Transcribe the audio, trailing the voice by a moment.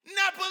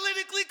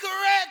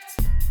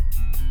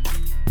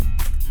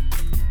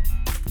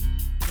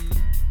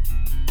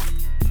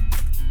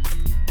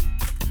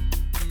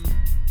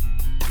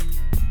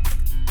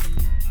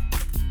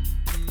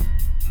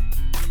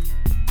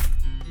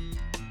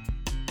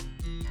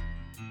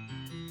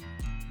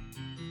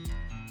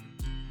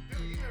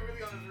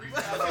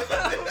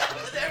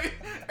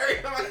Every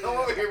time I come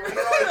over here, bro,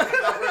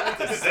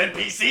 This is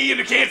NPC and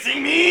you can't see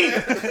me.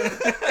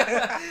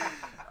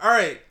 All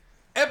right.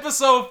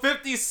 Episode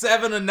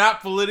 57 of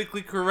Not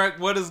Politically Correct.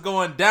 What is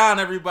going down,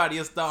 everybody?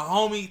 It's the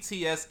homie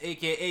TS,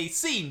 a.k.a.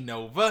 C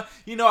Nova.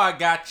 You know I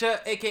gotcha,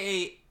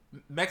 a.k.a.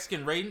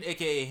 Mexican Raiden,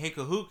 a.k.a.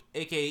 Hinkahook,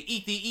 a.k.a.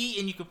 ETE,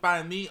 and you can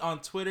find me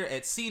on Twitter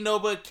at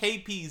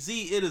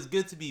CNovaKPZ. It is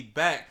good to be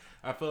back.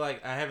 I feel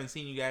like I haven't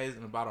seen you guys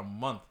in about a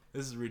month.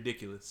 This is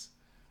ridiculous.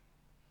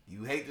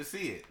 You hate to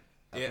see it.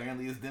 Yeah.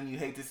 Apparently it's them you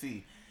hate to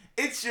see.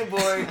 It's your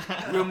boy,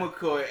 Real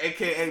McCoy,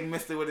 a.k.a.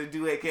 Mr. What It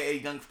Do, a.k.a.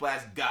 Young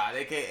Splash God,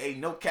 a.k.a.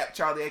 No Cap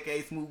Charlie,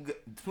 a.k.a.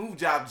 Smooth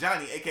Job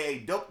Johnny, a.k.a.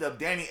 Doped Up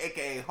Danny,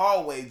 a.k.a.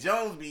 Hallway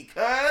Jones,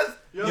 because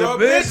Your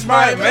bitch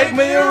might make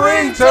me a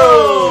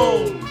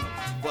ringtone.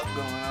 What's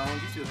going on? You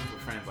should look for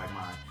friends like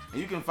mine.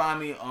 And you can find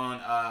me on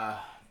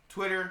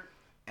Twitter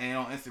and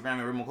on Instagram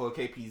at Real McCoy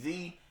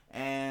KPZ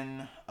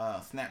and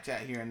Snapchat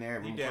here and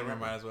there. You damn right,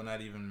 might as well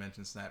not even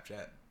mention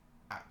Snapchat.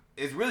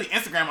 It's really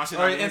Instagram. I should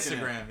Or not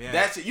Instagram, yeah.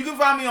 That's it. You can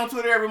find me on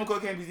Twitter at Real McCoy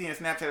KPZ and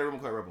Snapchat at Real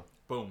McCoy Rebel.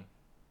 Boom.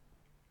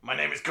 My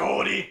name is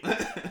Cody.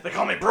 They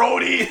call me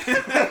Brody.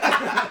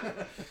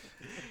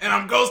 And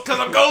I'm Ghost because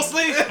I'm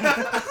ghostly.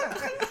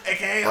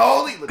 a.k.a.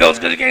 Holy. Ghost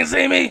because you can't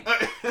see me.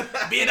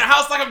 Be in the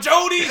house like I'm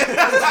Jody.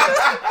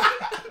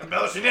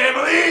 Embellishing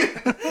Emily.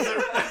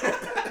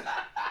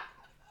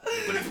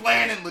 But he's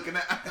planning, looking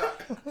at.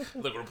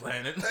 Look, we're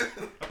playing it.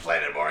 I'm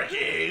playing at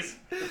Marquise.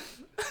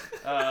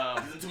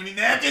 Too many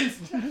napkins.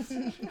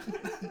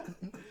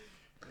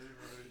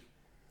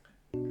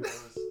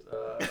 Ghost,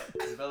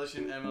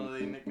 Embellishing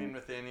Emily, nickname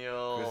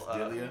Nathaniel. Chris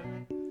D'Elia.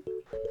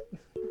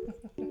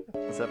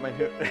 Is that my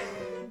hit?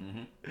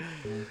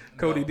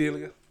 Cody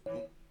Delia.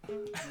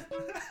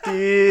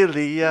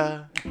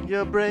 Delia,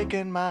 you're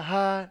breaking my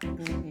heart.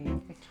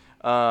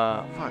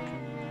 Fuck.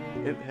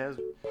 It has.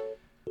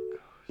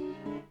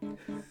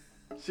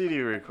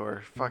 CD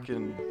record.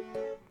 Fucking.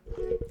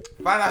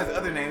 Find out his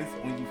other names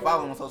when you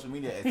follow him on social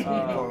media at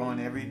Record on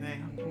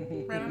everything.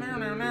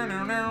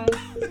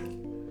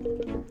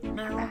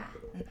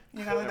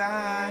 You're gonna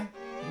die.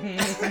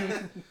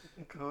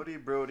 Cody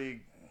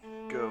Brody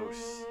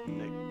Ghost.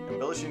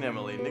 Embellishing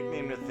Emily,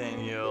 nickname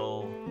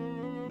Nathaniel.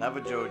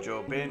 Nava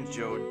Jojo, Ben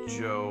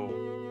Jojo.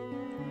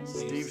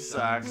 Steve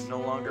Sachs, no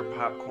longer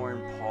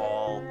Popcorn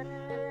Paul.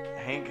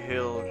 Hank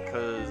Hill,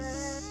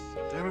 cause.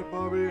 Damn it,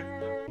 Bobby.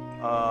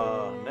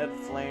 Ned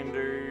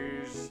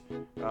Flanders,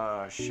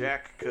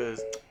 Shaq,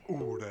 cause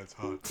ooh, that's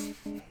hot,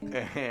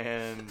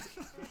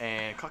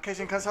 and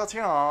Caucasian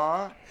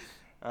Consultant,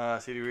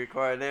 CD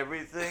required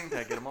everything. Did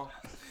I get them all?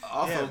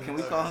 Also, can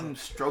we call him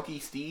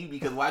Strokey Steve?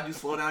 Because why'd you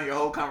slow down your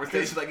whole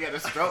conversation like you had a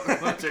stroke?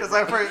 Because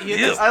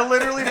I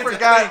literally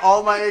forgot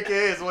all my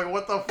AKAs. I'm like,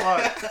 what the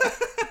fuck?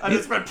 I've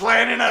just been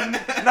planning on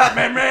not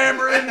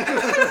remembering.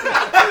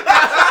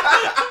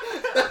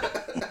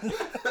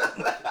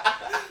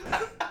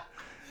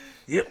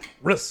 Yep,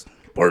 Russ,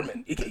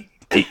 Portman,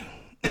 a.k.a.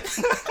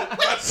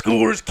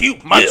 Scores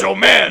cute. Macho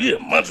Man. Yeah,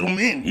 Macho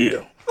Man,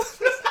 yeah.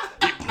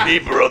 Hey,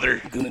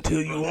 brother. Gonna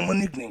tell you all my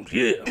nicknames,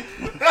 yeah.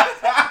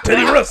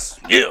 Teddy Russ,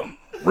 yeah.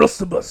 Russ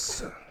the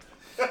Bus.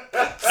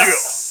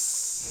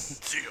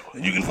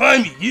 And you can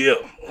find me, yeah,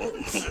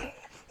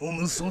 on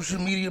the social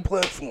media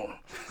platform.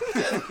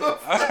 No,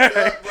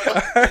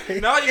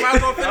 you might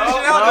as well finish it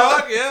out,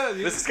 dog. Yeah.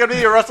 This is gonna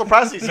be a Russell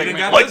Prosty You segment.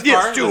 got Like this this,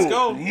 far. too. Let's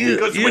go. Yeah,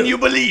 Because when you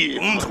believe.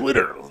 on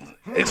Twitter,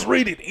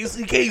 X-rated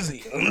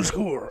ECKZ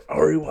 _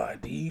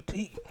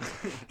 RAYDET.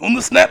 On the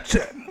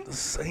Snapchat, the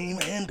same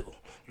handle.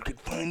 You can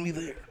find me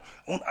there.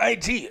 On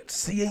IG at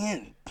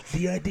CANDID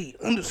 _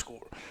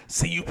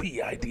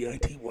 CUPIDITY.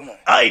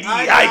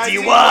 IDITY.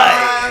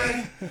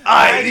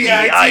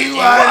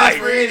 IDITY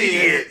for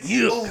idiots.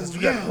 Yeah, because we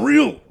got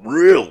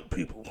real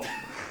people.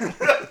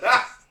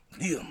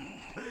 Yeah,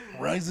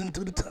 rising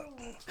to the top.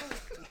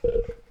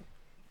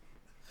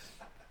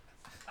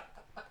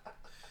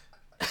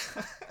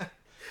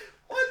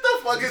 What the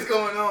fuck is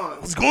going on?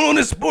 What's going on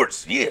in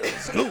sports? Yeah,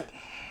 let's go.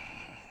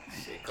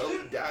 Shit,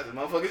 Kobe died. The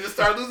motherfuckers just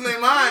start losing their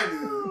mind.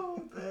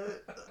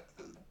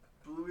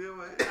 Blew me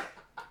away.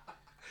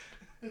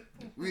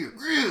 Real.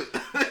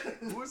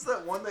 Who was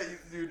that one that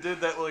you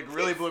did that like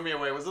really blew me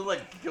away? Was it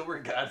like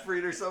Gilbert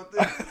Gottfried or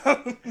something?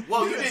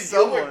 Well, you did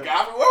someone. Gilbert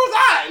Gottfried. Where was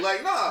I?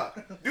 Like, nah.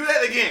 Do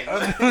that again.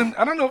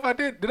 I don't know if I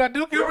did. Did I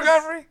do There Gilbert was-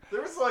 Godfrey?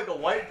 There was like a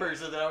white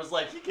person that I was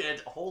like, he can't.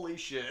 Holy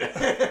shit.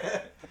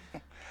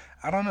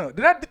 I don't know.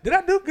 Did I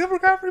do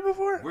Gilbert Godfrey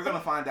before? We're gonna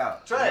find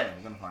out. Try it.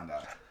 We're gonna find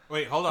out.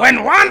 Wait, hold on.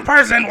 When one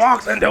person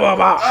walks into a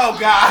bar Oh,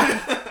 God.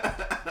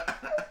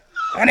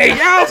 and he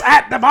yells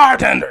at the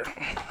bartender.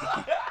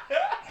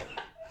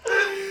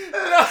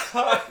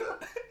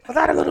 Was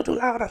that a little too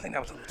loud? I think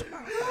that was a little too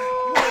loud. You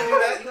gonna do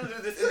that? You gonna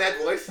do this in that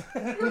voice? That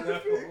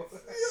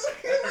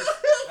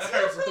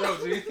hurts the throat,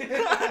 G.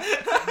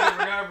 Gilbert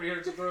Godfrey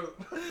hurts the throat.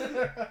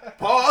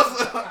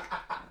 Pause.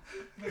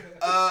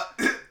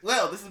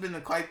 Well, this has been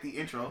quite the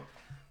intro.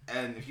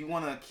 And if you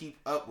want to keep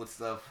up with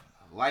stuff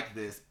like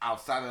this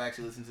outside of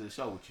actually listening to the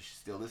show, which you should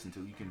still listen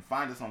to, you can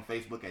find us on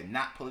Facebook at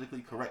Not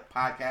Politically Correct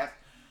Podcast.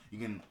 You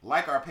can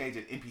like our page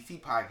at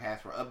NPC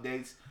Podcast for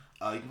updates.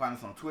 You can find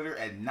us on Twitter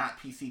at Not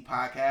PC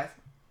Podcast.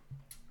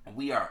 And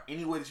we are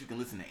anywhere that you can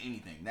listen to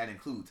anything. That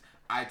includes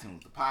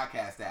iTunes, the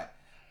podcast app,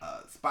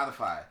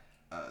 Spotify,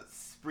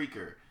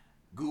 Spreaker,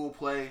 Google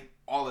Play,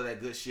 all of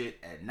that good shit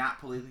at Not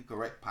Politically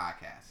Correct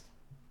Podcast.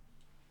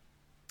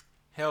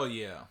 Hell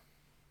yeah.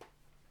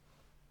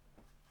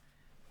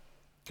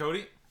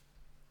 Cody?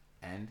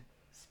 And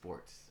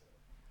sports.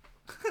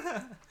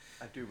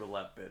 I do a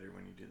lot better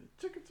when you do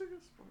the chicka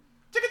sport.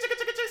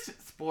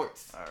 Chicka,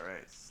 sports. All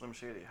right, Slim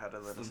Shady, how to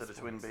let a set of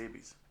twin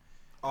babies.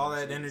 All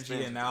that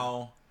energy and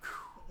now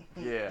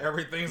Yeah,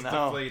 everything's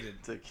now,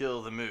 deflated. to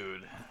kill the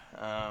mood.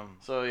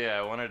 So yeah,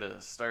 I wanted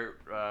to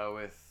start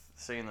with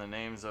saying the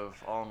names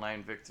of all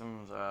 9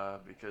 victims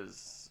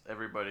because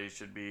everybody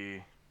should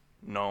be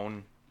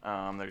known.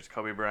 There's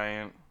Kobe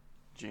Bryant,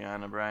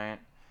 Gianna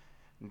Bryant,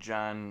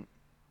 John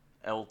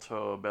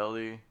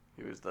Altobelli,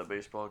 he was the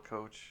baseball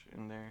coach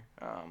in there,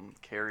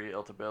 Carrie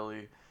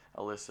Altobelli,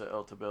 Alyssa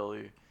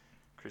Altobelli,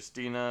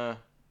 Christina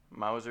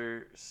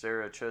Mauser,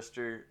 Sarah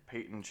Chester,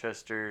 Peyton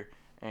Chester,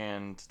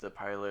 and the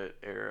pilot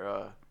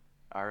Ara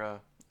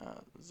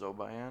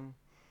Zobayan.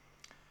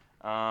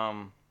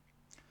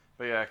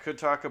 But yeah, I could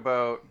talk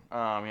about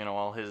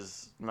all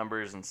his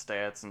numbers and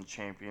stats and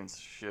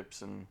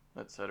championships and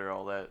etc.,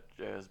 all that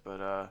jazz.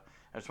 But I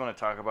just want to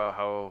talk about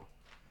how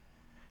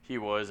he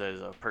was as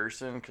a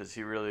person, because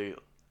he really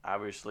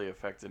obviously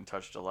affected and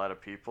touched a lot of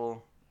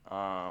people.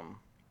 Would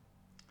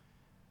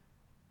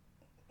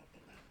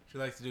you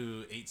like to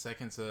do 8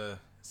 seconds of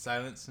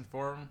silence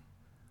for him?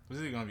 Was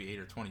it going to be 8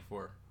 or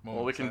 24?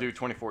 Well, we can do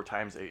 24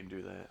 times 8 and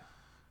do that.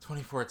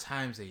 24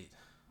 times 8.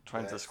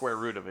 Times the square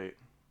root of 8.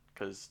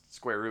 Because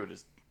square root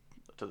is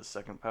to the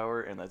second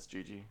power, and that's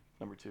Gigi,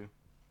 number 2.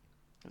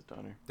 His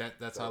daughter.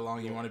 That's how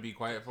long you want to be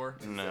quiet for?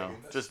 No,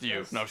 just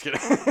you. No, I'm just kidding.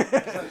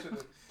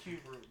 Cube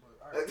root, but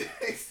all right.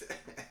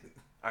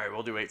 All right,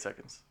 we'll do 8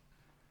 seconds.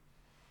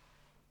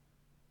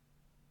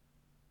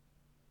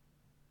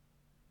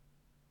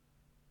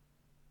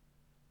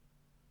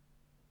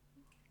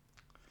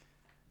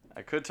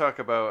 I could talk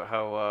about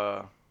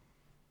how,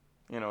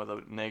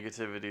 the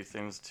negativity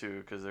things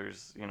too, because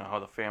there's, how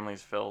the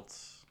families felt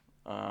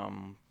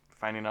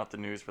finding out the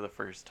news for the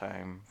first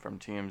time from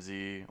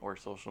TMZ or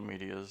social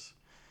medias.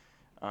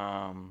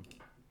 How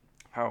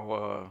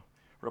a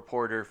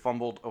reporter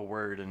fumbled a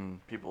word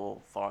and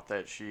people thought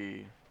that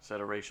she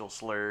said a racial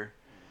slur.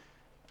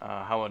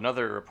 How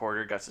another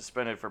reporter got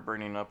suspended for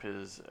burning up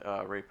his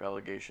rape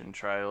allegation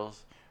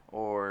trials.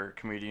 Or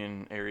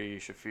comedian Ari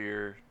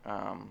Shafir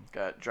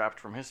got dropped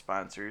from his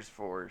sponsors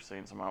for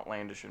saying some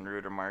outlandish and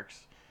rude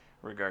remarks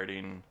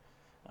regarding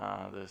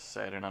this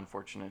sad and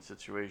unfortunate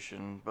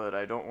situation. But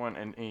I don't want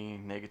any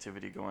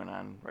negativity going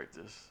on right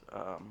this.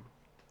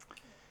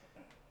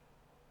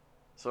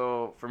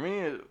 So for me,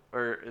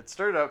 it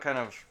started out kind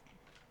of,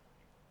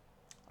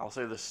 I'll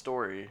say the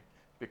story,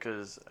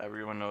 because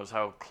everyone knows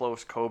how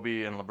close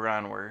Kobe and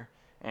LeBron were.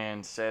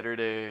 And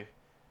Saturday,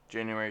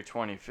 January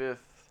 25th,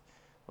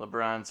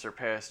 LeBron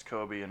surpassed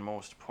Kobe in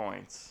most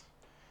points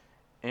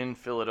in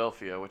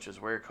Philadelphia, which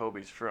is where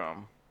Kobe's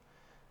from,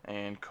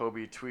 and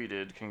Kobe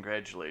tweeted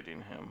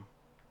congratulating him.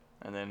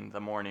 And then the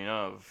morning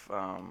of,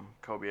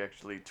 Kobe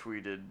actually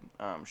tweeted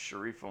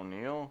Sharif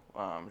O'Neal,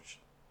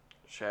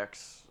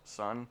 Shaq's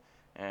son,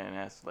 and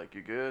asked, like,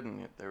 you good?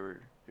 And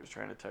he was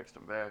trying to text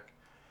him back.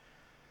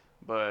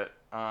 But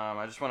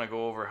I just want to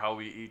go over how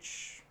we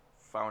each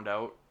found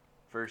out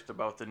first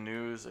about the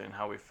news and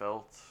how we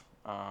felt.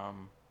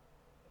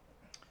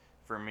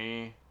 For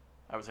me,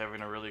 I was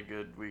having a really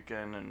good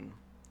weekend, and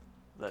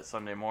that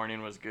Sunday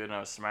morning was good, and I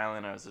was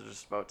smiling. I was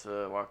just about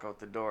to walk out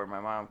the door. My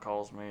mom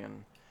calls me,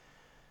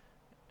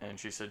 and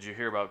she said, "Did you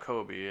hear about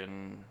Kobe?"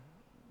 And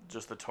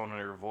just the tone in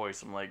her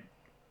voice, I'm like,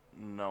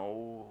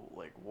 no,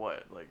 like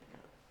what? Like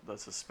the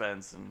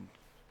suspense. And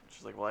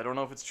she's like, well, I don't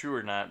know if it's true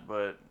or not,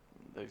 but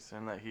they're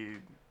saying that he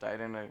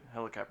died in a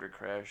helicopter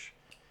crash.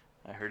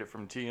 I heard it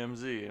from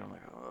TMZ, and I'm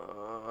like,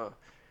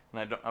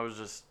 and I was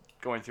just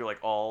going through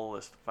like all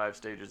the 5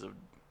 stages of,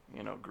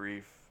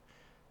 grief,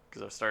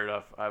 because I started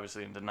off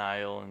obviously in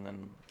denial and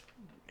then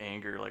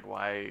anger, like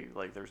why,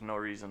 like there's no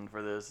reason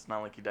for this. It's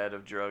not like he died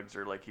of drugs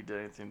or like he did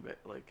anything, but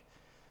like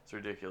it's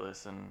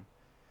ridiculous. And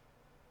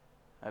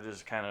I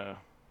just kind of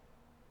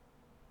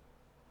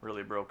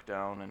really broke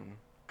down and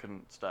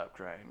couldn't stop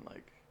crying.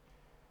 Like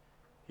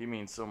he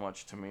means so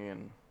much to me,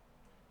 and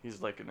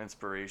he's like an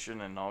inspiration,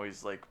 and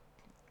always like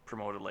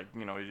promoted like,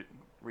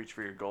 reach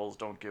for your goals,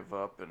 don't give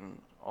up, and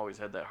always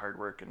had that hard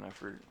work and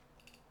effort.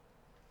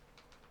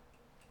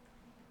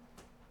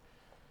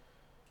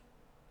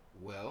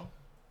 Well,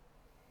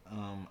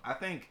 I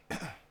think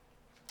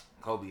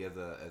Kobe as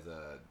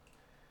a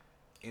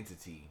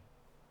entity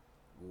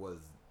was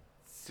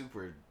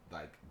super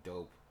like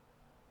dope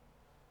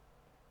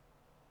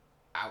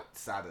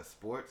outside of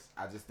sports.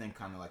 I just think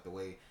kind of like the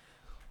way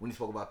when he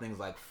spoke about things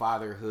like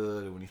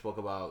fatherhood, or when he spoke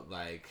about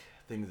like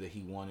things that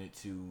he wanted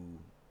to,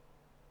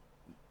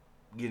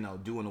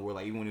 do in the world.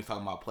 Like even when he was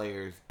talking about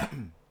players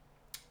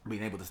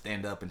being able to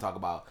stand up and talk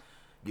about,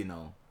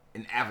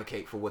 and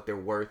advocate for what they're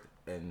worth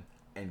and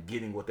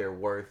getting what they're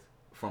worth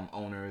from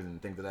owners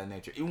and things of that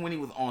nature. Even when he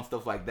was on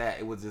stuff like that,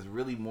 it was just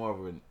really more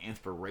of an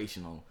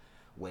inspirational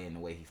way in the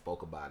way he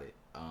spoke about it.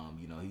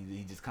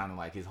 He just kind of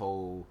like his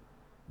whole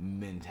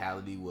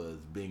mentality was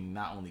being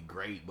not only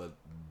great but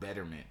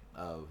betterment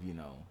of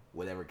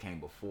whatever came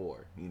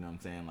before. You know what I'm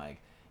saying?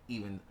 Like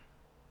even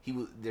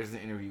there's an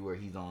interview where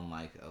he's on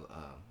like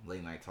a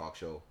late night talk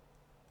show,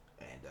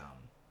 and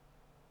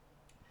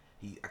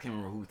I can't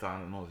remember who he was talking.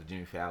 I don't know if it was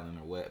Jimmy Fallon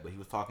or what, but he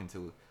was talking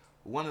to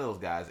one of those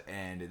guys,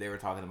 and they were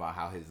talking about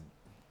how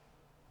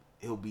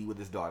he'll be with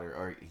his daughter,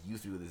 or he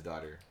used to be with his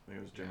daughter. I think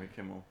it was Jimmy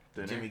Kimmel.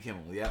 Jimmy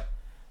Kimmel, yep.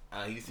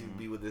 He used to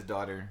be with his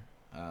daughter,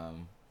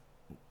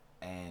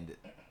 and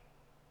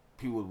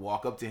people would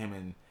walk up to him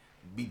and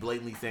be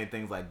blatantly saying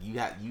things like, you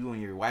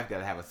and your wife got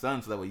to have a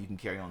son so that way you can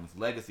carry on this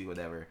legacy,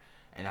 whatever.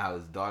 And how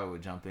his daughter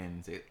would jump in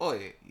and say, oh,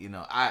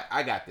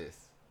 I got this.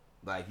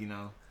 Like,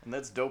 And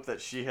that's dope that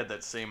she had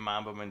that same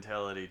Mamba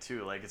mentality,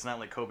 too. Like, it's not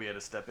like Kobe had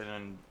to step in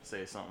and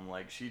say something.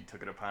 Like, she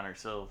took it upon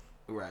herself.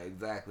 Right,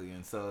 exactly.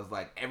 And so it's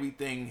like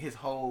everything, his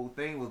whole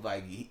thing was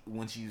like,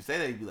 when she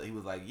said that, he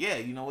was like, yeah,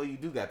 you know what, you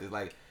do got this.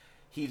 Like,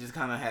 he just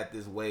kind of had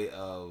this way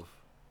of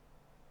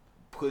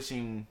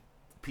pushing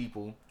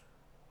people,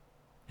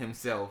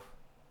 himself,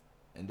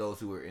 and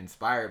those who were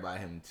inspired by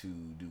him to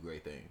do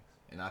great things.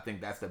 And I think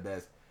that's the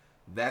best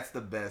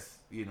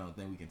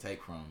thing we can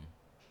take from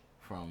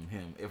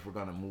him. If we're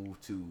gonna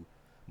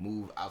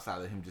move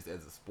outside of him just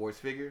as a sports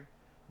figure,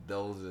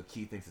 those are the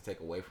key things to take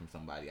away from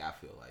somebody. I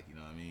feel like, you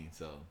know what I mean.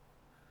 So,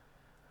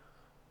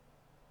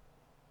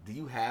 do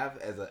you have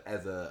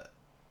as a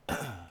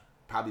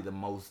probably the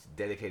most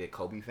dedicated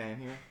Kobe fan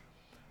here?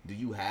 Do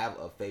you have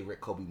a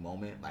favorite Kobe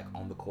moment, like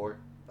on the court,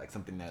 like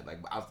something that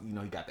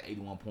he got the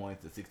 81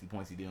 points, the 60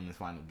 points he did in this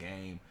final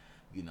game,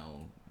 the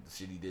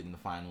shit he did in the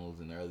finals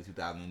in the early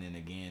 2000s, and then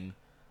again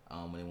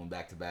when they went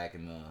back to back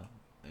in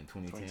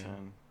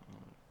 2010.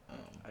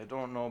 I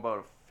don't know about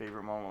a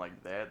favorite moment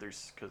like that.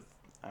 Because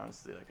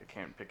honestly, like I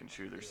can't pick and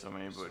choose. There's so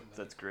many, but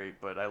that's great.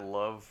 But I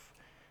love.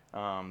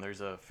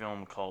 There's a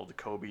film called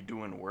Kobe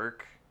Doing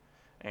Work,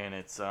 and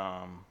it's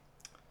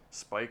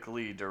Spike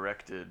Lee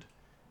directed,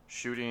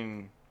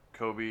 shooting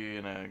Kobe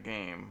in a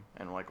game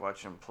and like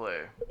watching him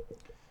play.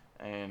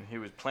 And he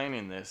was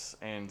planning this,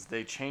 and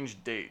they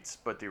changed dates,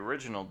 but the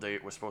original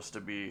date was supposed to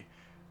be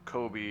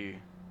Kobe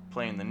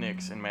playing the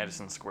Knicks in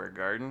Madison Square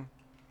Garden.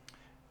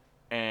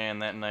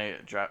 And that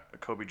night,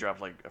 Kobe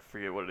dropped like, I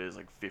forget what it is,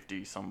 like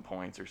 50 some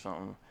points or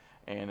something.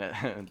 And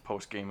at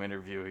post-game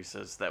interview, he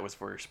says that was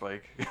for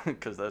Spike,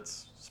 because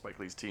that's Spike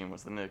Lee's team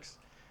was the Knicks,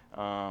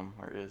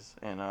 or is.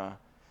 And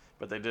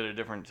but they did it a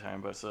different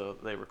time. But so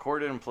they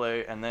recorded and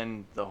play, and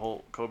then the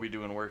whole Kobe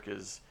Doing Work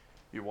is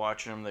you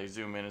watch them, they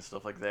zoom in and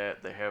stuff like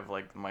that. They have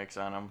like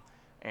mics on him,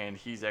 and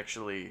he's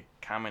actually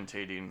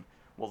commentating.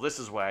 Well, this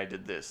is why I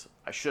did this.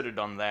 I should have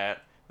done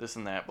that. This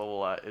and that, blah, blah,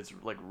 blah. It's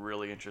like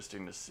really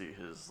interesting to see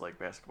his like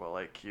basketball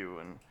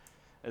IQ, and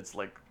it's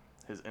like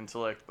his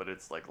intellect, but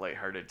it's like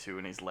lighthearted too,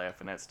 and he's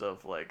laughing at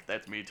stuff like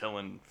that's me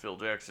telling Phil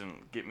Jackson,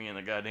 get me in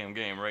the goddamn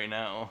game right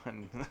now.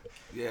 And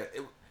yeah,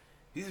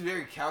 he's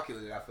very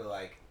calculated. I feel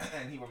like,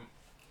 and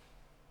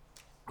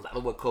a lot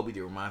of what Kobe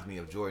did reminds me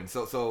of Jordan.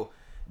 So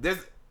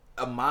there's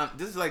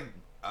this is like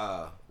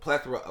a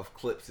plethora of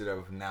clips that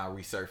have now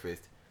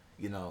resurfaced,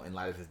 in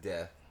light of his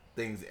death,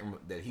 things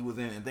that he was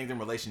in and things in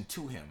relation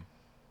to him.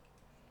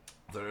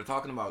 So they're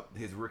talking about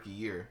his rookie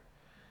year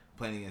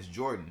playing against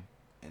Jordan,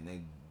 and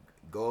they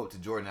go up to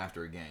Jordan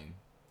after a game,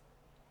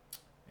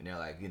 and they're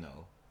like,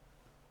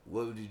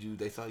 what did you?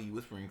 They saw you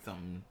whispering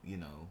something,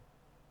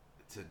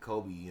 to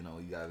Kobe. You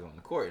guys are on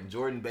the court, and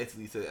Jordan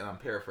basically said, and I'm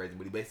paraphrasing,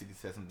 but he basically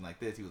said something like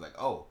this. He was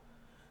like, "Oh,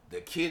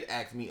 the kid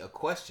asked me a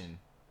question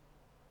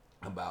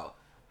about,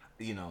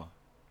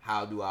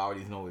 how do I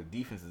already know where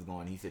defense is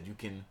going?" He said, "You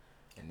can."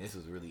 And this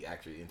was really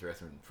actually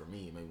interesting for me.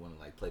 You may want to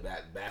like play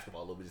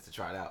basketball a little bit just to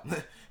try it out.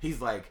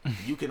 He's like,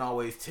 you can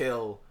always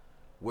tell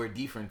where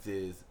defense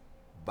is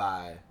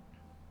by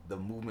the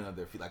movement of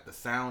their feet, like the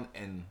sound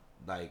and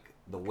like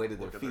the weight of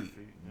their feet.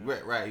 Yeah.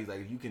 Right. He's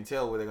like, you can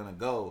tell where they're gonna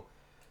go,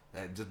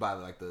 just by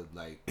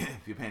if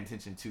you're paying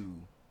attention to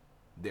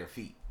their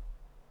feet,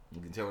 you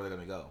can tell where they're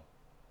gonna go.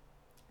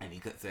 And he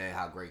could say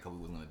how great Kobe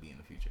was gonna be in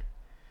the future.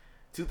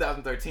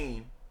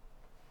 2013,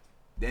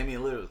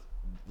 Damian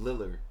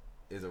Lillard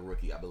is a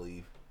rookie, I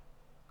believe,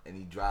 and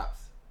he drops,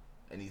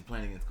 and he's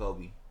playing against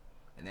Kobe,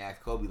 and they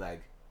ask Kobe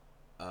like,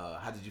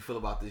 how did you feel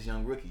about this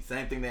young rookie?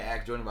 Same thing they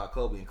asked Jordan about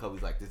Kobe, and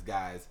Kobe's like,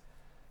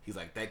 he's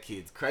like, that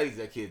kid's crazy,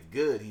 that kid's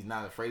good, he's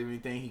not afraid of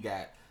anything,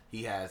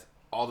 he has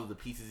all of the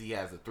pieces, he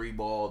has the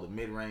 3-ball, the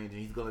mid-range, and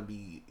he's gonna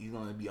be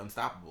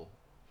unstoppable.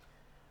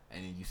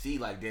 And then you see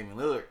like Damian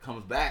Lillard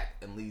comes back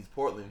and leads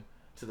Portland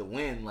to the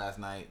win last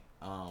night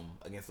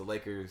against the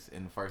Lakers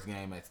in the first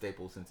game at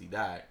Staples since he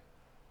died.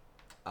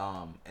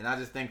 And I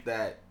just think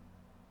that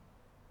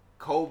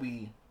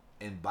Kobe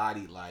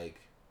embodied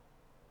like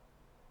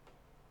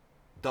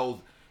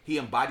he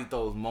embodied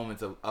those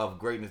moments of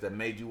greatness that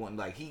made you want,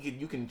 like,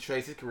 you can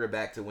trace his career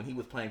back to when he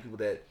was playing people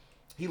that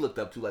he looked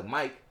up to, like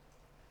Mike,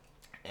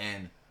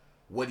 and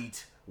what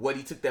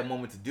he took that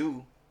moment to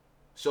do,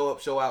 show up,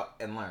 show out,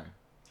 and learn.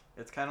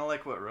 It's kind of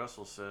like what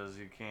Russell says.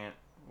 You can't,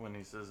 when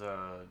he says,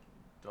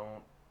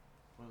 don't,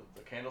 what is it,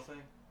 the candle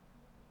thing?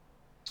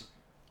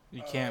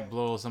 You can't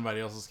blow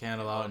somebody else's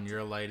candle out and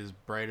your light is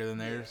brighter than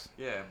theirs.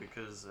 Yeah,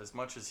 because as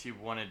much as he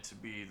wanted to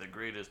be the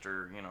greatest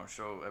or,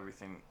 show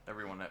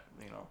everyone that,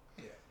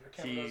 Yeah, your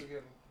candle doesn't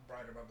get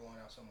brighter by blowing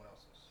out someone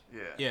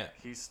else's. Yeah.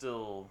 He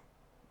still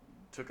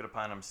took it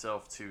upon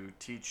himself to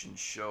teach and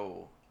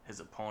show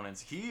his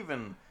opponents. He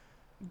even,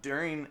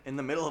 in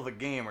the middle of a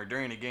game or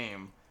during a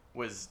game,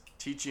 was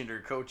teaching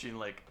or coaching,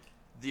 like,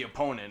 the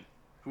opponent,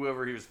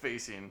 whoever he was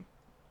facing.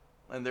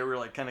 And they were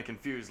like kind of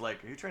confused,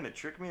 like, "Are you trying to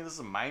trick me? This is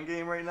a mind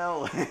game right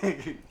now."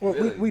 Well,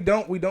 Really? we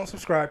don't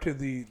subscribe to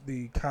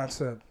the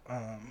concept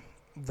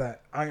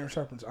that iron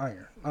sharpens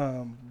iron.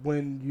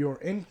 When you're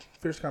in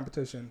fierce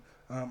competition,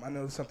 I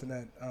know it's something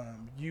that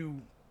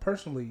you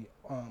personally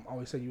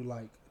always say you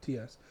like.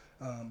 TS,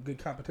 good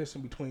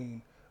competition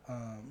between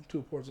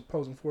two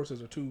opposing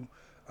forces or two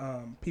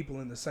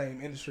people in the same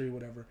industry, or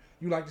whatever.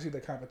 You like to see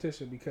that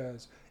competition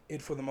because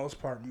it, for the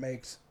most part,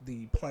 makes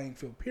the playing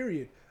field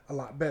period a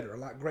lot better, a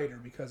lot greater,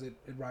 because it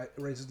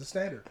raises the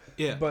standard.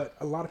 Yeah. But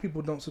a lot of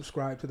people don't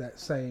subscribe to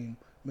that same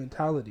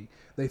mentality.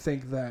 They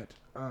think that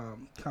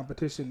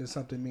competition is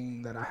something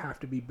meaning that I have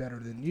to be better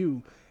than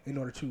you in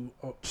order to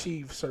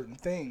achieve certain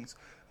things.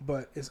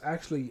 But it's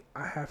actually,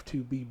 I have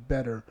to be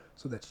better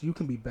so that you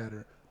can be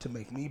better, to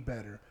make me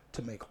better,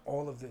 to make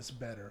all of this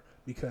better,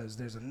 because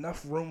there's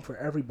enough room for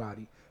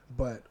everybody.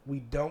 But we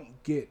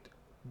don't get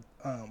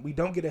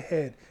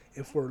ahead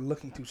if we're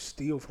looking to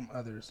steal from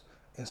others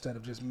instead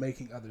of just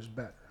making others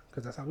better,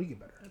 because that's how we get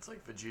better. It's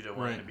like Vegeta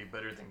wanting to be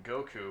better than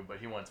Goku, but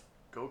he wants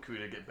Goku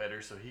to get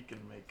better so he can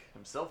make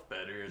himself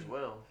better as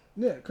well.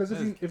 Yeah, because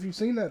if you've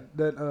seen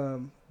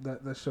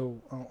that show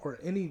or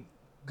any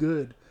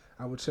good,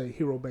 I would say,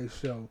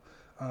 hero-based show,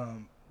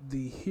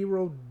 the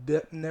hero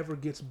never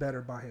gets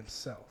better by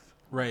himself.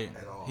 Right.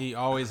 At all. He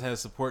always has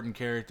supporting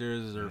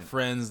characters or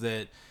friends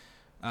that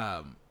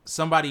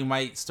somebody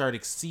might start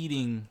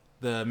exceeding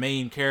the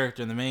main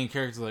character, and the main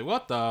character's like,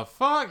 "What the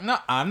fuck? No,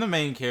 I'm the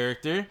main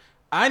character.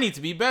 I need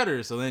to be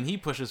better." So then he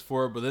pushes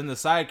forward, but then the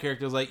side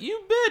character's like,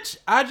 "You bitch,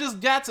 I just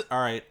got to..."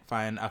 All right,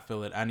 fine, I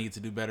feel it. I need to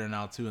do better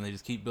now too, and they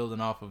just keep building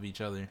off of each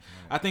other. Right.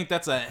 I think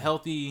that's a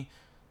healthy...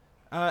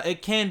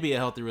 it can be a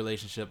healthy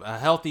relationship, a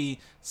healthy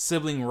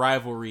sibling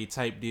rivalry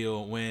type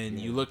deal when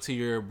you look to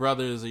your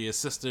brothers or your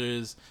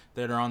sisters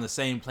that are on the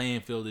same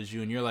playing field as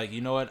you, and you're like,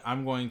 you know what,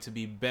 I'm going to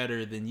be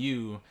better than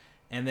you.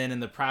 And then in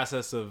the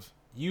process of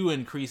you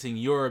increasing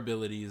your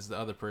abilities, the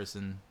other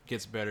person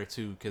gets better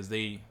too because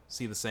they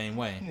see the same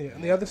way. Yeah,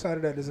 and the other side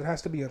of that is it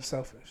has to be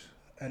unselfish.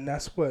 And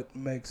that's what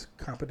makes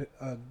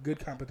good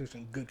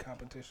competition good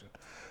competition.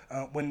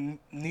 When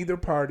neither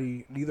part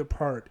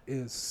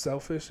is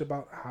selfish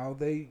about how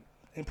they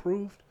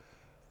improved,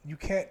 you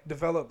can't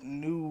develop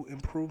new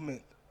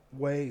improvement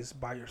ways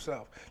by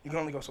yourself. You can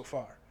only go so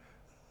far.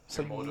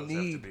 So Your motives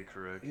have to be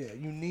correct. Yeah,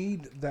 you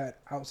need that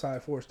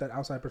outside force, that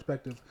outside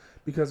perspective,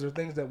 because there are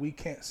things that we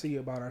can't see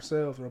about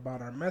ourselves or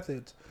about our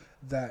methods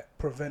that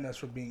prevent us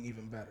from being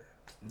even better.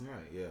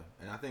 Right. Yeah,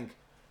 and I think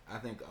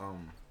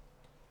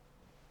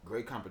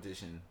great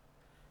competition,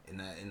 in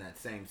that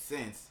same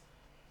sense,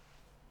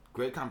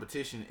 great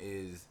competition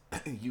is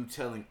you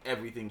telling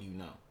everything you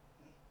know,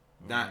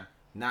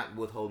 not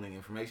withholding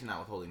information, not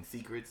withholding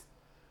secrets,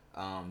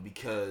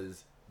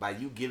 because by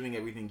you giving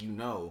everything you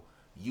know,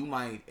 you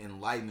might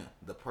enlighten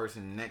the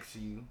person next to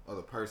you or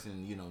the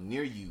person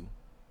near you.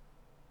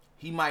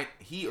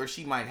 He or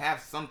she might have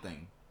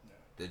something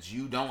that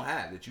you don't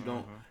have, that you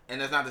don't,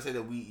 and that's not to say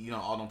that we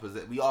all don't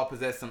possess. We all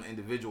possess some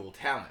individual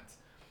talents,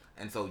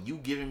 and so you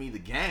giving me the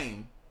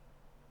game,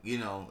 if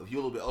you're a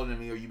little bit older than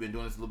me or you've been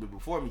doing this a little bit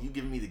before me, you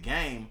giving me the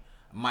game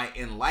might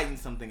enlighten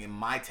something in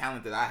my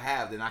talent that I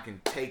have, then I can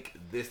take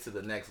this to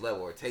the next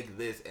level or take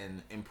this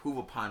and improve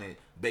upon it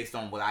based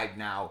on what I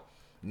now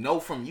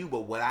know from you,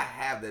 but what I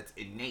have that's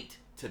innate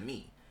to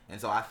me. And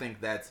so I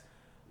think that's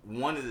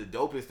one of the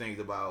dopest things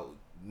about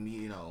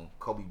me,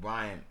 Kobe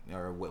Bryant,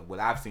 or what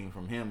I've seen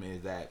from him,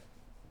 is that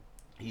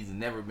he's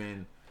never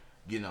been,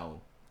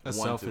 a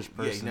selfish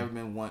person. Yeah, he's never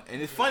been one.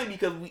 And it's funny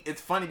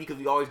because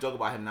we always joke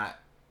about him not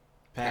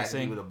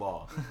passing with a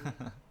ball.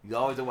 You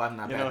always joke about him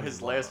not passing with his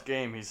the ball. last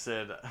game, he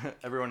said,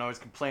 everyone always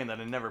complained that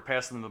I never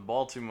passed them the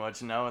ball too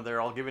much, and now they're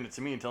all giving it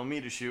to me and telling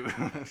me to shoot.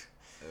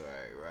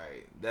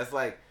 Right. That's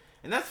like,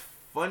 and that's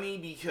funny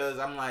because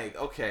I'm like,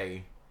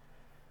 okay,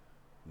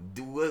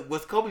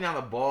 was Kobe not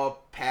a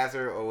ball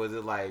passer, or was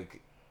it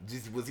like,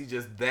 was he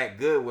just that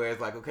good where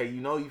it's like, okay,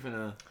 you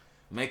finna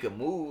make a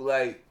move,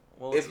 like,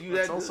 well,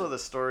 it's also the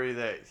story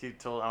that he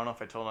told. I don't know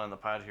if I told it on the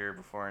pod here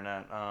before or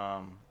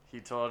not. He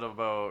told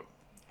about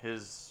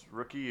his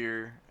rookie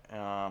year.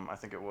 I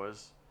think it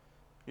was.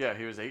 Yeah,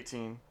 he was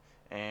 18,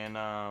 and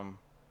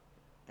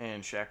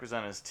and Shaq was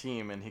on his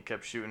team, and he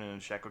kept shooting, and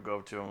Shaq would go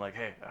up to him like,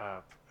 "Hey,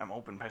 I'm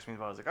open, pass me the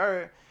ball." I was like, "All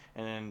right,"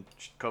 and then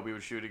Kobe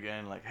would shoot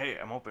again, like, "Hey,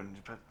 I'm open."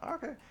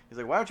 Okay. He's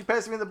like, "Why don't you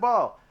pass me the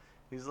ball?"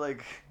 He's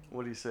like,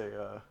 "What do you say?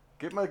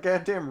 Get my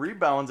goddamn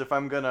rebounds if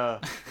I'm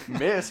gonna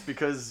miss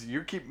because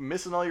you keep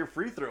missing all your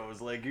free throws.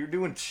 Like you're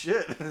doing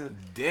shit."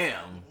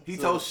 Damn. He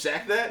told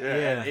Shaq that?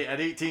 Yeah. At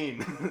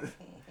 18.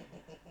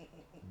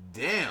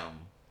 Damn.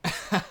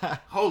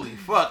 Holy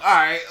fuck. All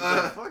right.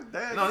 Fuck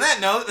that. And on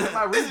that note, Get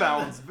my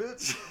rebounds,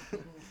 bitch.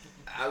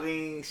 I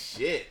mean,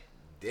 shit.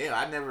 Damn,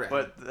 I never.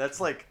 But that's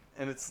like,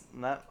 and it's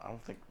not, I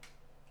don't think,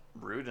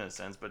 rude in a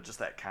sense, but just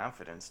that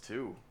confidence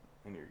too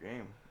in your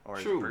game or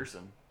as a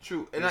person.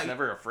 True. And he's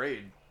never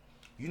afraid.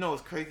 You know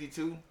what's crazy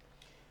too?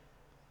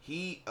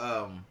 He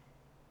when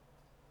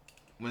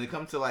it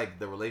comes to like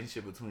the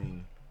relationship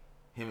between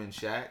him and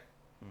Shaq,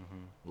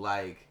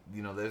 like,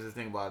 you know, there's this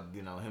thing about,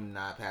 you know, him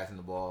not passing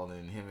the ball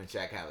and him and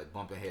Shaq had like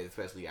bumping heads,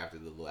 especially after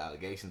the little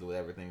allegations or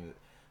whatever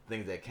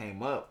things that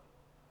came up.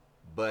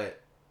 But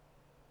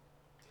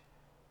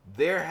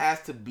there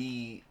has to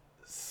be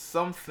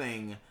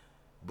something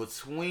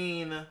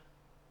between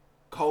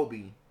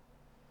Kobe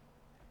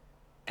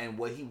and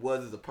what he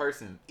was as a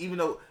person. Even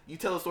though you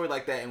tell a story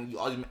like that and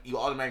you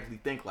automatically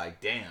think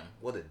like, damn,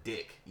 what a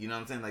dick. You know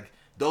what I'm saying? Like,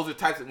 those are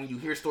types of, when you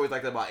hear stories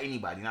like that about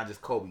anybody, not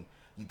just Kobe,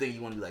 you think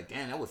you want to be like,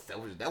 damn,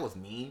 that was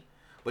mean.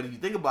 But if you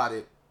think about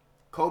it,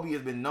 Kobe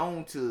has been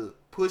known to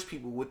push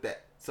people with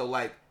that. So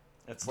like,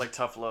 it's like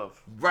tough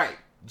love. Right.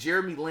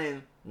 Jeremy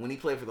Lin, when he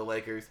played for the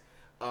Lakers,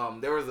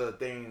 there was a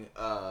thing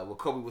where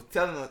Kobe was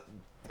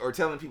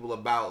telling people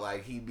about,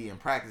 like, he'd be in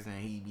practice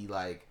and he'd be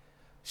like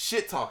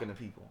shit talking to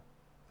people.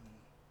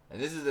 And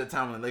this is the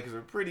time when the Lakers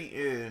were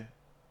pretty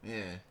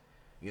you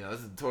know,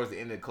 this is towards the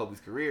end of Kobe's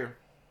career.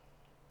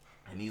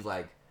 And he's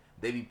like,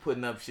 they be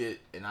putting up shit,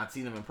 and I'd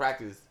seen him in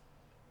practice,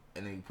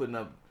 and then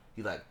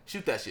he's like,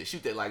 shoot that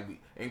shit, like,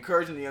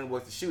 encouraging the young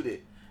boys to shoot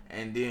it.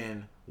 And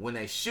then when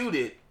they shoot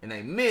it and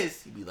they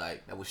miss, he'd be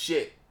like, that was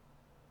shit.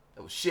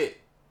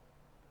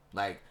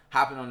 Like,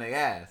 hopping on their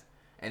ass.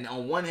 And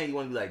on one hand, you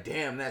want to be like,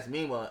 damn, that's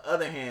mean. But on the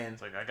other hand,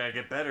 it's like, I gotta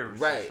get better.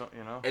 Right.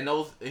 You know?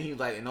 And he's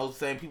like, and those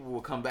same people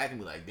will come back and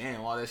be like, damn,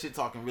 all that shit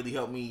talking really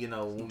helped me, you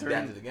know, when we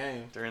got to the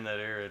game. During that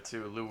era,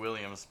 too, Lou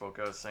Williams spoke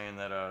out saying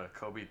that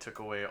Kobe took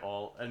away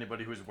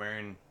anybody who was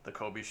wearing the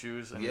Kobe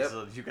shoes. And he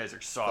said, you guys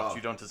are soft.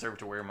 You don't deserve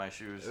to wear my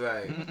shoes.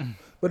 Right.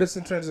 But it's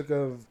intrinsic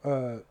of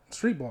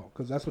street ball,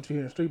 because that's what you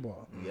hear in street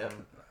ball. Yep.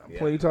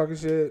 Play talking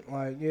shit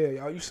like,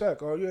 yeah, you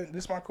suck. Oh, yeah,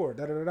 this is my court.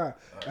 Da da da da.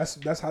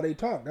 That's how they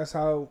talk. That's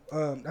how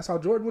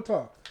Jordan would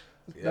talk.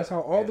 That's how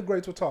all the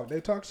greats will talk.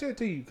 They talk shit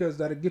to you because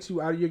that'll get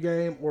you out of your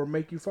game or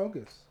make you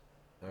focus.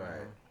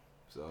 Right.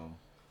 So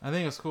I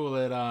think it's cool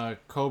that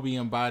Kobe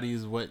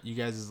embodies what you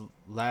guys'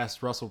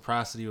 last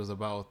reciprocity was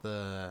about,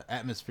 the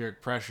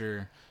atmospheric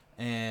pressure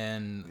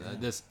and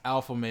this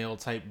alpha male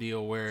type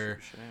deal where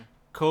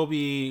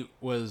Kobe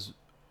was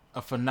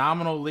a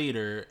phenomenal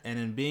leader, and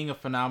in being a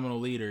phenomenal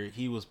leader,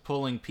 he was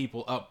pulling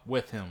people up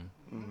with him.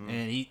 Mm-hmm.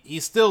 And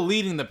he's still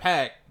leading the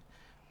pack,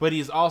 but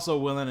he's also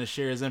willing to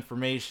share his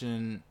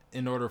information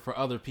in order for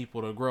other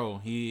people to grow.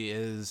 He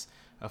is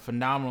a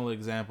phenomenal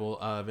example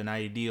of an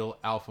ideal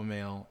alpha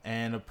male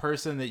and a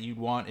person that you'd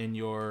want in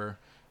your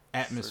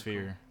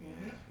atmosphere.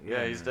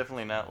 Yeah, he's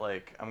definitely not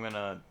like, I'm going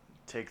to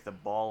take the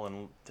ball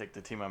and take the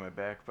team on my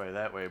back by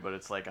that way, but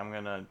it's like, I'm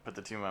going to put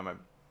the team on my,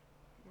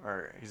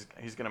 or he's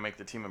going to make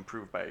the team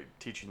improve by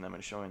teaching them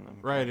and showing them.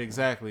 Right,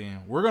 exactly.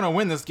 We're going to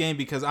win this game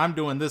because I'm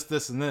doing this,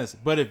 this, and this.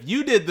 But if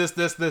you did this,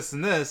 this, this,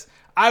 and this,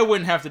 I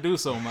wouldn't have to do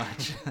so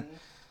much.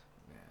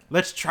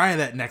 Let's try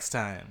that next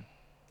time.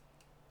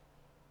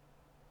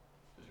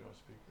 Did you want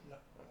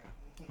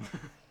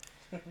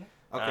to speak?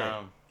 No.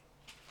 Okay.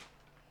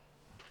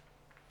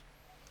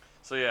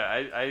 So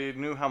yeah, I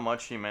knew how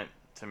much he meant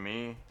to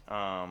me,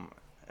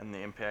 and the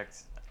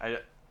impact.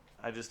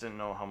 I just didn't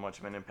know how much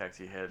of an impact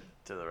he had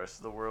to the rest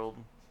of the world,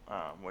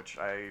 which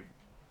I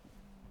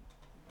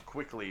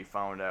quickly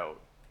found out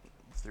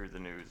through the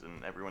news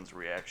and everyone's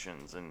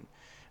reactions and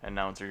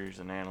announcers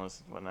and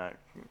analysts and whatnot,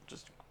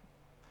 just,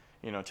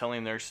 you know,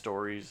 telling their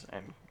stories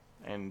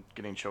and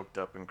getting choked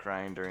up and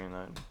crying during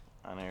the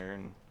on air.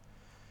 And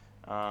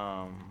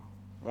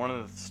one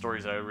of the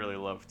stories I really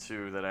love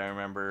too that I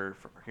remember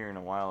hearing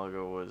a while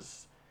ago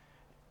was,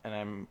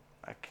 and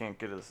I can't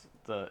get it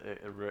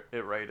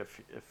right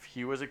if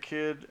he was a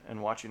kid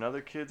and watching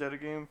other kids at a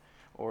game,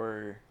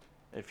 or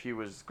if he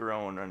was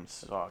grown and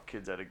saw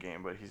kids at a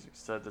game. But he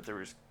said that there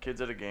was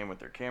kids at a game with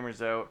their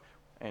cameras out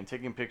and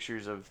taking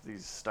pictures of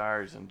these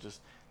stars, and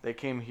just they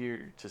came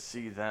here to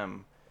see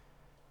them,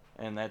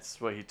 and that's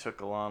what he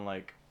took along.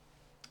 Like,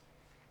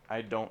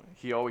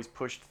 he always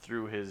pushed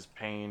through his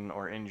pain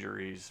or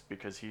injuries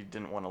because he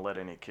didn't want to let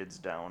any kids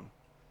down.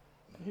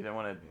 He didn't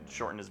want to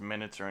shorten his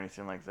minutes or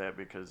anything like that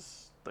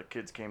because the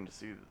kids came to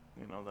see,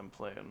 you know, them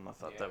play, and I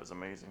thought that was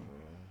amazing.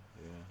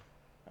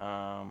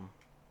 So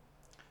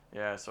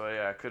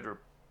I could,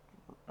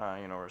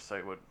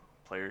 recite what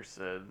players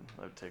said.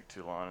 That would take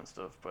too long and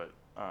stuff, but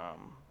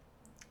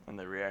and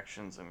the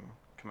reactions and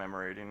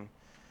commemorating.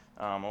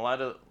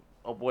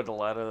 What a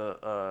lot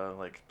of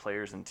like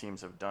players and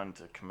teams have done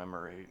to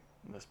commemorate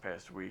this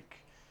past week,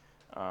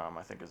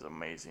 I think is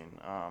amazing.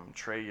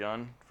 Trae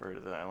Young for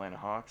the Atlanta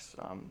Hawks,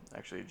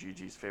 actually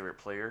Gigi's favorite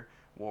player,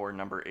 wore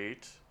number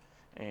 8,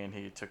 and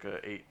he took a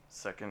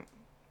 8-second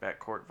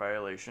backcourt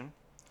violation.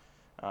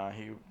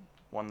 He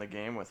won the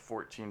game with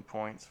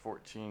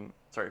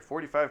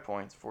 45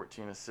 points,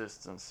 14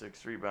 assists, and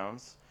 6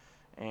 rebounds.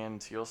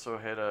 And he also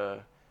had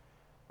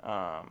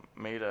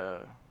made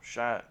a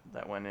shot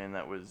that went in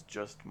that was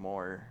just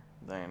more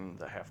than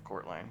the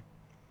half-court line.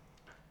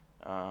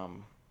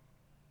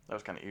 That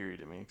was kind of eerie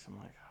to me because I'm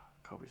like, oh,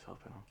 Kobe's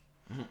helping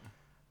him.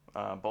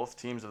 Both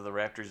teams of the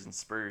Raptors and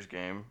Spurs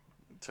game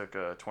took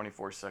a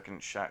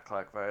 24-second shot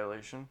clock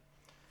violation.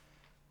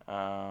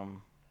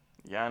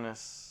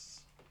 Giannis,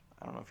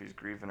 I don't know if he's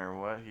grieving or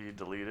what. He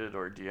deleted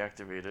or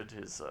deactivated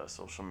his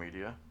social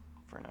media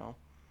for now.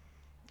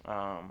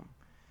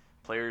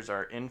 Players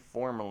are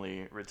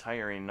informally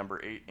retiring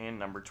number 8 and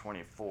number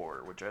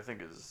 24, which I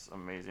think is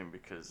amazing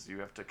because you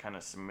have to kind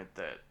of submit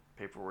that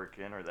paperwork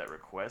in or that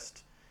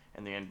request,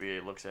 and the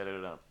NBA looks at it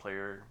on a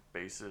player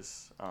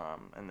basis,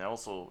 and they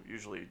also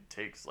usually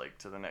takes like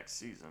to the next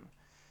season,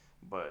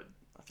 but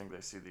I think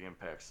they see the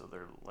impact, so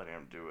they're letting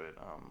him do it.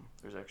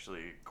 There's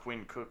actually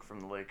Quinn Cook from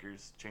the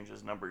Lakers changed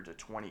his number to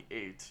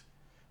 28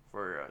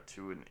 for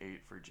 2 and 8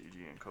 for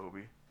Gigi and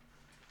Kobe.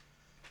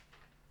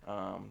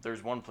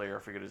 There's one player,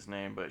 I forget his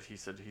name, but he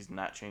said he's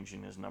not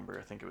changing his number.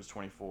 I think it was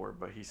 24,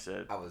 but he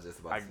said,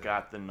 I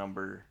got the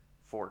number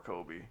for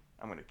Kobe.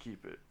 I'm going to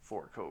keep it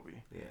for Kobe.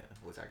 Yeah,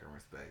 which I can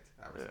respect.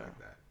 I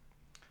respect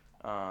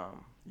that.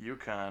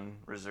 UConn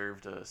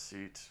reserved a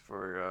seat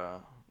for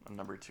a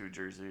number 2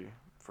 jersey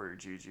for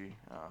Gigi.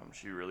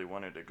 She really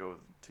wanted to go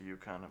to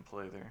UConn and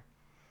play there.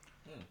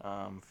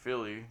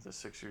 Philly, the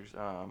Sixers,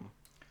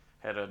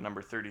 had a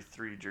number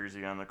 33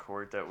 jersey on the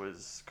court that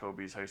was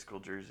Kobe's high school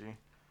jersey,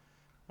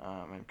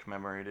 and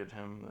commemorated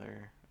him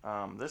there.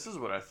 This is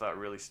what I thought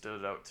really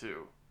stood out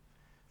too.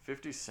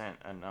 50 Cent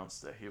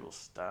announced that he will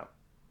stop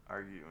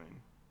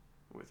arguing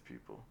with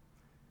people.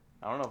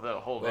 I don't know if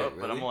that'll hold up,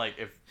 really? But I'm like,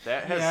 if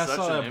that has such an impact... Yeah,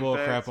 I saw that bull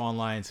crap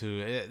online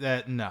too.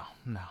 No.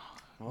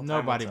 Well,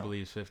 nobody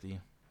believes 50.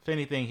 If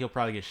anything, he'll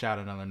probably get shot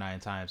another 9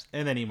 times,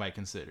 and then he might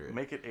consider it.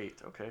 Make it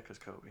 8, okay? Because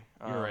Kobe.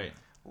 You're right.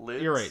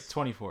 Lids, You're right.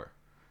 24.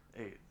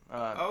 8.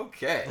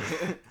 Okay.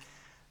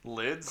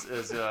 Lids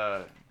is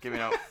giving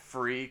out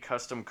free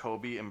custom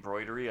Kobe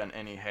embroidery on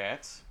any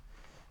hats.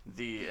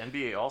 The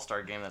NBA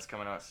All-Star game that's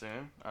coming out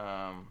soon,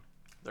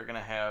 they're going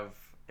to have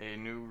a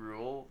new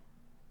rule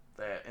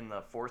that in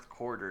the fourth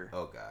quarter,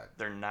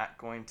 they're not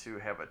going to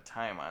have a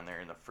time on there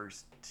in the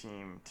first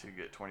team to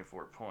get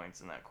 24 points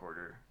in that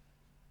quarter.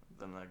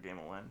 Then the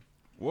game will end.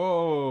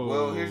 Whoa.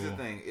 Well, here's the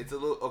thing. It's a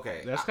little...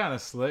 Okay. That's kind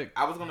of slick.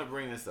 I was going to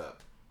bring this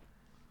up.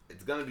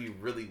 It's going to be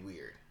really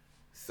weird.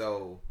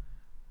 So...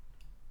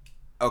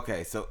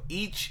 Okay, so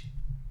each...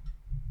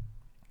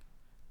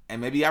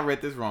 And maybe I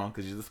read this wrong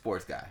because you're the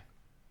sports guy.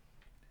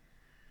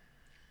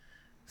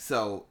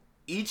 So,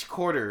 each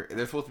quarter,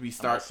 they're supposed to be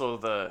I'm also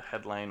the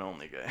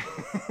headline-only guy.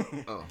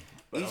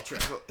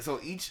 So,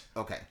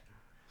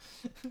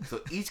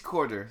 each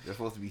quarter, they're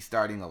supposed to be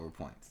starting over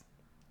points.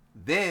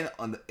 Then,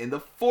 in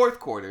the fourth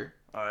quarter,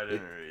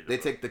 they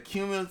take the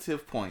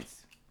cumulative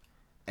points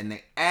and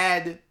they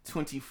add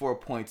 24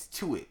 points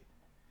to it.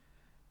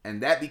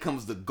 And that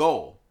becomes the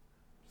goal.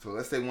 So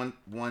let's say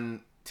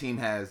one team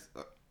has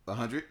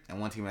 100 and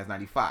one team has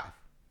 95.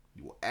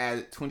 You will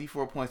add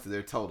 24 points to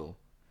their total,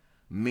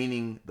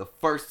 meaning the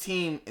first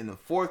team in the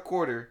fourth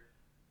quarter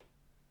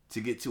to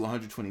get to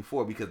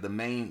 124 because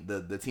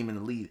the team in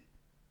the lead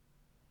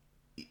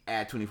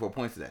add 24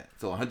 points to that.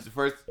 So the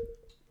first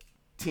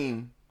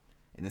team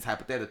in this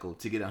hypothetical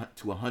to get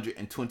to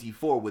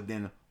 124 would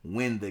then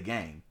win the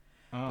game.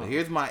 But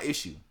here's my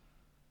issue.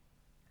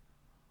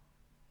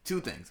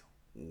 2 things.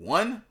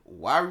 1,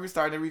 why are we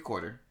restarting every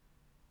quarter?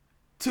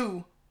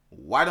 2,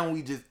 why don't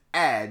we just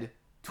add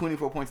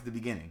 24 points at the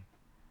beginning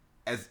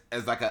as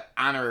like an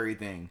honorary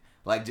thing?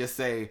 Like just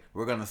say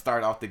we're gonna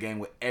start off the game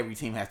with every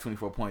team has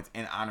 24 points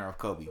in honor of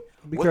Kobe.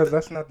 Because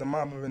that's not the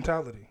Mamba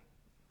mentality.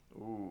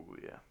 Ooh,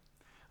 yeah.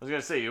 I was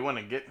gonna say you want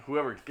to get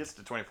whoever gets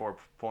to 24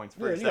 points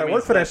first. Yeah,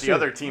 work for that the shit.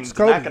 Other team's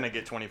not gonna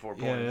get 24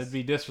 points. Yeah, it'd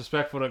be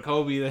disrespectful to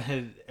Kobe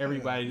that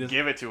everybody just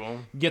give it to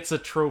him. Gets a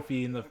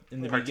trophy in the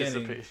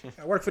beginning.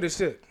 I work for this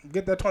shit.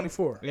 Get that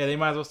 24. Yeah, they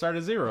might as well start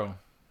at 0.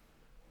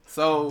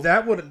 So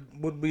that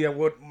would be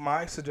what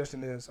my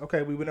suggestion is.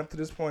 Okay, we went up to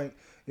this point.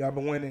 Y'all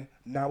been winning.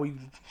 Now we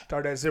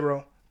start at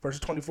 0 versus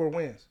 24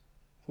 wins.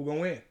 Who gonna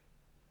win?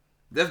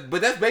 That's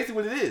basically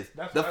what it is.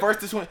 The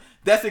first to 20.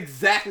 That's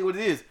exactly what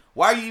it is.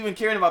 Why are you even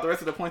caring about the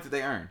rest of the points that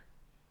they earn?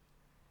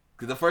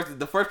 Because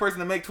the first person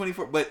to make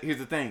 24. But here's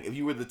the thing: if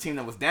you were the team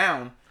that was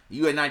down,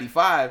 you had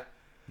 95.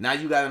 Now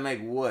you got to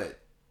make what?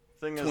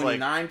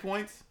 29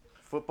 points.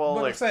 Football.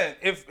 But I'm saying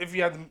if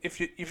you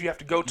have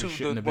to go to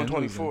the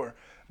 124,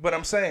 But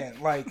I'm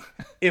saying, like,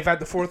 if at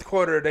the fourth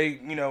quarter they,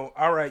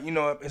 all right,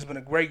 it's been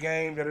a great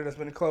game, it's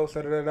been close,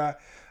 what we're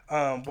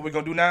going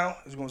to do now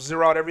is we're going to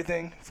zero out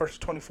everything,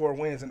 first 24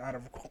 wins and out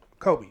of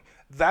Kobe.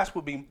 That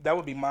would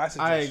be my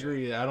suggestion. I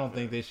agree. I don't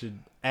think they should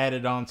add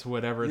it on to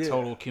whatever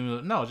total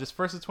cumulative. No, just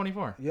first to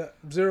 24. Yeah,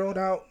 zeroed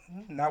out.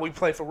 Now we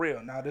play for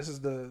real. Now this is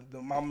the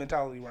mom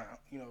mentality round.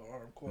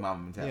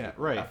 Mom mentality. Yeah,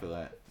 right. I feel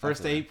that.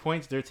 First to 8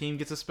 points, their team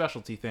gets a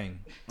specialty thing,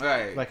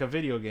 Right. like a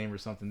video game or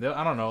something.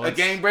 I don't know. A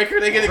game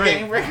breaker. They get a Right.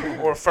 game breaker.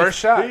 Or first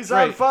shot. He's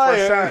on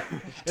fire. First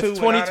shot. It's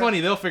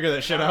 2020. They'll figure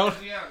that shit out.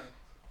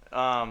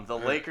 The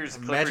Lakers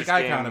Clippers Magic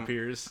game. icon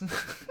appears.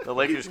 The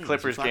Lakers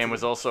Clippers game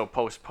was also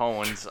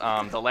postponed.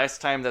 The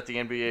last time that the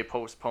NBA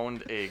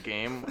postponed a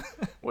game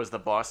was the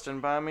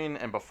Boston bombing,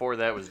 and before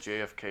that was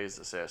JFK's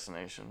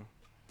assassination.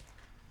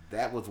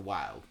 That was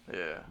wild.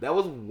 Yeah, That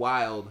was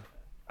wild.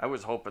 I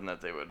was hoping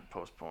that they would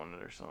postpone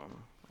it or something.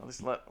 At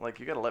least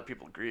you gotta let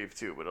people grieve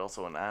too, but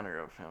also in honor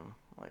of him.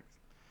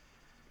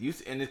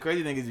 And the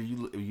crazy thing is,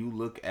 if you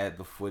look at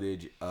the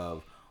footage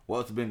of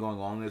what's been going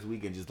on this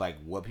week and just like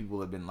what people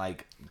have been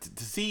like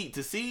to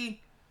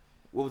see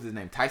what was his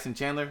name, Tyson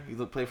Chandler, he's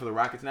play for the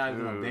Rockets now,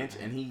 he's on the bench,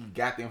 and he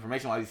got the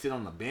information while he's sitting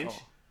on the bench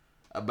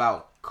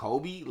about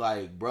Kobe.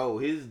 Like, bro,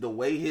 the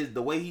way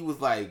he was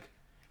like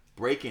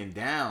breaking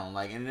down,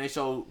 like, and then they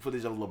show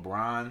footage of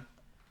LeBron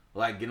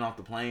like getting off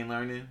the plane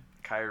learning.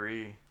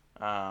 Kyrie.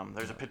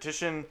 There's a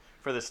petition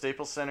for the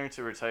Staples Center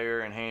to retire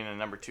and hang a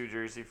number 2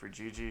 jersey for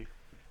Gigi.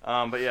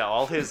 But yeah,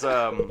 all his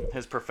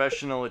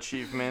professional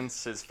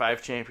achievements, his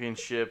 5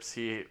 championships,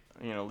 he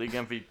league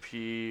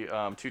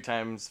MVP, 2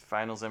 times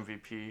Finals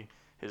MVP,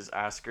 his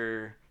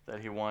Oscar that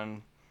he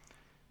won.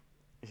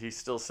 He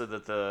still said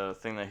that the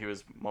thing that he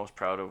was most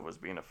proud of was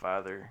being a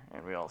father,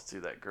 and we all see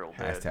that girl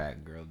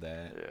dad. #girl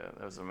dad. Yeah,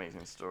 that was an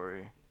amazing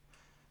story.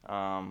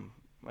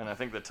 And I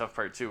think the tough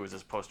part too was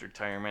his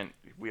post-retirement.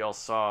 We all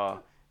saw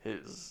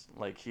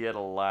he had a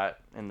lot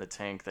in the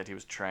tank that he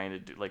was trying to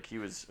do. Like, he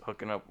was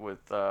hooking up with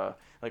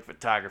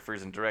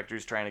photographers and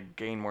directors, trying to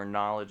gain more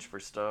knowledge for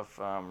stuff.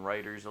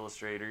 Writers,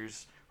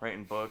 illustrators,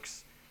 writing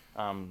books.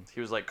 He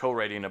was like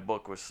co-writing a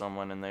book with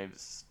someone, and they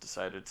just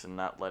decided to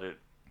not let it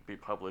be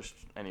published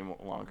any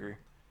longer.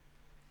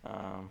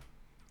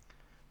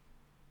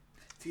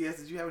 TS,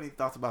 did you have any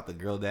thoughts about the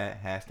girl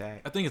dad hashtag?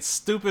 I think it's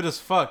stupid as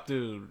fuck,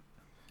 dude.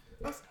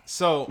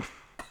 So,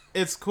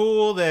 it's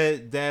cool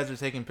that dads are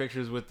taking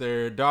pictures with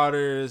their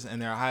daughters and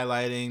they're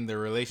highlighting their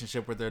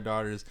relationship with their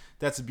daughters.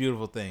 That's a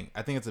beautiful thing.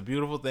 I think it's a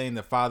beautiful thing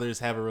that fathers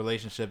have a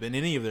relationship in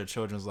any of their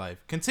children's life.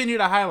 Continue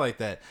to highlight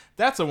that.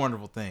 That's a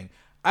wonderful thing.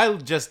 I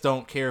just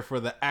don't care for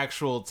the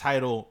actual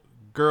title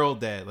girl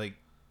dad. Like,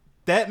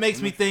 that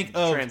makes me think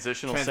of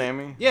Transitional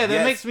Sammy. Yeah,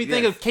 that makes me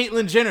think of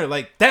Caitlyn Jenner.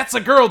 Like, that's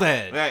a girl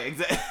dad. Right,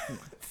 exactly.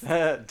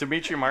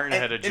 Dimitri Martin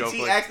had a joke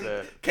like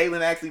that.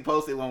 Caitlyn actually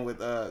posted one with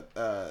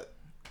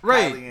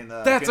Right, and,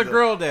 that's Kendall, a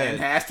girl dad.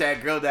 And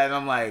hashtag girl dad. And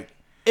I'm like,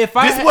 this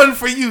wasn't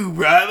for you,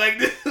 bro. Like,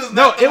 this was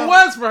no, not it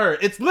was for her.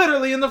 It's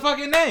literally in the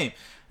fucking name.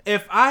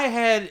 If I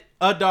had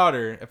a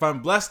daughter, if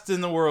I'm blessed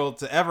in the world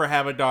to ever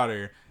have a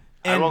daughter,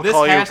 and this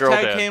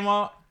hashtag came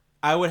out,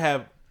 I would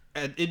have.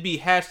 It'd be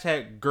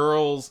hashtag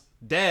girls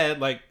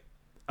dad, like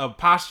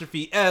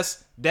apostrophe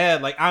S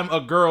dad. Like, I'm a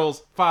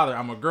girl's father.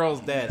 I'm a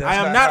girl's dad. I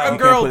am not a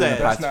girl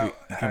dad. That's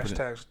not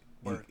hashtags.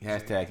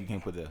 Hashtag. You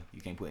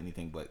can't put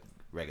anything but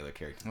regular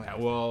characters. Yeah,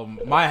 well,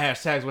 my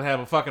hashtags would have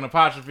a fucking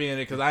apostrophe in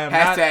it because I am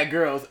not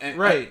girls and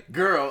right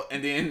girl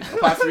and then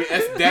apostrophe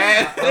S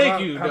dad.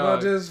 Thank you. How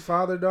about just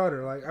father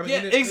daughter? Like, I mean,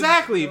 yeah,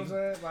 exactly.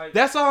 Like,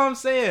 that's all I'm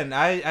saying.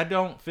 I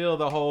don't feel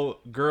the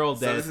whole girl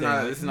dad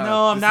thing.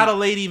 I'm not a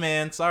lady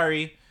man.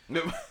 Sorry.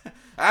 Not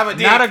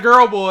a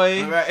girl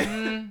boy.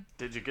 Right.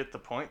 Did you get the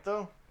point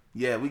though?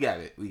 Yeah, we got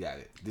it.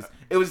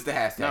 It was the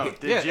hashtag. No,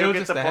 did you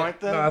get the point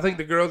then? No, I think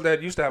the girls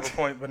that used to have a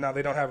point, but now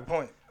they don't have a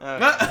point. They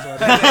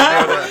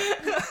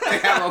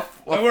have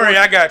Don't worry,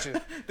 I got you.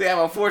 They have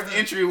a forced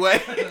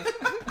entryway.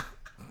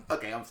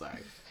 Okay, I'm sorry.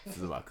 This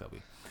is about Kobe.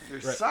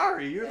 You're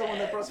sorry. You're the one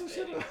that brought some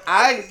shit up.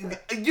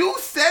 You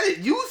said it.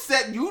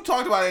 You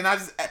talked about it, and I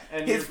just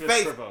And his you're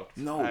face. provoked.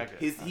 No,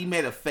 Okay. he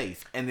made a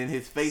face, and then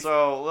his face.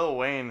 So Lil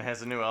Wayne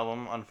has a new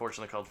album,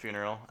 unfortunately called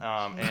Funeral,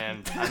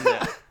 and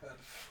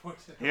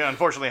he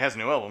unfortunately has a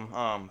new album.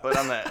 But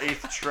on the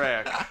 8th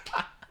track,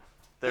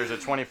 there's a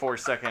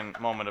 24-second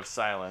moment of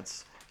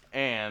silence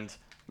and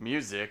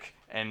music,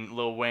 and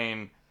Lil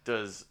Wayne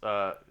does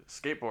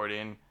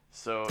skateboarding.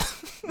 So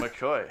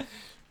McCoy.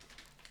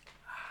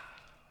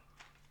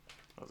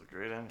 That was a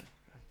great ending.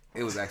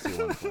 It was actually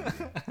one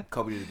point.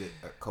 Kobe did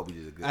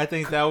a good. I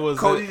think that was.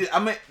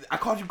 I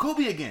called you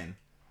Kobe again.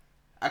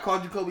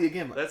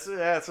 But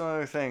That's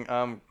another thing.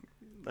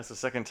 That's the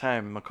second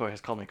time McCoy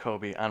has called me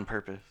Kobe on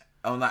purpose.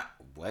 oh, not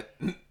what?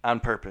 On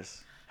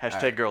purpose.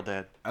 Hashtag girl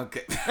dad.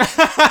 Okay.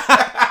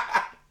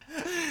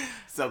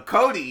 So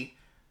Cody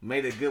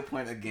made a good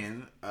point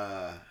again.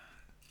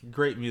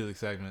 Great music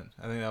segment.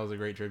 I think that was a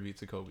great tribute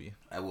to Kobe.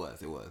 It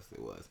was.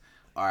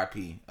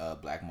 R.I.P.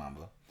 Black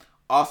Mamba.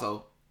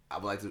 Also, I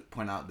would like to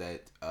point out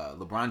that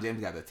LeBron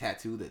James got a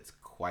tattoo that's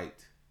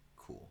quite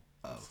cool.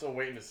 I'm still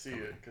waiting to see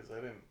it because I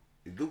didn't.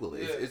 Google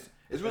it. Yeah.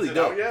 It's really Is it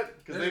dope. out yet?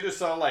 Because they just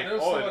saw like, There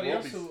was oh, it somebody will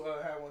else be who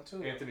had one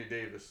too. Anthony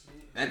Davis.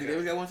 Anthony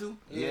Davis got one too.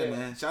 Yeah. Yeah,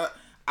 man. Shout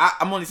out.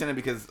 I'm only saying it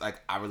because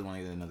like I really want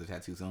to get another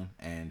tattoo soon,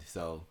 and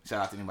so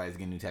shout out to anybody that's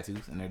getting new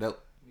tattoos and they're dope.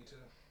 Me too.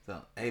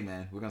 So hey,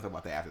 man, we're gonna talk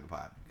about that after the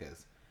pod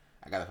because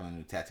I gotta find a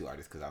new tattoo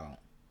artist because I don't.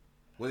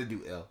 What it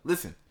do, L?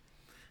 Listen,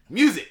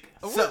 music.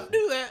 I So wouldn't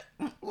do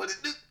that. what it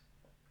do?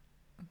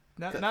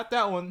 Not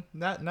that one.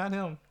 Not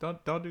him.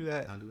 Don't do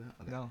that. Don't do that.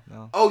 Okay.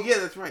 No. Oh yeah,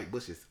 that's right.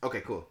 Bushes.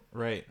 Okay, cool.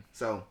 Right.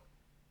 So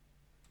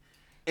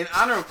in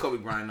honor of Kobe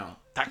Bryant, no.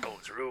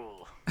 Tacos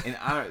rule. In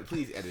honor,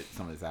 please edit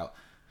some of this out.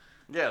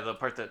 Yeah, the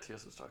part that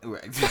TS was talking.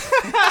 Right.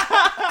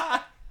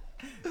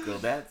 Girl,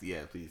 that's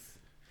yeah, please.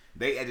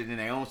 They edited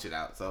their own shit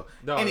out. So,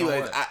 No,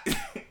 anyways, no,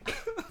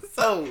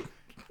 so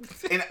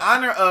in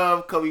honor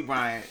of Kobe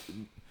Bryant,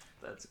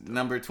 That's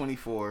number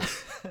 24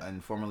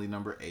 and formerly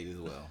number 8 as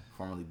well,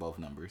 formerly both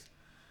numbers.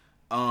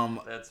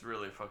 That's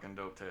really fucking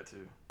dope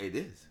tattoo. It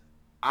is.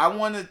 I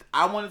wanted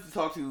to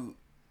talk to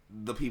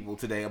the people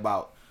today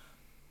about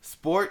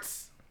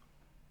sports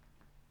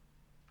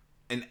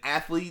and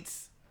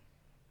athletes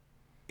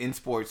in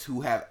sports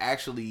who have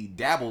actually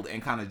dabbled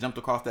and kind of jumped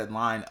across that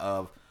line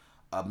of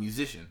a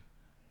musician.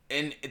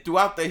 And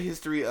throughout the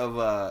history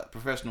of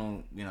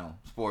professional,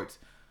 sports,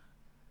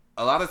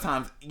 a lot of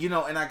times,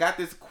 and I got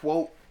this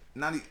quote.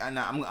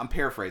 I'm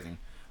paraphrasing,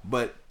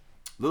 but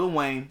Lil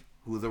Wayne,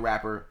 who is a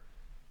rapper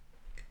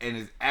and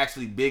is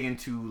actually big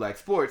into like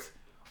sports,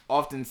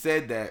 often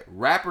said that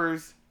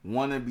rappers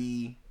want to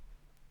be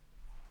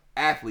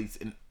athletes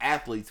and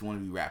athletes want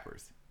to be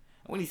rappers.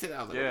 And when he said that,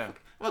 I was like, Yeah.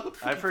 what the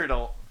fuck I've heard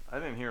I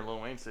didn't hear Lil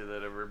Wayne say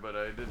that ever, but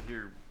I did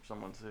hear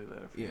someone say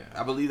that. Yeah,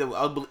 I believe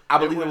that. I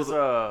believe it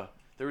was.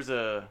 There was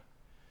an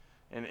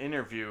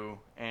interview,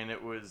 and there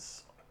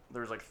was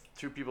like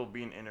two people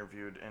being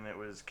interviewed, and it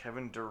was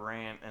Kevin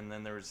Durant, and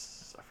then there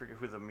was, I forget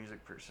who the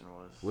music person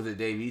was. Was it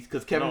Davies?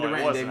 Because Kevin No, it Durant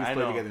and wasn't. Davies I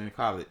played know. together in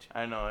college.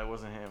 I know it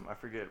wasn't him. I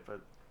forget,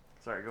 but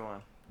sorry, go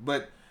on.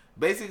 But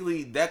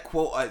basically, that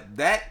quote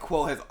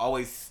has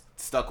always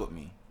stuck with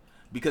me,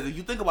 because if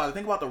you think about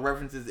the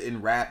references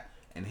in rap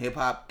and hip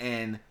hop,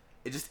 and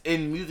it just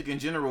in music in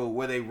general,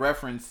 where they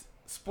reference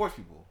sports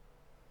people,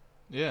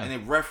 Yeah. and they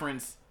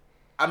reference.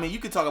 I mean, you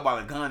could talk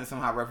about a gun and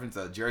somehow reference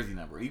a jersey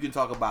number. You can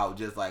talk about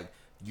just like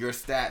your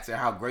stats and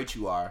how great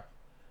you are.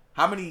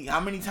 How many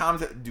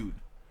times, dude,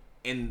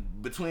 in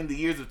between the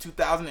years of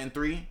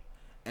 2003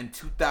 and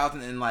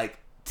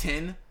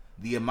 2010,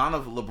 the amount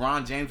of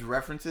LeBron James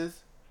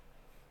references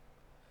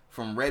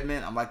from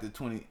Redman, I'm like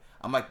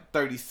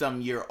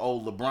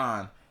 30-some-year-old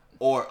LeBron,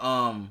 or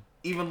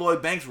even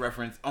Lloyd Banks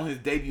reference on his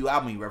debut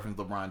album. He referenced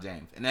LeBron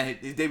James, and then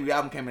his debut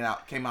album came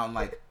out in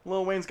like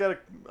Lil Wayne's got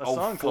a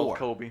song 04. called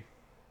Kobe.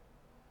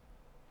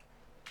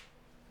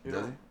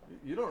 Does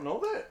You don't know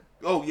that?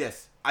 oh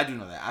yes, I do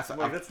know that.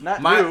 That's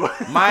not my,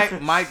 new.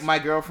 my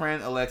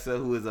girlfriend Alexa,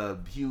 who is a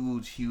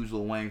huge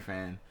Lil Wayne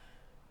fan,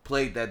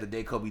 played that the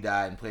day Kobe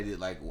died and played it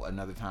like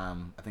another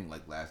time. I think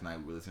like last night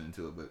we were listening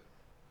to it, but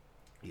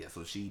yeah.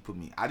 So she put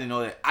me. I didn't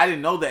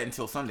know that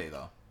until Sunday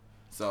though.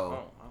 So Oh,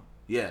 wow.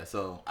 yeah.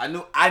 So I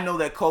know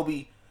that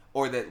Kobe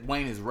or that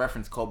Wayne has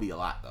referenced Kobe a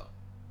lot though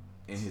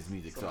in his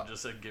music. Someone So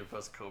just said give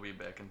us Kobe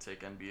back and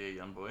take NBA,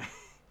 young boy.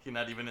 He's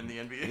not even in the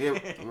NBA.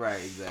 yeah, right,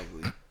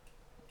 exactly.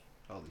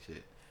 Holy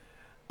shit.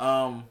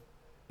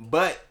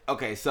 But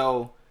okay,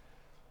 so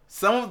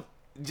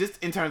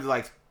just in terms of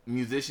like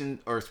musicians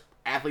or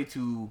athletes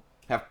who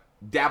have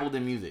dabbled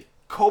in music,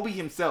 Kobe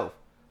himself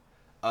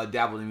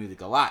dabbled in music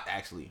a lot.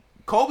 Actually,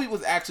 Kobe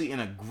was actually in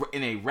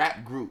a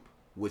rap group,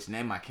 which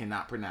name I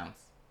cannot pronounce,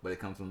 but it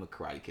comes from the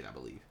Karate Kid, I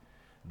believe.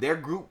 Their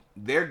group,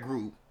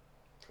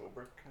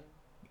 Cobra Kai?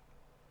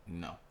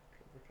 no.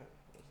 Cobra Kai?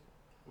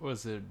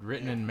 Was it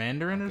written in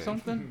Mandarin or Okay.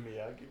 something?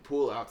 Miyagi?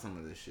 Pull out some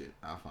of this shit.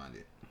 I'll find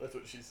it. That's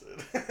what she said.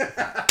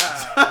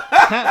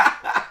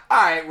 All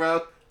right,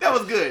 bro. That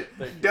was good.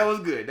 Thank you. That was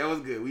good.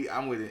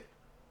 I'm with it.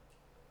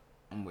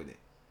 That's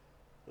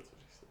what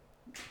she said.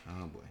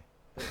 Oh boy.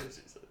 That's what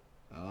she said.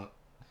 Oh,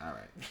 all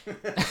right.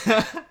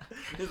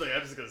 He's like,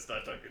 I'm just gonna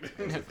stop talking.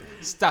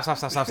 Stop.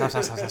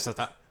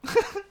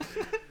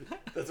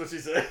 That's what she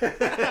said.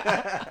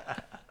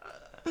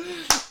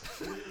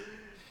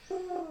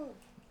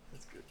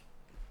 That's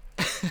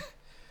good.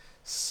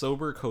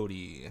 Sober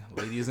Cody,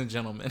 ladies and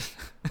gentlemen.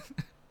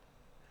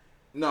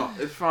 No,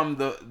 it's from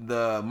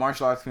the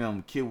martial arts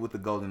film Kid with the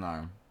Golden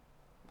Arm.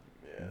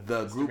 Yeah,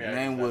 The Mr. group Miyagi's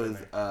name not in was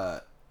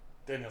there.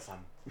 Daniel-san.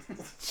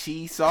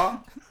 Chi-Saw.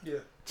 Yeah,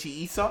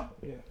 Chi-Saw.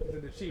 yeah.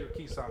 The Chi or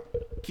Kisa.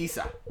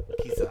 Kisa.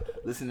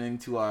 Listening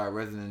to our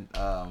resident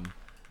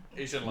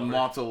Asian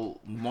lover.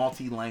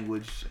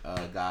 multi-language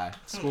guy.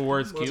 School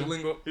words Q.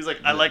 Multilingual. He's like,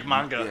 I like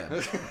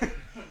manga. Yeah.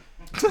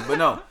 But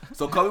no,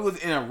 so Kobe was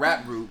in a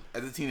rap group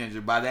as a teenager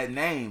by that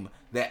name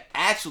that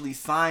actually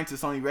signed to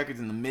Sony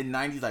Records in the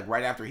mid-90s, like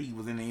right after he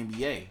was in the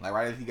NBA, like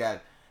right after he got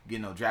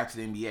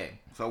drafted to the NBA.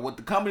 So what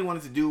the company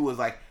wanted to do was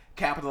like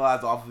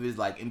capitalize off of his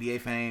like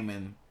NBA fame,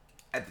 and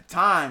at the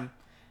time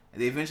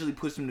and they eventually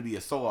pushed him to be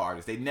a solo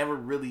artist. They never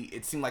really,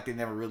 it seemed like they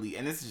never really,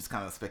 and this is just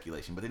kind of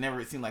speculation, but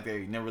it seemed like they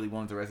never really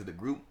wanted the rest of the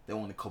group. They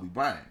wanted Kobe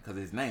Bryant because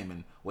of his name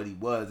and what he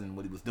was and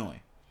what he was doing.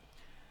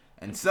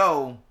 And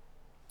so...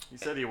 He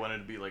said he wanted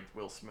to be like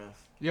Will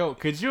Smith. Yo,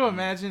 could you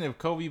imagine if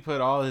Kobe put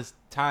all his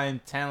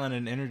time, talent,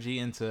 and energy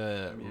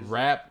into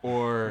rap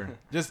or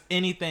just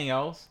anything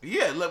else?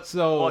 Yeah, look.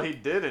 So Well, he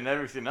did and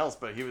everything else,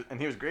 but he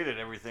was great at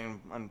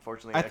everything,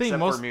 unfortunately, I think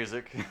except for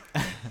music.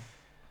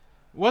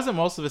 wasn't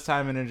most of his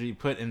time and energy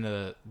put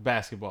into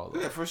basketball,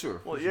 though? Yeah, for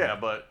sure. Well, yeah,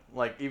 but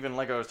even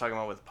like I was talking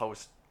about with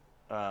post,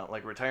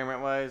 like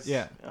retirement wise,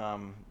 Yeah.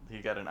 He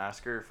got an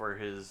Oscar for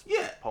his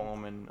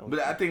poem and. But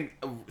I think,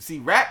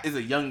 rap is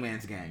a young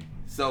man's game.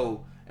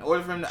 So in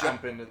order for him to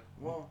jump into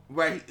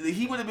right,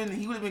 he would have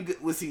been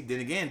good. Well, see, then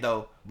again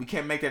though, we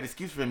can't make that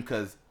excuse for him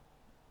because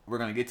we're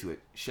gonna get to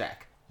it.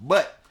 Shaq,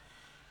 but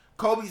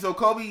Kobe. So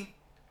Kobe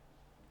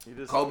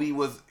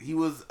was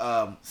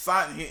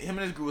signed. Him and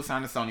his group was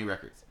signed to Sony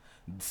Records.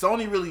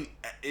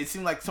 It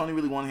seemed like Sony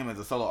really wanted him as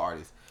a solo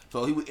artist.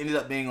 So he ended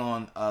up being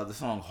on the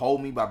song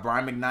 "Hold Me" by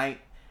Brian McKnight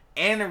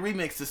and a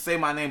remix to "Say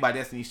My Name" by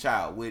Destiny's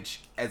Child.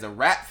 Which, as a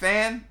rap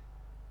fan,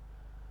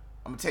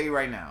 I'm gonna tell you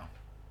right now,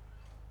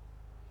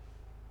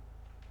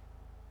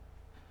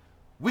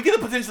 we could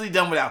have potentially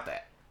done without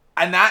that.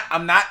 I'm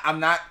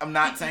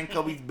not saying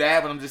Kobe's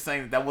bad, but I'm just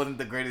saying that wasn't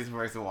the greatest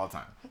verse of all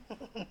time.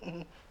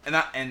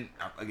 And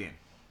again,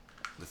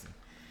 listen.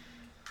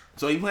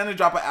 So he planned to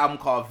drop an album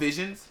called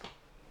Visions,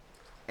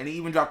 and he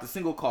even dropped a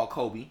single called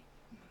Kobe,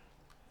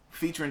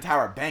 featuring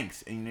Tyra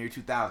Banks in the year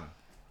 2000.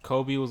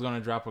 Kobe was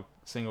gonna drop a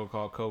single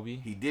called Kobe.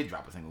 He did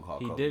drop a single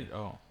called He Kobe. did.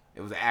 Oh,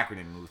 It was an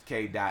acronym. It was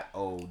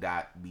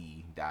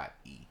K.O.B.E.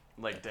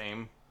 like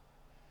Dame.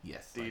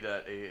 Yes.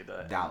 D.A.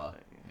 Dollar.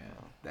 Yeah,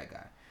 that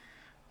guy.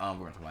 We're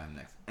gonna talk about him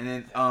next. And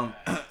then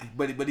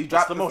but he That's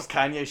dropped the most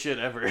Kanye shit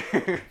ever.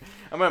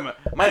 My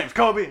name's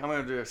Kobe. I'm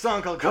gonna do a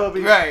song called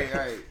Kobe. Right.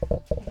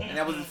 And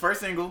that was his first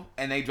single,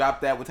 and they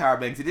dropped that with Tyra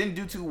Banks. It didn't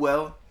do too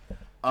well.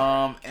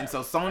 And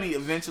so Sony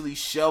eventually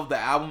shelved the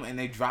album, and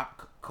they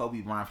dropped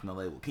Kobe Bryant from the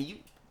label. Can you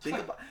think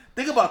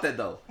about that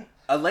though?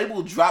 A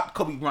label dropped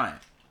Kobe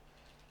Bryant.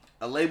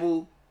 A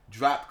label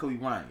dropped Kobe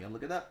Bryant. You gonna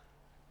look it up?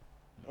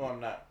 Oh,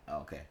 I'm not. Oh,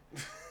 okay.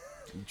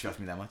 You trust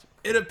me that much?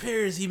 it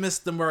appears he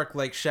missed the mark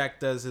like Shaq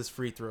does his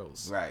free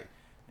throws. Right.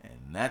 And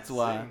that's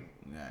why.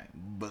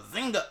 Right.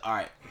 Bazinga. All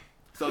right.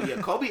 So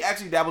yeah, Kobe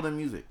actually dabbled in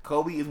music.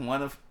 Kobe is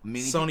one of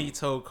many. Sony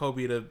told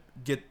Kobe to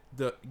get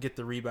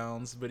the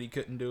rebounds, but he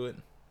couldn't do it.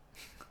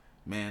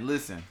 Man,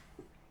 listen.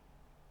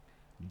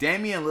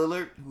 Damian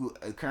Lillard, who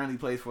currently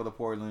plays for the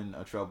Portland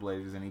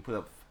Trailblazers, and he put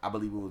up, I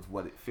believe it was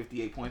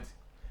 58 points.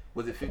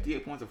 Was it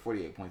 58 points or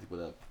 48 points he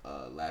put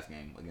up last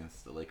game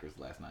against the Lakers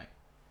last night?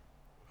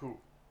 Who?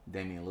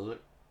 Damian Lillard.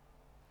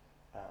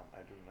 I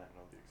do not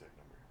know the exact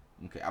number.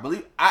 Okay,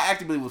 I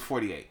actually believe it was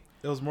 48.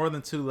 It was more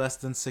than 2 less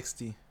than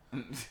 60.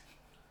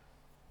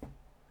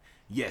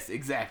 Yes,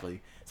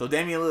 exactly. So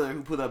Damian Lillard,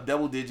 who put up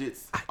double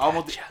digits,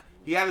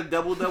 he had a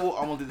double-double,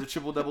 almost did a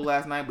triple-double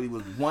last night, but he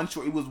was one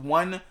short. He was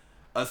one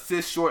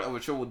assist short of a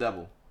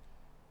triple-double.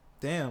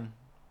 Damn,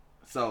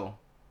 So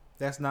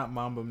that's not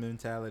Mamba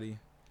mentality.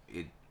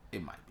 it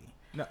might be.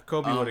 No,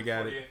 Kobe would have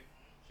got it.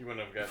 He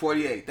wouldn't have got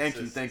 48.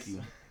 Thank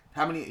you.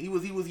 How many?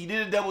 He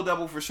did a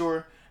double-double for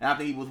sure, and I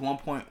think he was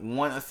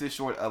 1.1 assist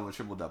short of a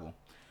triple-double.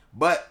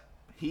 But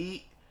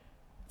he's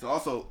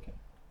also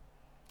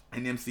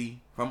an MC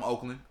from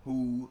Oakland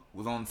who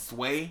was on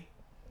Sway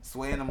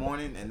in the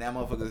morning, and that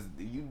motherfucker,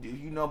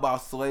 you know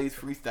about Sway's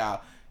freestyle,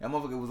 that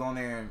motherfucker was on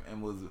there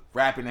and was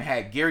rapping and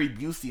had Gary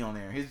Busey on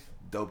there, his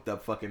doped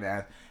up fucking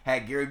ass,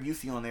 had Gary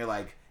Busey on there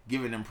like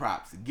giving them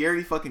props.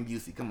 Gary fucking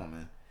Busey, come on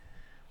man.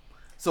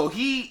 So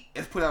he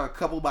has put out a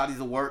couple bodies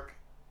of work,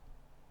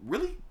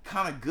 really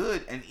kind of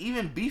good, and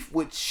even beef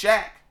with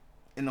Shaq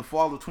in the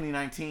fall of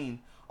 2019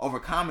 over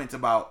comments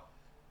about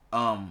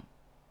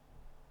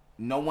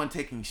no one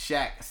taking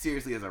Shaq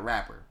seriously as a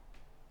rapper.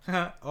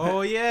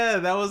 Oh yeah,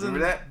 that was in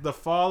Remember the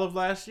fall of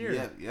last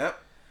year. Yep.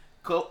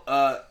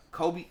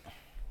 Cody.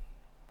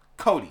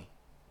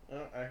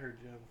 I heard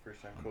you the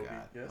first time, Oh Kobe.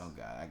 God. Yes. Oh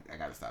God. I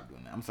gotta stop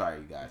doing that. I'm sorry,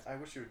 you guys. I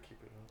wish you would keep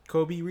it up.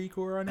 Kobe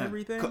Rico on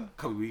everything.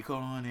 Kobe Rico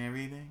on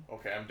everything.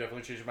 Okay, I'm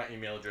definitely changing my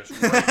email address.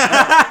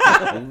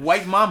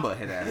 White Mamba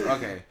hit ass.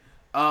 Okay.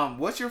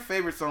 What's your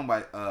favorite song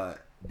by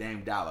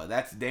Dame Dollar?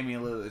 That's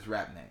Damian Lillard's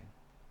rap name,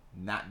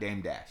 not Dame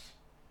Dash.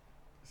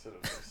 I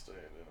don't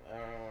know.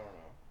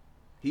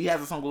 He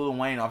has a song with Lil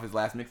Wayne off his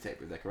last mixtape.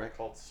 Is that correct?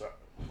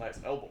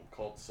 Last album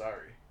called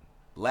Sorry.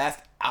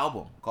 Last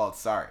album called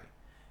Sorry.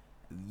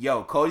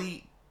 Yo,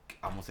 Cody.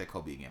 I'm gonna say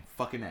Kobe again.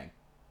 Fucking A.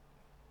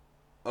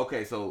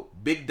 Okay, so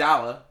Big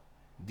Dollar,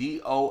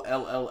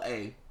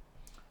 Dolla,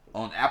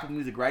 on Apple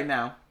Music right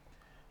now.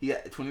 He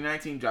had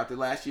 2019 dropped it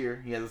last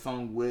year. He has a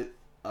song with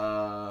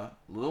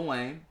Lil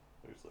Wayne,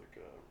 There's like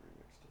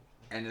remix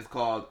stuff. and it's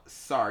called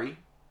Sorry.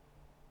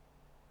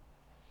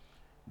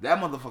 That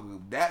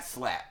motherfucker, that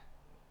slap.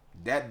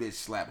 That bitch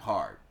slap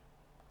hard.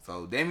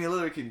 So Damian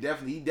Lillard he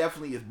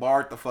definitely is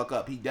barred the fuck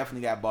up. He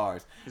definitely got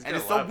bars. He's And got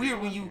it's a lot so of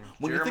weird people.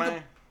 when you think Jeremiah?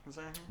 of,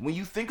 What's that? When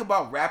you think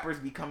about rappers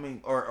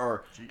becoming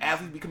or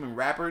athletes becoming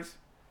rappers,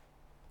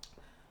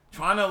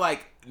 trying to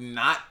like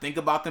not think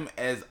about them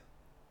as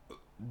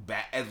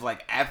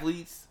like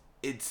athletes,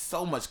 it's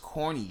so much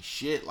corny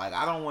shit. Like,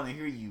 I don't want to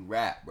hear you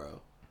rap,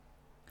 bro.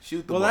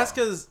 Shoot the ball. Well, that's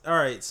because, all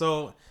right,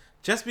 so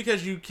just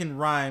because you can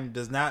rhyme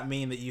does not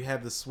mean that you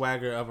have the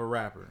swagger of a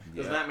rapper.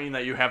 Does not mean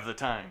that you have the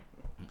time.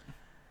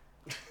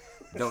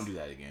 Don't do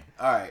that again.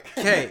 All right.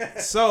 Okay,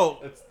 so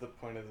That's the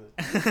point of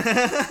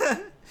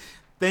it.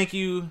 thank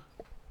you,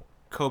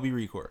 Kobe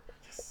Record.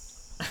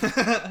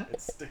 It's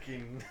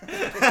sticking.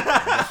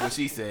 That's what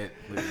she said.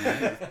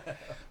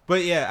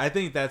 But yeah, I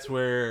think that's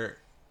where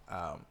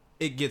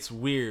it gets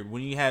weird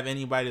when you have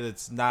anybody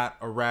that's not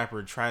a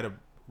rapper try to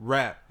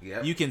rap.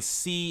 Yep. You can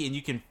see and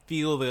you can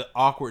feel the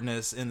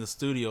awkwardness in the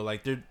studio.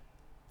 Like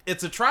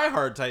it's a try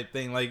hard type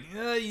thing. Like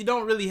you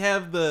don't really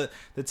have the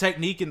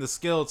technique and the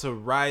skill to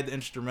ride the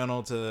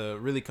instrumental to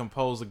really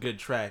compose a good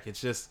track. It's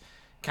just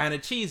kind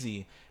of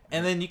cheesy.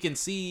 And then you can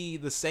see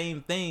the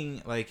same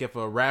thing, like if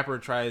a rapper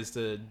tries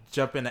to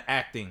jump into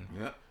acting,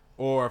 Yep.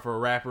 or if a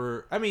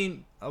rapper, I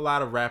mean, a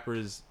lot of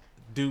rappers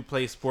do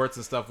play sports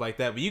and stuff like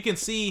that, but you can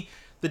see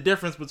the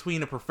difference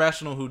between a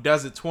professional who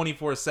does it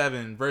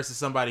 24/7 versus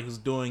somebody who's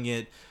doing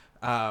it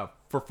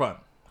for fun.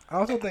 I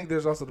also think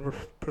there's also the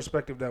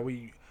perspective that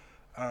we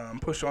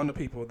push on to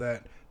people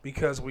that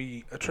because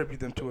we attribute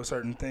them to a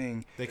certain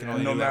thing, They can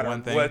only no do that matter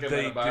one thing. what Give them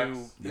they a box.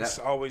 do, it's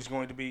always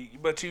going to be.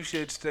 But you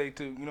should stay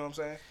to, you know what I'm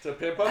saying? To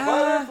pimp a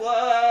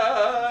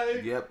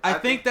butterfly. Yep. I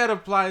think that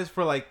applies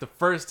for like the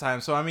first time.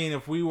 So I mean,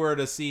 if we were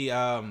to see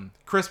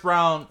Chris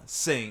Brown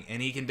sing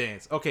and he can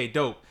dance, okay,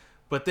 dope.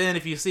 But then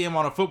if you see him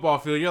on a football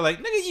field, you're like,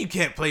 nigga, you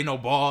can't play no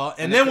ball.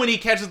 And then when he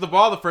catches the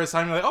ball the first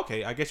time, you're like,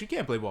 okay, I guess you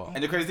can't play ball.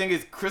 And the crazy thing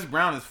is, Chris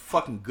Brown is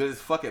fucking good as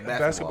fuck at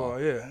basketball.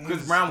 Yeah. Chris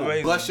He's Brown will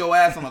amazing. bust your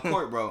ass on the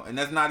court, bro. And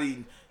that's not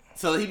even.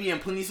 So he be in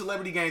plenty of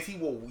celebrity games. He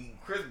will.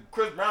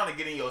 Chris Brown to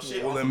get in your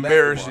shit. Will on some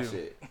embarrass basketball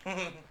you.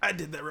 Shit. I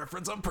did that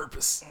reference on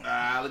purpose.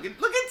 Look at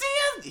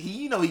TM.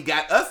 He he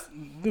got us.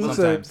 Dude said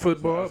Sometimes. I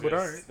football, was but all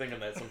just right. thinking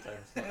that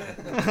sometimes.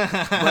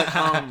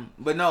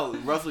 But no,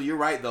 Russell, you're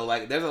right though.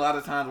 Like, there's a lot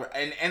of times where,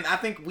 and I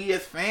think we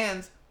as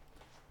fans,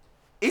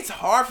 it's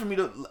hard for me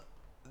to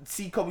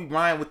see Kobe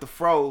Bryant with the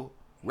fro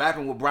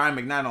rapping with Brian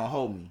McKnight on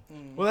 "Hold Me."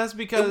 Well, that's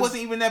because It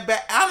wasn't even that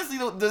bad. Honestly,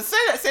 the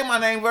say my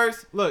name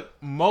verse. look,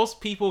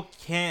 most people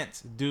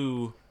can't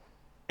do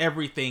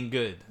everything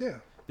good. Yeah.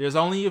 There's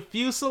only a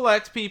few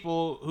select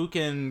people who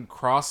can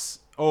cross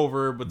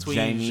over between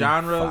Jamie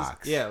genres.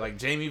 Foxx. Yeah, like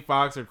Jamie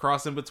Foxx, or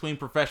crossing between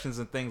professions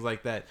and things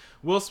like that.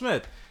 Will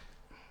Smith.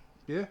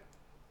 Yeah.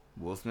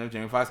 Will Smith,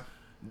 Jamie Foxx,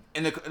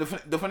 and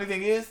the funny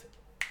thing is,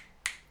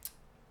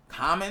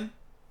 Common.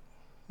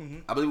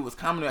 I believe it was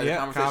Common who had a Yeah,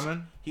 conversation.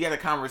 Common. He had a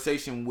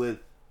conversation with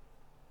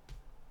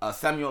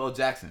Samuel L.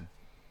 Jackson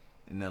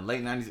in the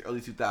late 90s,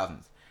 early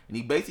 2000s. And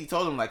he basically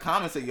told him, like,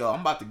 Common said, yo, I'm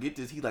about to get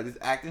this. He's like, this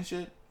acting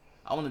shit,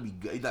 I want to be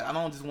good. He's like, I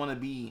don't just want to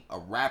be a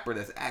rapper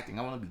that's acting.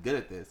 I want to be good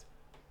at this.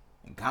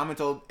 And Common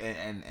told,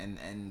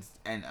 and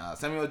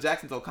Samuel L.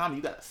 Jackson told Common,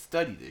 you got to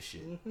study this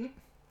shit.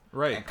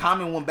 Right. And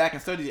Common went back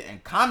and studied it.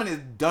 And Common has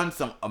done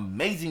some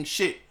amazing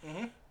shit.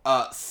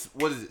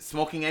 What is it?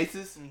 Smoking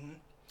Aces?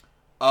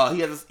 He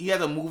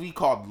has a movie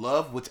called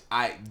Love, which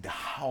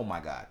oh my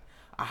God.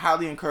 I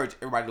highly encourage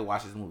everybody to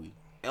watch this movie.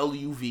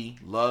 LUV,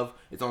 Love.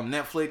 It's on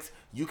Netflix.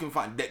 You can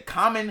find that.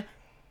 Common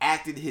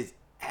acted his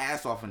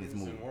ass off in this He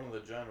was movie. in one of the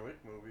John Wick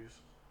movies.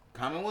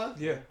 Common was?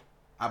 Yeah.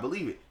 I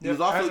believe it. He Yeah,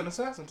 was also as an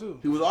assassin too.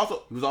 He was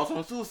also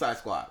in Suicide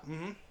Squad.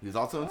 He was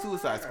also in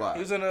Suicide Squad. He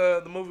was in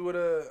the movie with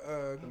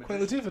Queen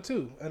Latifah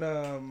too, and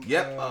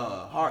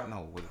Heart.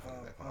 No, what the fuck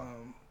is that called?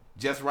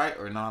 Just Right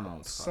or no?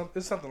 It's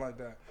something like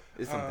that.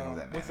 It's something of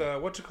that with matter.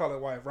 what you call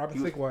it, wife, Robin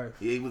He was- Thicke wife.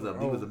 Yeah, he was a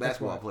that's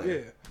basketball right.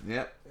 player. Yeah.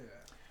 Yep.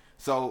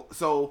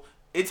 So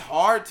it's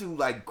hard to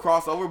like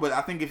cross over, but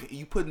I think if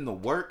you put in the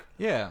work,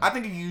 Yeah. I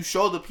think if you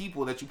show the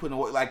people that you put in the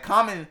work, like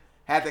Common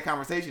had that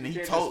conversation and You he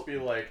can't told just be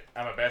like,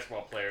 I'm a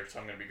basketball player, so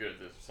I'm gonna be good at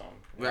this or something.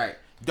 right,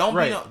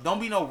 don't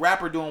be no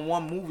rapper doing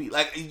one movie.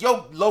 Like,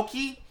 yo, low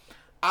key,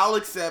 I'll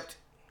accept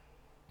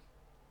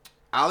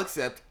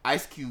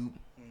Ice Cube,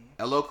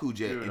 LL Cool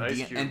J, Dude, and, Ice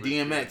Cube and was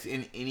DMX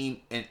in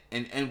any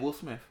and Will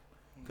Smith,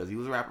 because he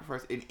was a rapper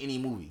first in any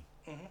movie.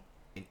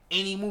 In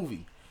any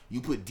movie,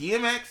 you put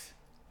DMX,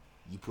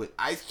 you put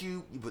Ice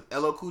Cube, you put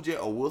LL Cool J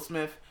or Will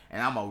Smith,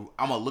 and I'm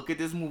a look at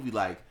this movie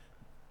like,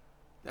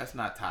 that's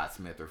not Todd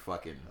Smith or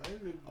fucking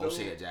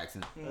O'Shea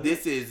Jackson.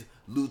 This is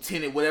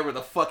Lieutenant whatever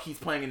the fuck he's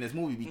playing in this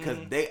movie, because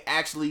they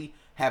actually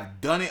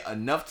have done it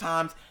enough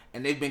times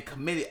and they've been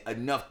committed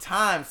enough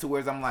times to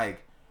where I'm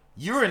like,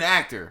 you're an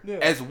actor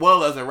as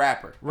well as a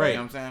rapper. Right. You know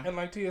what I'm saying? And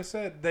like Tia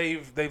said,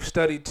 they've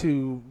studied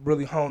to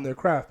really hone their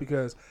craft,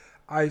 because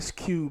Ice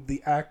Cube,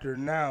 the actor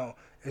now,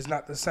 is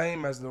not the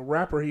same as the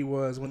rapper he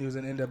was when he was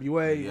in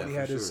NWA, Yeah, when he for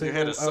had his sure. You single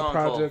had a song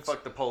called projects.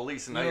 "Fuck the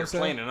Police," and now You know you're what I'm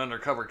playing saying? an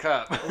undercover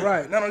cop.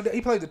 Right. Not only that,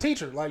 he played the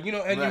teacher, like, you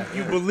know, and Right.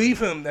 you believe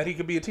him that he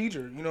could be a teacher.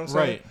 You know what I'm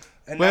saying? Right.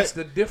 And But that's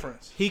the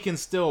difference. he can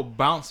still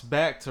bounce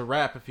back to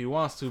rap if he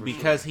wants to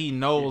because he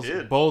knows He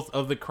did. both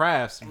of the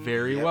crafts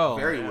very Yeah, well.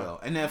 Very well.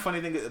 And then the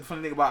funny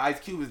thing about Ice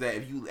Cube is that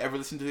if you ever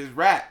listen to his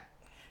rap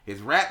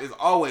is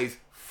always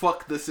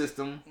fuck the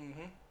system.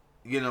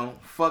 You know,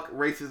 fuck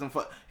racism.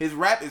 Fuck. His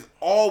rap has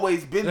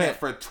always been Yeah. that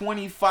for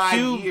 25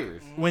 Cube,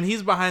 years. when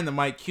he's behind the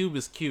mic, Cube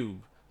is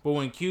Cube. But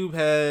when Cube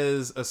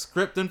has a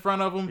script in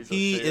front of him, He's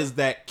he O'Shea. is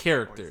that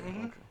character.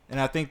 Okay. And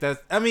I think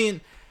that's, I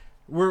mean,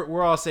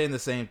 we're all saying the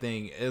same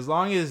thing. As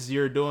long as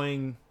you're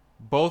doing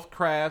both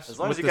crafts As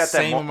long with as you the got that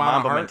same amount of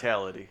Mamba heart,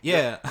 mentality.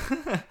 yeah.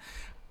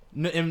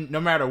 No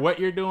matter what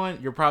you're doing,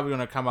 you're probably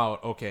gonna come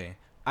out okay.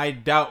 I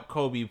doubt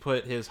Kobe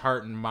put his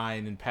heart and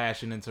mind and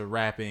passion into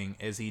rapping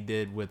as he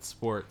did with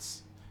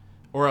sports,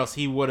 or else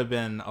he would have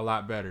been a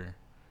lot better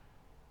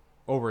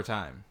over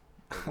time.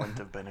 It wouldn't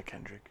have been a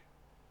Kendrick.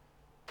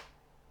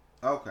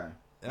 Okay.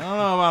 I don't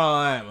know about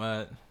all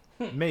that,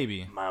 but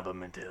maybe. Mamba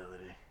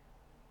mentality.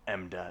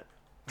 M dot.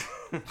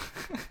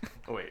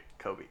 Oh, wait,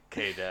 Kobe.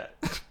 K dot.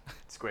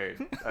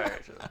 Squared. All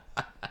right,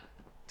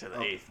 to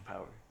the eighth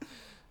power.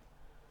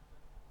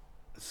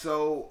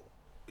 So,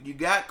 you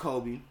got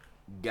Kobe, you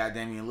got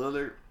Damian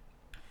Lillard.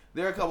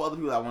 There are a couple other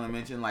people I want to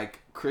mention, like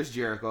Chris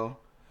Jericho.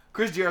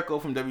 Chris Jericho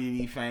from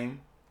WWE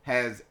fame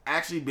has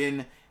actually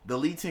been the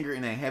lead singer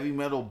in a heavy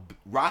metal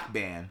rock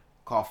band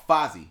called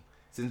Fozzy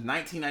since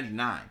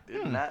 1999.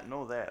 Did not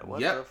know that. What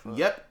the Yep, fuck?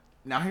 yep.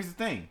 Now, here's the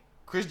thing.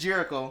 Chris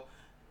Jericho,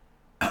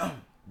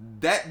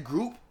 that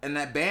group and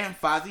that band,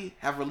 Fozzy,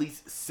 have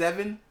released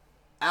 7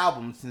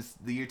 albums since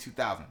the year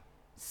 2000.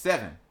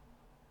 7.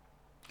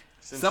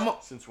 Since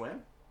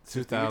when?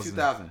 Since the year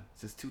 2000.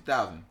 Since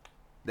 2000.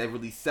 They've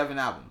released 7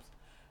 albums.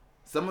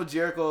 Some of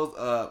Jericho's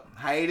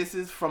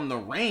hiatuses from the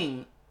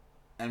ring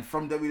and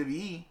from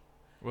WWE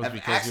Was have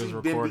because he was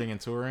actually been recording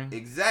and touring.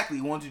 exactly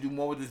he wanted to do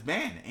more with this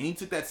band, and he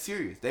took that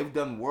serious. They've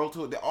done world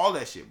tour, all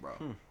that shit, bro.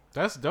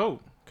 That's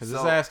dope. Because his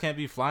So- ass can't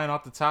be flying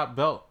off the top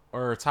belt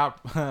or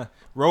top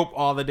rope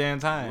all the damn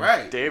time.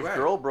 Right. Dave right.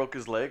 Grohl broke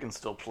his leg and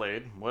still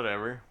played.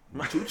 Whatever.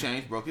 2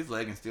 Chainz broke his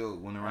leg and still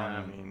went around.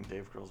 I mean,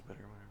 Dave Grohl's better.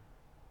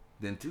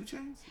 Then 2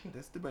 Chainz?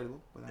 That's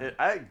debatable. But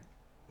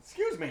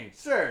Excuse me,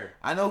 sir.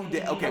 I know who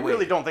did. Okay, I wait.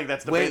 really don't think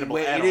that's Wait, debatable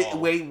wait, at it is- all.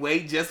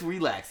 wait, just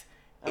relax.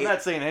 I'm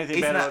not saying anything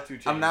It's bad not, about 2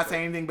 Chainz. I'm not but-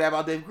 saying anything bad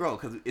about Dave Grohl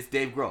because it's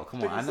Dave Grohl.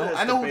 Come on, But you I said know, it's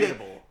I know who Dave.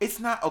 debatable. It's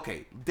not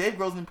okay. Dave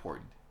Grohl's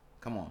important.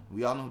 Come on,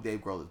 we all know who Dave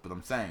Grohl is, but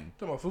I'm saying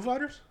Talking about Foo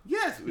Fighters?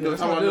 yes. We're Yeah, talking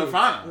that's about what I do.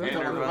 Nirvana. Yeah, We're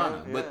talking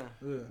about Nirvana.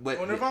 yeah. But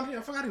Oh, Nirvana? Yeah,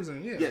 I forgot he was in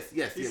it. Yeah. yes, He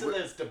yeah, said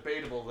that it's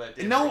debatable that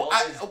Dave No,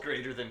 Grohl is okay.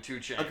 greater than 2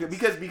 Chainz. okay,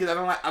 because I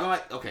don't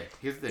like. Okay,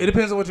 here's the It thing.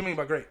 depends on what you mean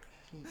by great.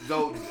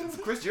 So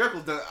Chris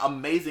Jericho's done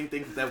amazing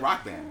things with that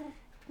rock band.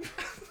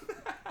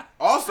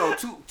 Also,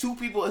 two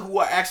people who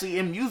are actually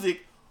in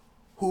music,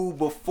 who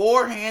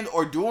beforehand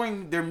or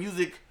during their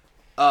music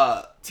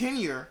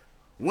tenure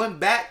went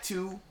back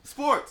to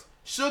sports.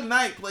 Suge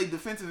Knight played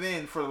defensive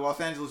end for the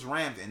Los Angeles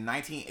Rams in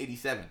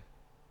 1987. Is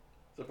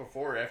it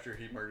before or after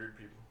he murdered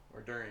people? Or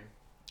during?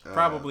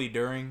 Probably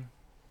during.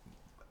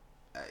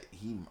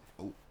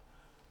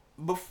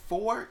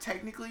 Before,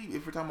 technically,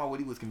 if we're talking about what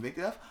he was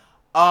convicted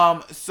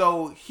of.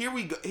 So here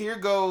we go. Here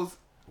goes.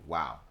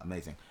 Wow,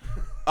 amazing.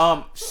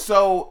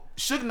 So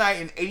Suge Knight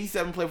in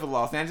 '87 played for the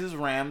Los Angeles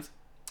Rams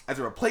as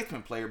a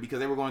replacement player because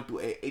they were going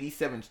through a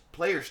 '87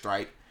 player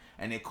strike,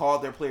 and they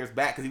called their players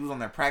back because he was on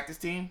their practice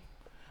team,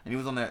 and he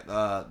was on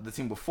the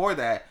team before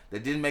that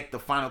didn't make the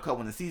final cut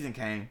when the season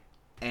came,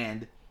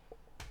 and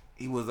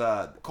he was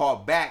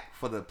called back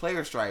for the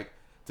player strike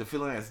to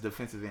fill in as a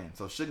defensive end.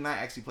 So Suge Knight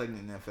actually played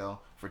in the NFL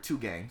for 2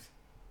 games.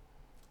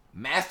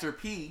 Master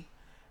P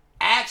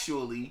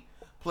actually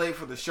played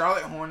for the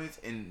Charlotte Hornets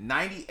in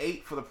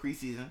 '98 for the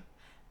preseason,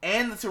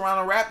 and the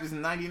Toronto Raptors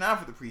in '99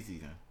 for the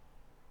preseason.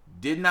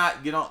 Did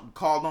not get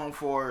called on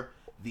for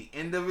the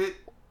end of it.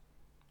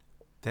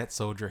 That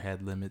soldier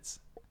had limits.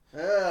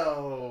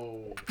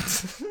 Oh.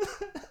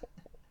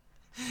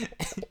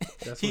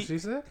 That's what she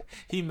said?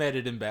 He met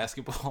it in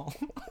basketball.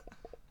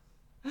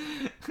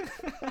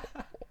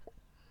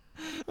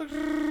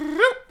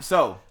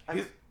 So I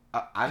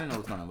didn't know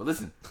what's going on, but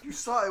listen. You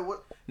saw it.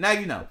 What? Now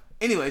you know.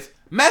 Anyways,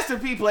 Master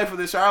P played for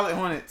the Charlotte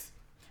Hornets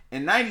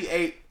in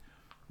 '98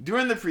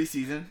 during the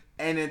preseason,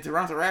 and the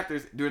Toronto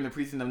Raptors during the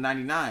preseason of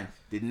 '99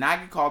 did not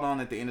get called on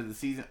at the end of the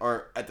season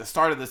or at the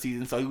start of the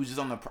season, so he was just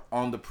on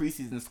the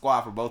preseason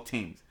squad for both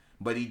teams.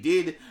 But he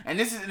did, and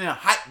this is in the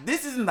height.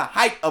 This is in the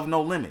height of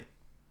No Limit.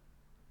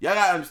 Y'all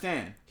gotta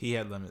understand. He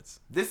had limits.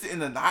 This is in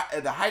the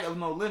height of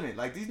No Limit.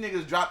 Like these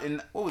niggas dropped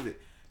in what was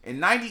it? In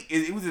 90,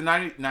 it was in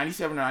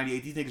 97 or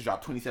 98. These niggas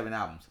dropped 27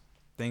 albums.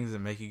 Things that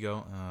make you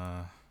go,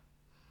 Nah.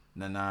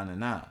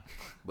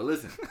 But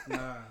listen.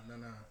 Nah.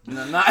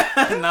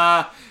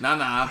 Nah.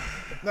 No.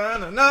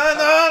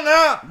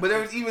 But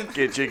there was even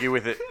Get jiggy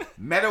with it.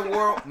 Meta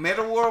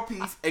World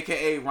Peace,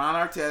 aka Ron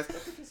Artest,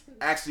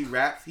 actually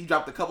raps. He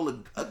dropped a couple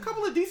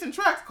of decent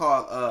tracks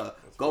called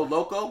Go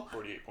Loco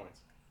 48 points.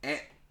 and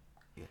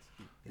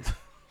yes.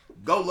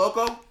 Go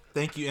Loco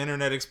Thank you,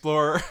 Internet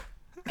Explorer.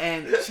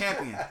 and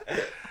Champion.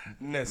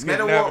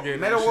 Meta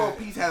World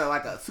Peace had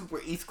like a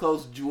super East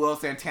Coast Joel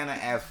Santana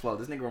ass flow.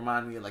 This nigga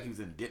reminded me of like he was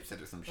in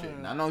Dipset or some shit.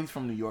 And I know he's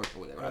from New York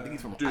or whatever. I think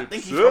he's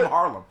from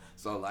Harlem.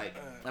 So like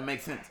that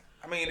makes sense.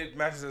 I mean, it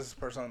matches his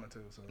persona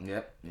too. So.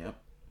 Yep.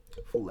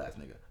 Fool ass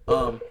nigga.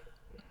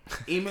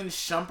 Eamon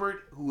Shumpert,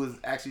 who was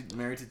actually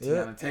married to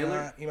Tiana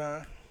Taylor.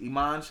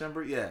 Iman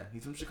Shumpert, yeah,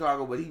 he's from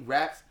Chicago, but he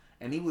raps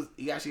and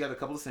he actually got a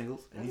couple of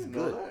singles and he's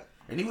good.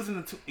 And he was in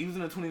the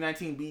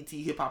 2019 BET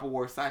Hip Hop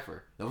Awards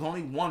cipher. There was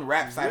only one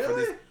rap cipher.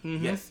 This,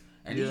 yes,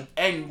 and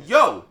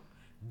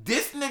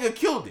this nigga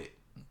killed it.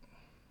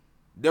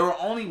 There was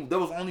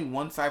only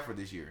one cipher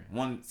this year,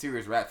 one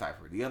serious rap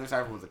cipher. The other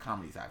cipher was a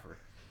comedy cipher.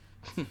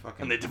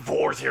 And they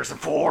divorced Harrison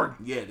Ford.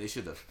 Yeah, they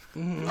should have.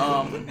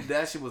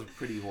 That shit was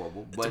pretty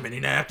horrible. But too many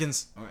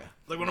napkins. Okay.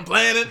 Look what I'm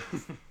planning.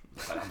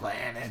 Look what I'm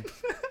planning.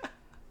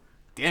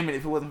 Damn it!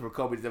 If it wasn't for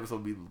Kobe, this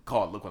episode would be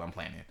called "Look What I'm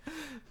Planning."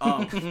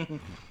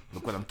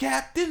 Look what I'm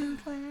Captain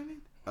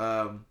Planning.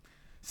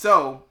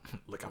 So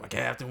look, I'm a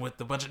captain with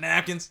a bunch of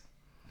napkins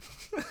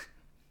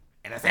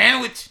and a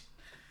sandwich.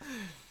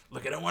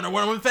 Look at a Wonder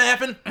Woman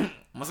fapping.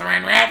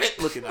 Saran wrap it.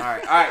 Looking all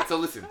right. So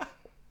listen,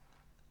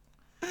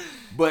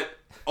 but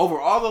over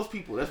all those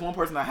people, there's one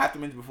person I have to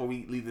mention before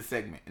we leave this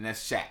segment, and that's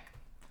Shaq.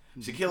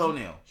 Shaquille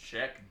O'Neal.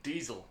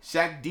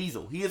 Shaq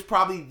Diesel. He is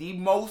probably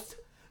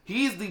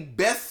he is the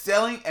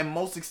best-selling and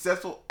most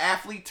successful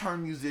athlete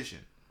turned musician.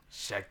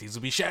 Shaq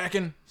Diesel be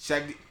shacking.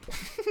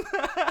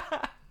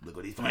 Look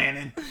what he's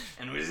planning.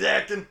 And who's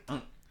acting?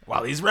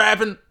 While he's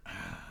rapping. Oh,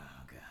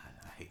 God.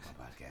 I hate my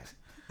podcast.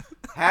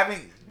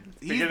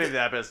 Beginning of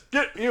that is,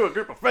 get you a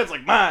group of friends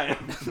like mine.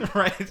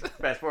 Right.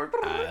 Fast forward.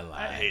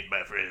 I hate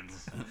my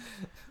friends.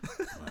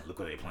 Look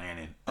what they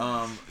planning.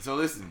 So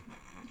listen.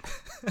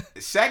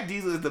 Shaq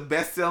Diesel is the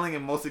best-selling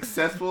and most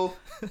successful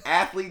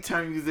athlete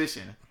turned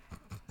musician.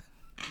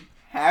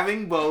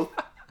 Having both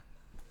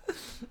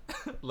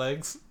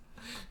legs,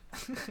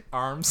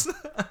 arms,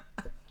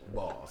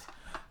 balls.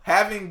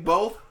 Having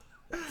both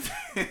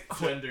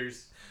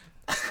genders.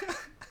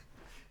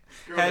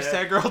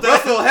 Hashtag girl dad.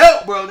 Russell,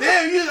 help, bro.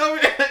 Damn, you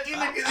over there. You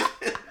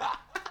niggas.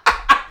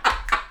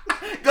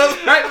 Goes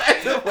right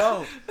back to the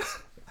phone.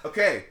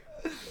 Okay.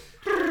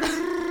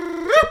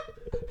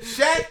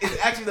 Shaq is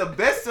actually the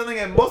best-selling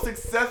and most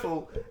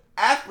successful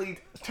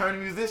athlete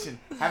turned musician,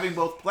 having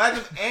both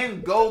platinum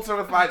and gold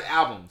certified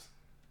albums.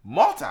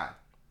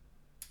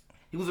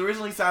 He was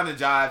originally signed to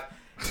Jive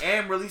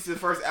and released his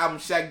first album,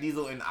 Shaq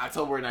Diesel, in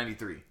October of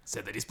 '93.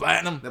 Said that he's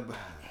platinum.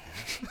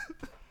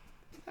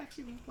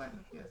 Actually, was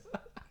platinum, yes.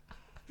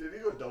 Did he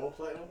go double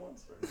platinum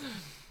once?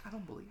 I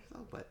don't believe so,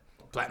 but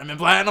Platinum and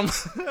platinum.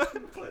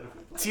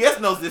 TS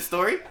knows this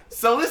story.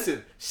 So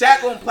listen,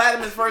 Shaq won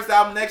platinum his first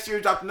album. Next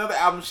year, dropped another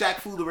album, Shaq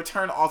Fu The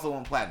Return, also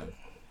won platinum.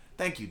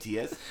 Thank you,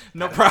 TS.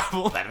 No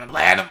problem.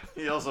 Platinum.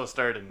 He also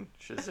starred in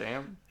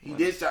Shazam. He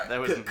did start.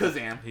 That was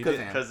Kazam.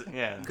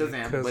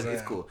 Kazam. But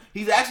it's cool.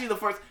 He's actually the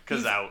first.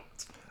 Out.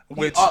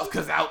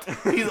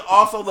 He's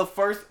also the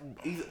first.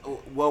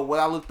 What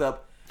I looked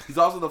up, he's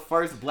also the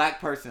first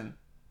black person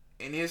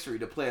in history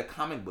to play a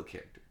comic book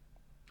character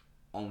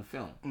on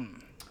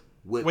film.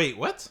 Wait,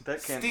 what?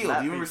 That can't Steel. not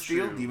Do you remember be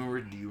Steel? true. Do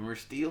you remember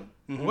Steel?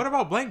 Mm-hmm. What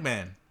about Blank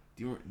Man?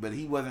 But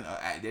he wasn't.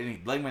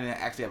 Blank Man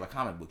didn't actually have a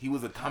comic book. He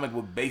was a comic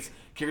book based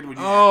character.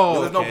 There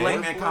was no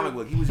Blank Man comic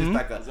book. He was just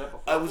like a.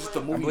 It was just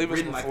a movie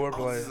written like,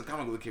 this is a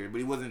comic book character, but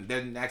he wasn't.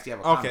 Didn't actually have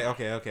a comic.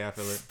 Okay. I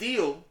feel it.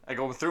 Steel. I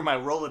go through my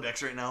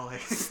Rolodex right now.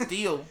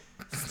 Steel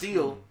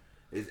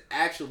is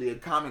actually a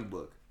comic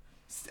book.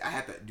 I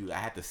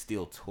had the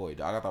Steel toy,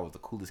 dog. I thought I was the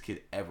coolest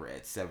kid ever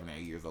at 7 or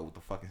 8 years old with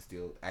the fucking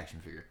Steel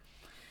action figure.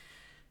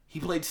 He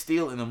played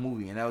Steel in a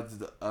movie, and that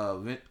was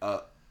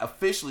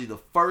officially the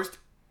first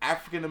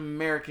African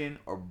American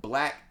or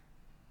black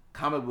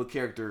comic book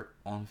character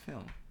on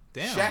film.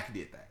 Damn. Shaq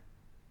did that,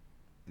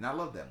 and I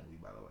love that movie,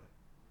 by the way.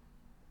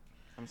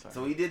 I'm sorry.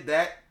 So he did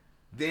that.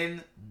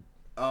 Then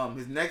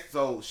his next,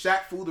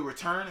 Shaq Fu The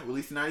Return,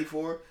 released in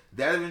 '94.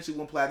 That eventually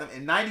went platinum.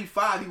 In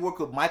 '95, he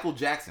worked with Michael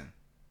Jackson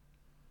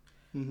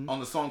on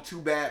the song "Too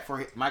Bad"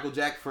 for Michael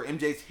Jackson for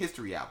MJ's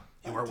History album.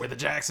 You worked with the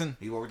Jackson.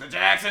 He worked with the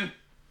Jackson.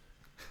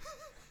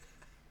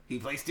 He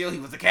played Steel. He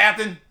was the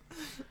captain.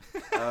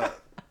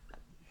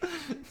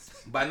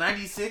 By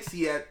 '96,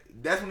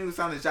 that's when he was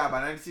signed to Jive.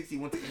 By '96, he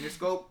went to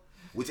Interscope,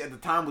 which at the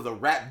time was a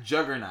rap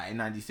juggernaut in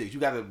 '96. You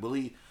got to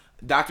believe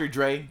Dr.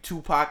 Dre,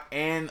 Tupac,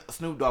 and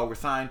Snoop Dogg were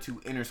signed to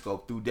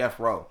Interscope through Death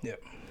Row.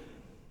 Yep.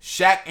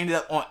 Shaq ended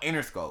up on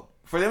Interscope.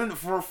 For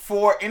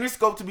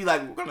Interscope to be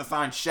like, we're gonna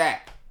sign Shaq.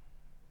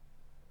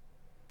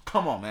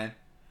 Come on, man.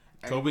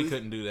 Kobe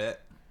couldn't do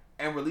that.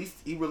 And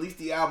he released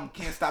the album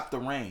Can't Stop the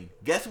Rain.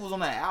 Guess who was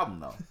on that album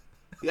though?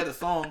 He had a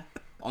song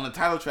on the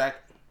title track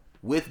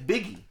with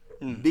Biggie.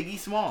 Biggie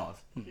Smalls.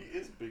 He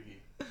is Biggie.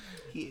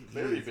 He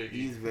Very is, Biggie.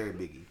 He's very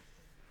Biggie.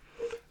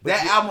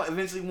 That album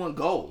eventually won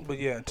gold. But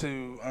yeah,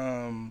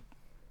 to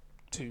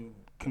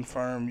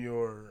confirm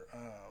your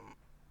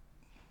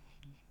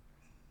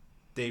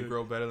Dave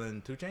Grohl better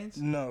than 2 Chainz?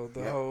 no,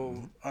 the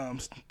whole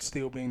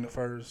Steel being the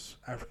first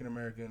African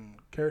American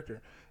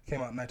character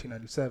came out in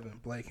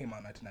 1997. Blade came out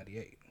in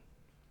 1998.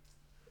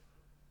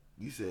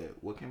 You said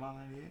what came out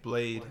in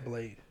 '98?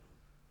 Blade.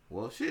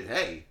 Well, shit.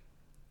 Hey,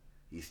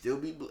 he still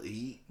beat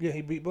he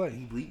beat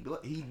Blade.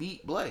 he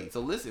beat Blade.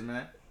 So listen,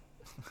 man.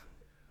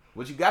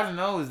 What you got to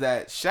know is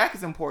that Shaq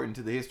is important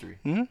to the history.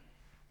 Mm-hmm.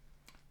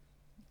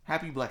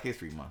 Happy Black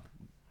History Month.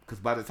 Because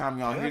by the time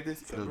y'all hear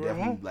this, it'll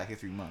definitely be Black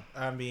History Month.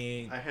 I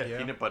mean, I had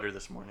peanut butter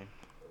this morning.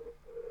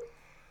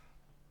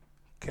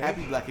 Okay.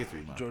 Happy Black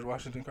History Month. George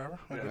Washington Carver.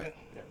 Yeah.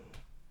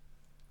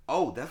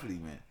 Oh, that's what he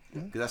meant.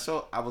 Because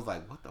I was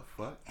like, what the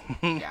fuck?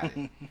 Got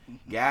it.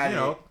 Got You it.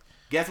 know,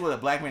 Guess what a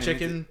black man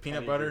chicken,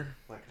 peanut butter.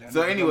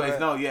 So anyways,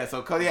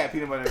 so Cody had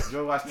peanut butter,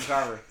 George Washington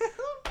Carver.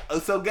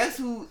 So guess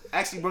who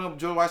actually brought up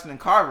George Washington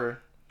Carver?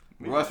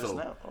 Russell.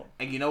 Oh.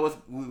 And you know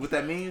what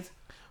that means?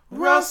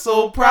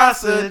 Russell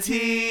Prosody.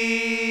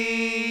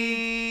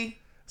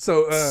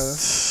 So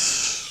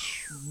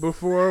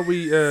before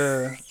we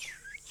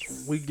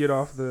get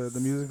off the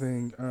music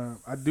thing,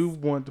 I do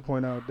want to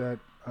point out that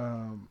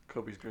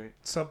Kobe's great.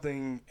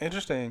 something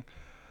interesting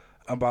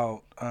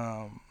about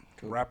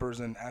rappers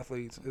and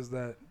athletes is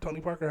that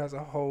Tony Parker has a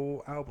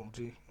whole album,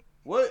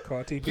 What?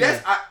 called TP.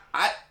 Yes,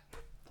 I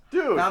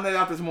Dude. found that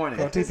out this morning.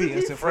 Called TP,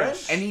 Instant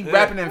Fresh. And he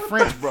rapping in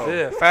French, bro.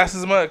 Yeah, fast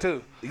as a mug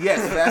too. Yes,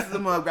 fast as a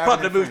mug. Pop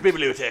rapping the in booze French.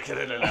 bibliothèque.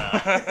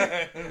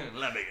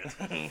 La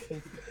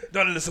bigot.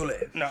 Dans le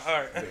soleil. No,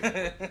 all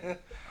right.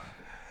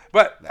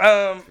 But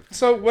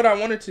so what I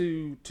wanted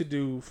to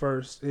do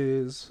first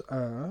is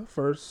Yeah,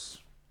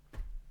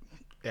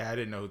 I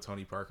didn't know who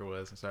Tony Parker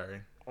was. I'm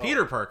sorry.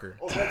 Peter Parker.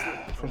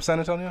 from San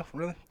Antonio,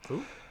 really?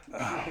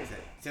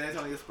 San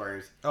Antonio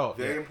Spurs. Oh,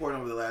 Very yeah.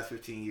 important over the last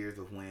 15 years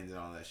of wins and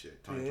all that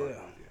shit. Tony Yeah.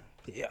 Parker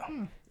was Yeah.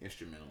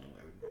 instrumental in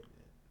everything.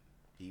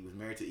 He was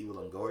married to Eva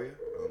Longoria.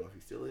 I don't know if he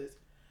still is.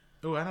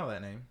 Oh, I know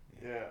that name.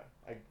 Yeah.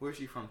 Where's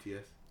she from,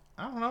 TS?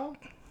 I don't know.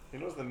 He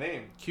knows the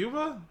name.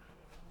 Cuba?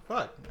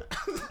 Fuck.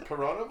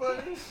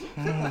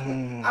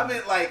 Coronavirus? I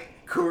meant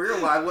like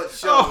career-wise, what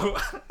show? Oh.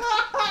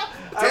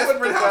 I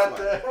wouldn't Desperate have got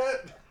Housewives.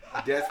 that.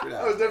 Desperate I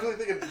was Housewives.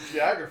 definitely thinking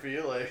geography,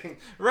 like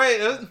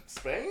Right.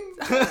 Spain?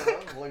 I don't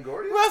know,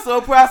 Longoria?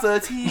 Russell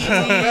Prosody.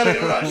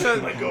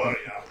 Longoria.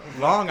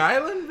 Long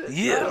Island?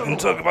 Yeah, I'm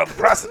talking about the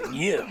prosody.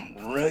 Yeah,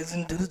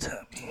 rising to the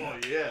top. Oh,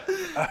 yeah.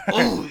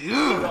 Oh,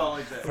 yeah. All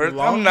like that. First,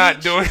 Long I'm not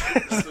Beach? doing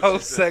this whole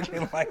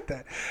segment like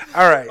that.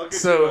 All right, I'll get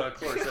so you a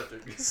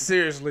chloroseptic.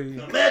 seriously,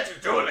 Imagine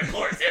doing a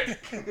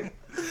chloroseptic.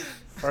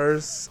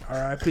 first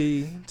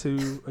R.I.P.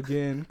 to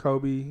again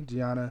Kobe,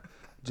 Gianna,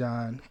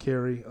 John,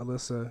 Carrie,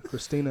 Alyssa,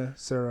 Christina,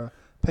 Sarah,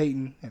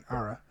 Peyton, and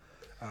Ara.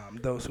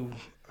 Those who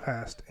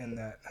passed in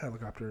that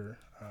helicopter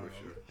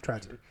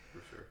tragedy.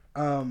 For sure.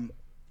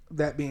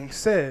 That being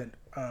said,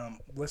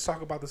 let's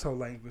talk about this whole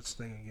language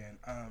thing again.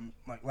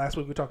 Like last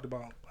week, we talked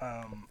about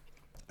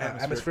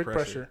atmospheric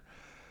pressure.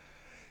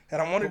 And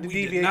I wanted to We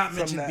deviate did not from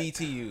mention that.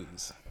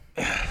 BTUs.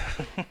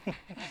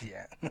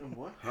 Yeah,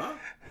 What? Huh?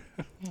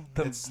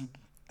 That's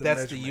the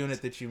measurement.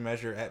 unit that you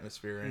measure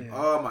atmosphere in. Yeah.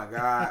 Oh my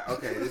God.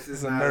 Okay, this is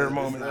It's a not nerd this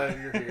moment. is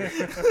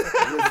not-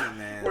 Listen,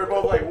 man. We're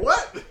both like,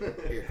 what?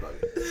 Here, Cody.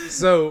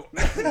 So,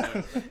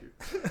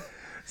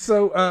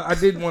 I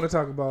did want to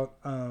talk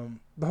about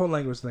the whole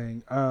language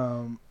thing.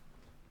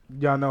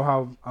 Y'all know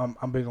how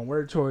I'm big on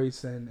word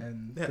choice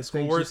and Yeah, the school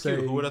things you words say.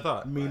 too. Who would have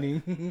thought?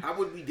 Meaning, How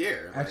would we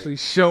dare? Like, actually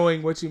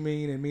showing what you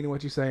mean and meaning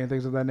what you say and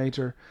things of that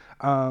nature.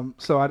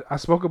 So I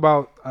spoke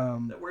about.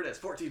 That word has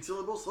 14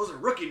 syllables. Those are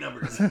rookie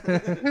numbers.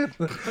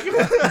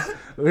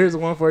 Here's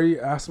one for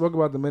you. I spoke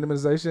about the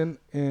minimization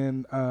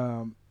in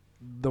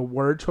the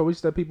word choice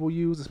that people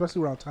use,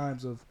 especially around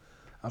times of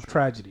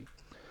tragedy,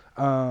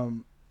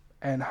 and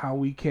how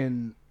we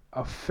can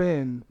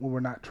offend when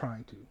we're not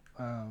trying to.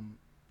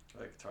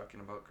 Like talking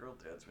about girl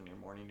dads when you're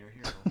mourning your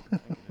hero.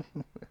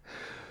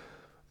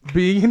 Being Not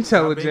being a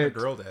intelligent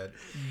girl dad.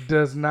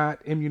 does not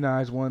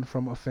immunize one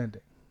from offending.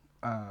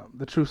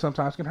 The truth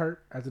sometimes can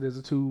hurt, as it is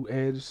a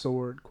two-edged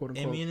sword, quote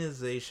unquote.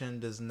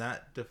 Immunization does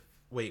not.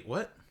 Wait,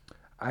 what?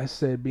 I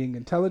said being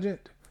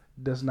intelligent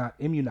does not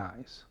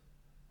immunize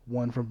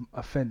one from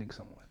offending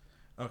someone.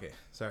 Okay,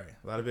 sorry.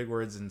 A lot of big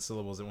words and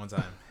syllables at one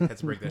time. Had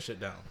to break that shit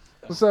down.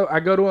 So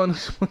I go on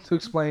to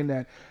explain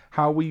that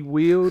how we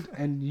wield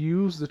and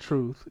use the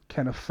truth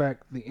can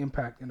affect the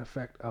impact and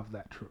effect of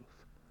that truth.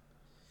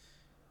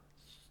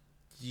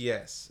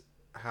 Yes.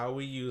 How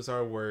we use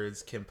our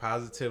words can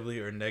positively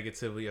or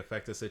negatively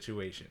affect a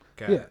situation.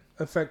 Got Yeah, it.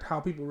 affect how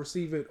people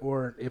receive it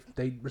or if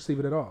they receive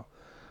it at all.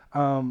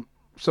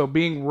 So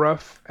being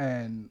rough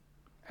and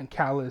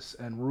callous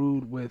and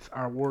rude with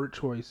our word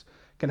choice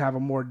can have a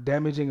more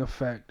damaging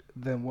effect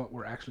than what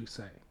we're actually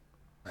saying.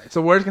 Right.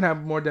 So words can have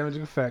a more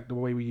damaging effect the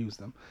way we use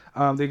them.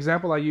 The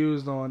example I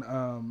used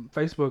on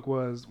Facebook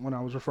was when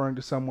I was referring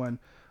to someone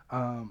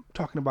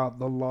talking about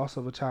the loss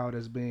of a child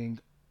as being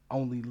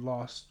only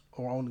lost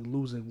or only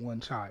losing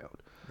one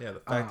child. Yeah, the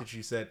fact that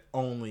you said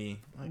only.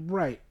 Like,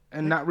 Right.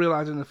 And not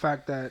realizing the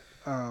fact that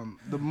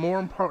the more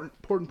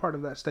important part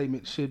of that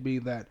statement should be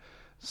that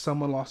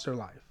someone lost their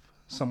life.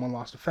 Someone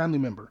lost a family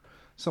member.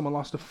 Someone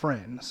lost a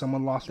friend.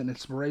 Someone lost an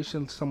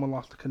inspiration. Someone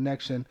lost a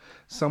connection.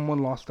 Someone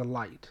lost a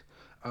light.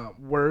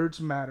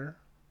 Words matter.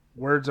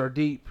 Words are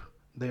deep.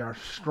 They are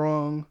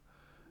strong.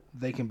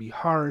 They can be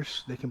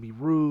harsh. They can be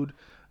rude.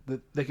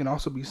 They can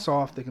also be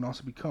soft. They can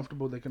also be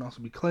comfortable. They can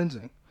also be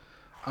cleansing.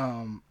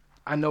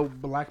 I know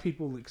black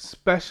people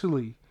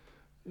especially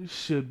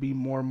should be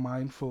more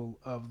mindful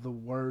of the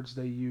words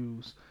they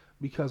use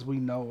because we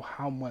know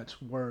how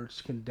much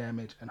words can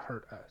damage and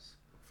hurt us.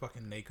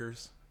 Fucking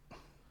nakers.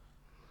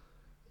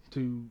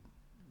 To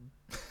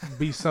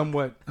be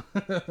somewhat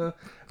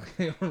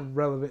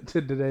relevant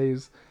to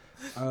today's,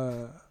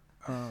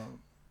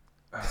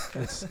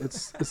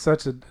 it's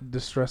such a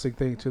distressing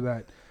thing to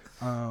that.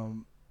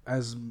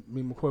 As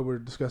me and McCoy were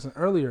discussing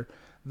earlier,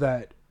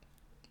 that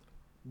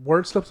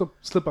word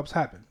slip ups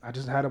happen. I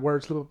just had a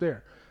word slip up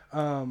there.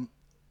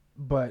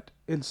 But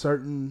in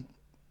certain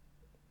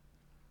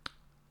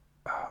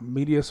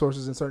media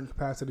sources, in certain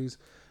capacities,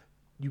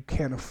 you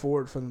can't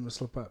afford for them to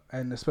slip up.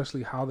 And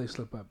especially how they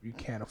slip up, you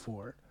can't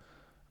afford.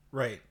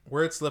 Right.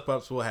 Word slip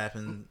ups will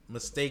happen.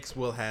 Mistakes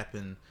will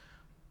happen.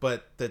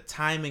 But the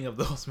timing of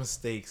those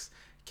mistakes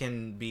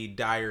can be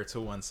dire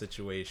to one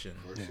situation.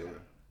 For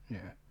sure. Yeah.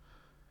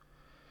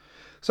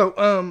 So,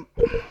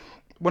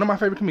 one of my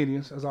favorite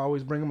comedians, as I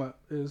always bring him up,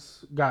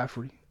 is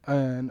Godfrey.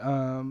 And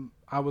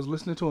I was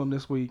listening to him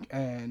this week,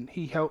 and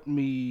he helped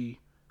me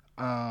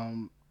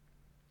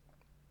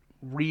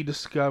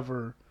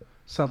rediscover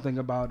something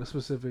about a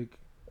specific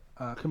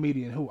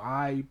comedian who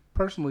I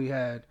personally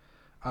had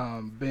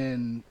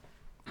been,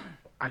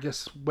 I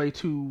guess, way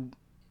too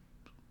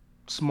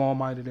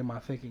small-minded in my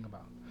thinking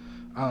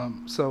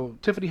about. So,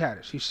 Tiffany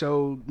Haddish, he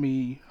showed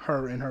me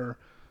her in her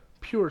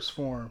purest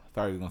form. I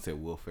thought you were gonna say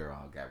Will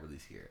Ferrell got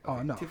released here. Okay.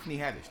 Oh no, Tiffany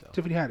Haddish though.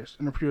 Tiffany Haddish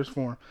in her purest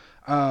form.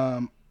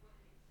 I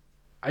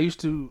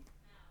used to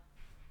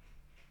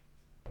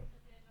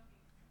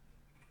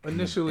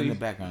initially in the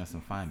background, some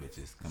fine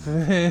bitches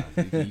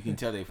coming. you can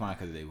tell they fine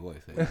because of their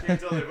voice. You can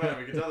tell they're bad.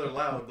 We can tell they're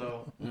loud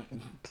though.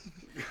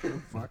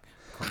 fuck.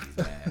 Cody's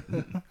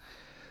mad.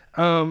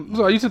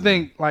 So I used to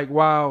think like,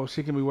 wow,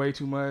 she can be way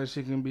too much.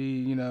 She can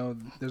be,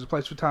 there's a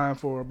place for time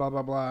for blah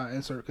blah blah.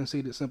 Insert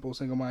conceited, simple,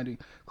 single-minded,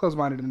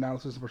 closed-minded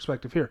analysis and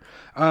perspective here.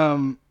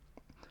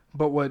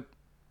 But what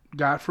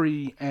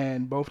Godfrey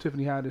and both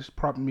Tiffany Haddish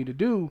prompted me to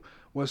do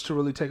was to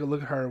really take a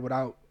look at her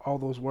without all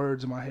those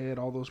words in my head,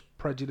 all those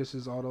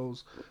prejudices, all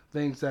those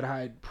things that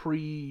I had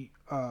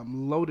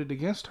loaded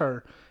against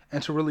her,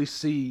 and to really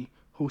see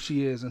who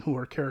she is and who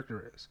her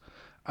character is.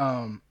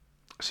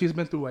 She's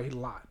been through a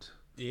lot.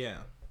 Yeah.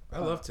 I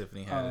love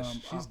Tiffany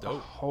Haddish. She's dope. A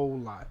whole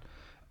lot.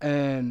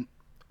 And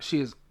she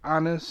is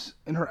honest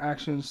in her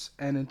actions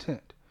and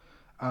intent.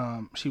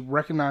 She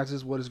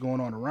recognizes what is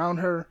going on around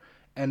her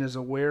and is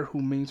aware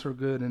who means her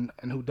good and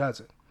who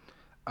doesn't.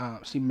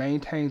 She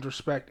maintains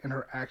respect in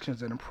her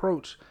actions and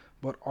approach,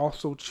 but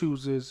also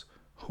chooses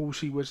who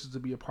she wishes to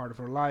be a part of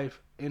her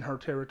life, in her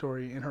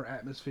territory, in her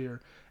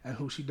atmosphere, and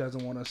who she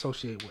doesn't want to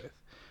associate with.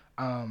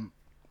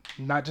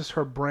 Not just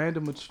her brand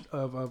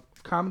of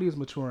comedy is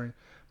maturing,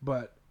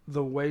 but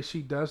the way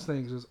she does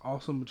things is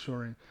also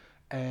maturing,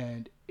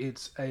 and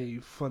it's a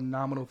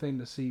phenomenal thing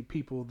to see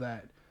people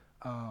that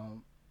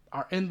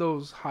are in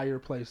those higher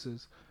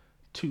places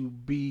to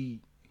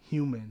be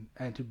human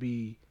and to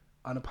be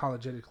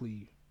unapologetically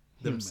human.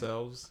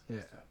 Themselves.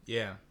 Yeah.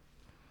 Yeah.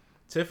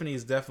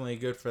 Tiffany's definitely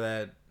good for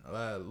that.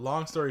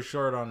 Long story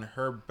short, on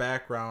her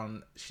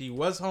background, she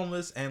was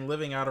homeless and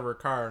living out of her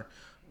car,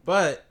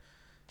 but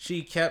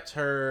she kept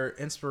her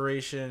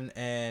inspiration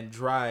and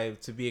drive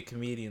to be a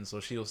comedian. So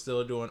she was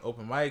still doing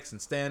open mics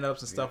and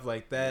stand-ups and stuff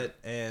like that.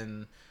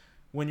 And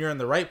when you're in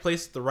the right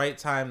place at the right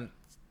time,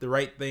 the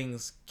right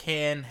things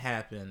can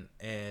happen.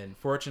 And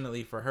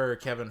fortunately for her,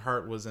 Kevin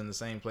Hart was in the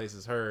same place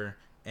as her,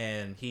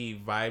 and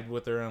he vibed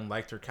with her and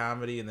liked her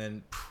comedy, and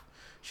then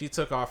she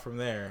took off from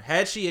there.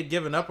 Had she had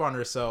given up on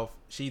herself,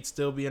 she'd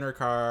still be in her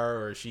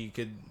car, or she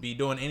could be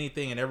doing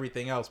anything and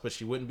everything else, but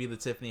she wouldn't be the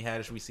Tiffany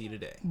Haddish we see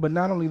today. But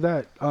not only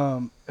that,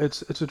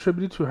 it's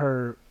attributed to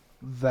her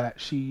that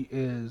she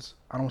is,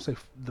 I don't want to say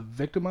the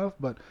victim of,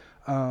 but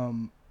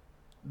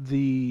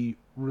the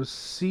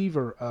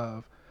receiver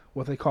of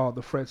what they call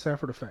the Fred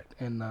Sanford effect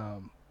in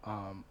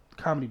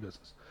comedy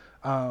business.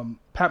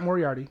 Pat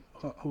Moriarty,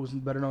 who's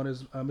better known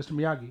as Mr.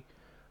 Miyagi,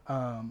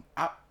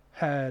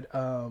 had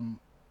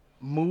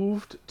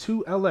moved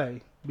to LA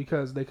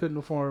because they couldn't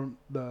afford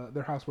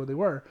their house where they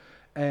were,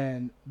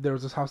 and there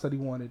was this house that he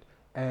wanted,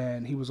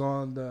 and he was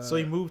on the. So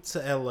he moved to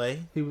LA.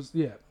 He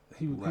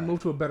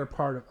moved to a better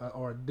part of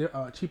or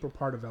a cheaper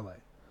part of LA.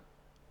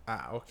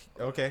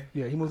 Okay.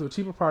 Yeah, he moved to a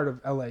cheaper part of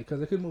LA because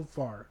they couldn't move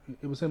far.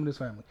 It was him and his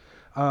family,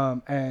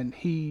 and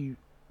he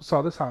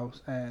saw this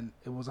house, and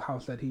it was a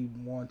house that he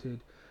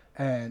wanted,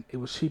 and it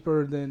was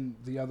cheaper than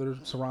the other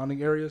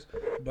surrounding areas,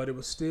 but it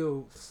was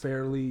still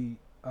fairly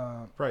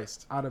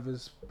priced out of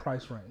his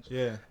price range.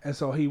 Yeah. And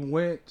so he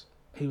went.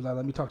 He was like,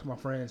 "Let me talk to my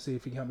friend, see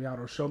if he can help me out,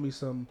 or show me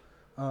some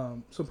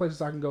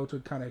places I can go to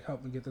kind of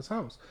help me get this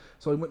house."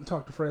 So he went and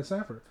talked to Fred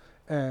Sanford,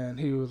 and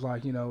he was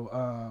like, "Hey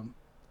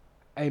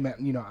man,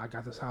 I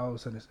got this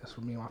house, and it's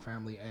for me and my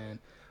family, and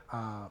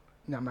I'm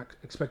not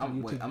expecting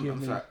you to give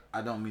me." Sorry,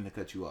 I don't mean to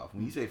cut you off.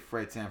 When you say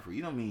Fred Sanford,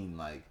 you don't mean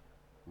like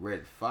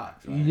Red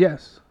Fox. Right?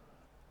 Yes.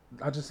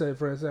 I just said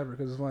Fred Sanford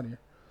because it's funnier.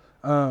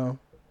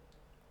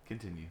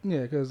 Continue.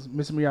 Yeah, because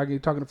Mr.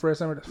 Miyagi talking to Fred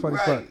Sanford, that's funny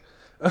as Right.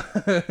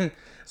 fuck.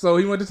 So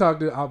he went to talk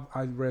to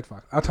Red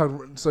Fox.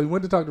 So he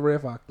went to talk to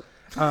Red Fox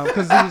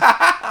because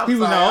he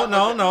was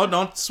No,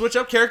 don't switch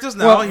up characters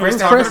now. Well, He it was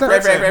was talking Fred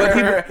to Sanford, Fred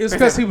Sanford. but it's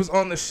because he was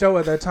on the show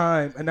at that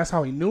time, and that's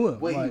how he knew him.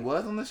 Wait, Like, he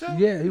was on the show?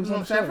 Yeah, he was on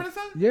the show. Sanford or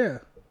something? Yeah.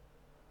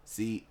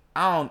 See,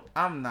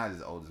 I'm not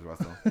as old as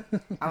Russell.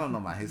 I don't know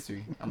my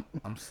history.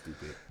 I'm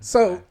stupid.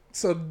 So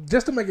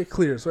just to make it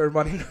clear, so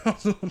everybody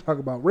knows what I'm talking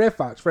about, Red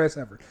Fox, Fred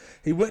Sanford.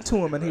 He went to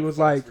him and he was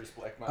like, he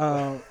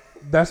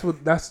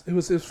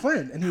was his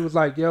friend, and he was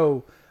like,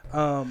 "Yo,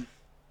 can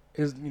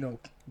you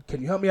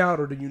help me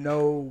out, or do you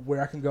know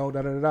where I can go?"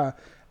 Da da da da.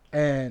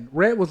 And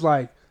Red was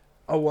like,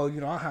 "Oh well, I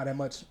don't have that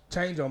much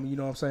change on me, you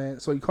know what I'm saying?"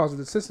 So he calls his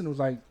assistant, and was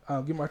like,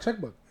 "Give me my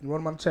checkbook." He wrote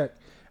him on a check,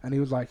 and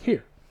he was like,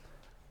 "Here,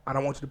 I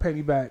don't want you to pay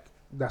me back.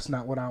 That's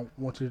not what I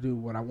want you to do.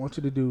 What I want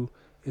you to do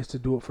is to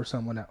do it for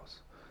someone else."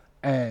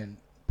 And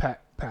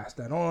Pat passed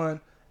that on,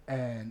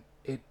 and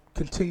it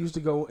continues to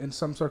go in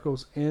some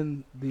circles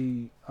in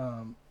the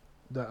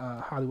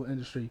Hollywood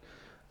industry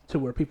to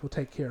where people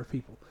take care of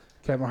people.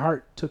 Kevin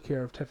Hart took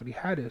care of Tiffany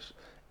Haddish,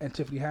 and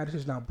Tiffany Haddish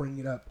is now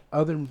bringing up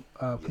other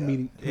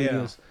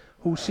comedians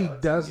who she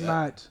does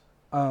not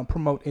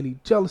promote any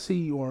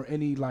jealousy or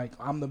any like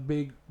I'm the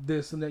big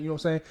this and that, you know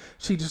what I'm saying?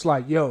 She just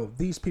like, yo,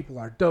 these people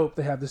are dope.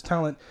 They have this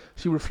talent.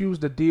 She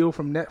refused a deal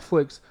from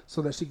Netflix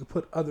so that she could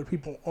put other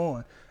people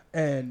on,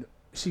 and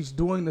she's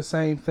doing the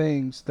same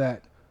things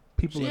that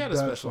people She have had a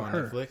done special for on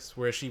her. Netflix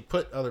where she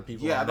put other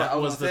people Yeah, on. That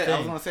was the I was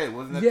thing. gonna say,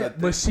 wasn't that Yeah, the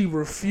but she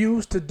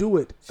refused to do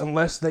it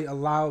unless they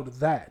allowed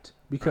that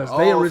because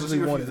they originally so she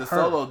wanted refused her.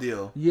 a solo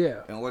deal.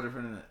 Yeah. In order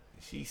for them,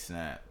 she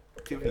snapped.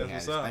 Tiffany That's Haddish.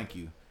 what's up.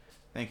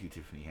 Thank you,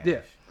 Tiffany Haddish.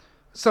 Yeah.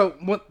 So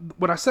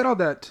what I said all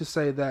that to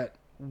say that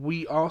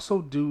we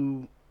also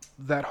do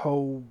that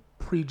whole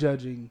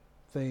prejudging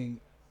thing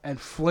and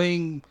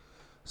fling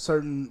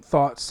certain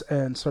thoughts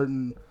and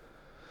certain,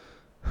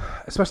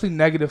 especially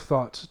negative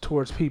thoughts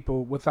towards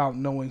people without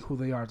knowing who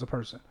they are as a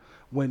person.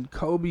 When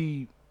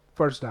Kobe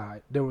first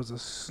died, there was a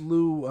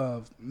slew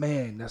of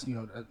that's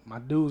my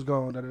dude's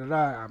gone, da da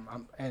da.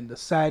 And the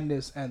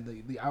sadness and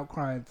the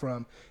outcrying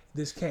from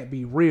this can't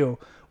be real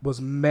was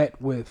met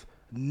with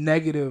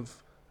negative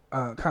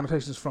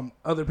connotations from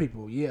other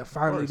people. Yeah,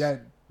 finally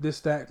that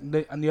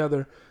and the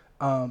other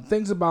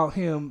things about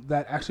him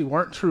that actually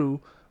weren't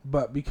true,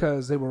 but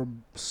because they were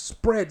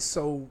spread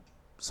so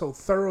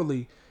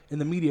thoroughly in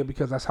the media,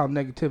 because that's how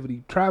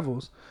negativity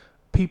travels,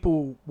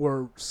 people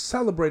were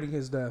celebrating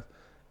his death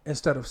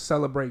instead of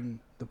celebrating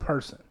the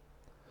person.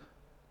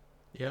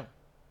 Yep.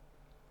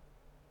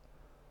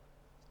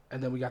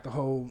 And then we got the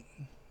whole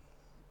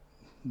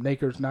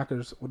Knickers,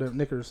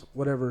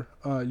 whatever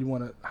however you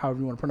want to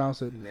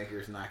pronounce it.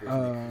 Knickers.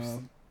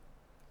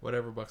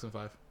 Whatever, Bucks and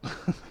 5.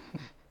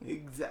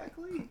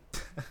 Exactly.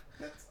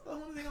 That's the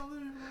only thing I'm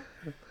living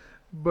for.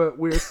 But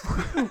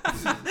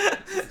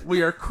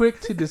we are quick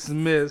to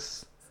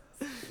dismiss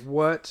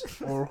what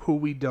or who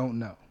we don't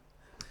know.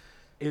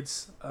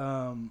 It's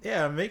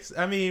Yeah, it makes.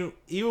 I mean,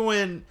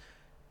 even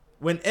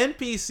when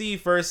NPC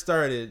first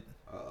started,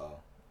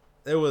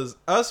 it was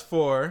us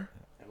four,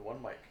 And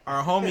one mic.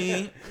 our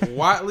homie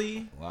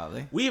Watley.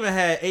 Watley. We even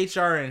had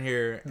HR in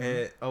here,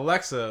 and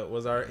Alexa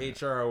was our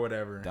HR or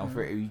whatever. Don't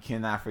forget. You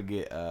cannot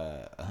forget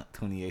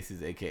Tony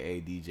Aces,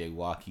 aka DJ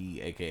Walkie,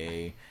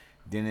 aka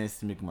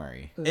Dennis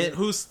McMurray. And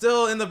who's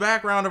still in the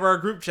background of our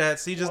group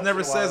chats. He just Once never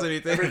in a says while,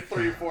 anything. Every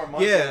 3 or 4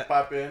 months, Yeah. he'll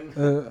pop in.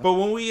 But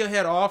when we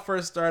had all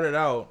first started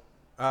out,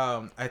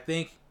 I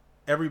think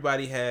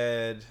everybody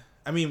had.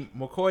 I mean,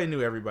 McCoy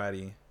knew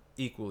everybody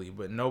equally,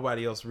 but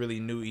nobody else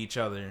really knew each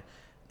other.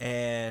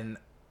 And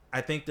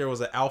I think there was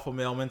an alpha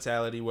male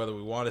mentality, whether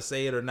we want to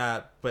say it or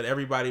not. But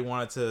everybody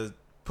wanted to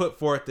put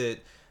forth that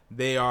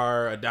they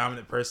are a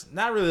dominant person.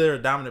 Not really they're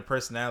a dominant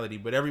personality,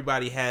 but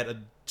everybody had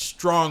a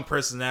strong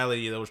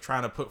personality that was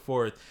trying to put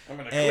forth. I'm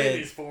going to clean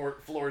these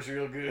floors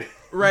real good.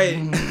 Right.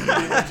 Be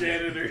the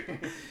janitor.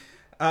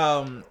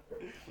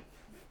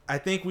 I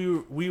think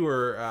we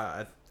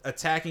were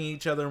attacking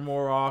each other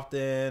more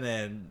often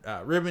and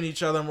ribbing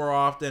each other more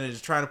often and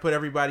just trying to put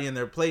everybody in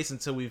their place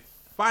until we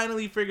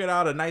finally figured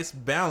out a nice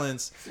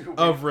balance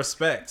of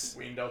respect.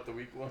 Weaned out the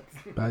weak ones.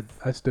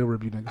 I still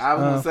rib you niggas. I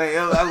was gonna say,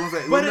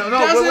 But it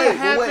doesn't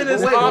happen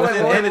as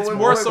often, and it's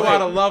more so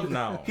out of love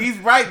now. He's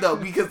right though,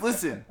 because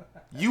listen,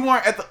 you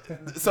weren't at the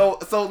so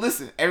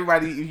listen,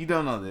 everybody, if you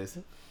don't know this,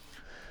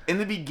 in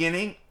the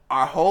beginning,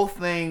 our whole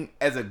thing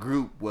as a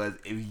group was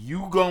if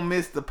you gonna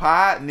miss the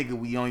pod, nigga,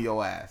 we on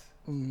your ass.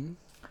 Mm-hmm.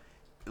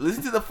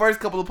 Listen to the first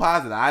couple of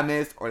pods that I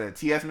missed, or that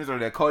TS missed, or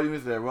that Cody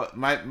missed, or that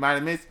might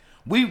have missed.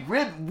 We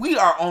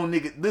are on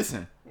nigga.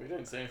 Listen, We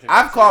didn't say anything.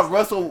 I've called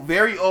Russell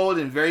very old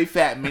and very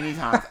fat many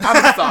times.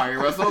 I'm sorry,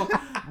 Russell,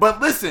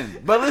 but listen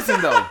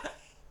though,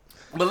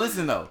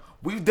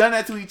 we've done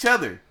that to each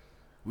other.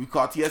 We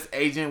called TS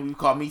agent. We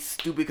called me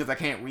stupid because I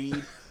can't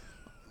read.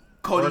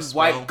 Cody Or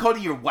white. spell.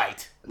 Cody, you're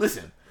white.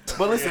 Listen,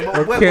 But listen,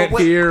 or can't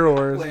hear,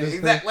 or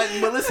exactly.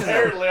 But listen, though,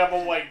 Apparently, I'm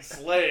a white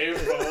slave,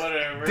 but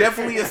whatever.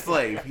 definitely a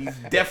slave. He's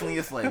definitely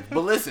a slave.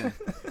 But listen,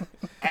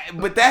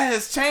 but that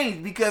has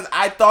changed because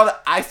I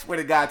swear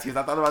to God, T.S.,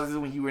 I thought about this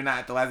when you were not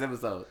at the last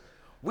episode.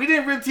 We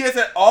didn't rip T.S.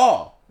 at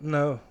all.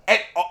 No.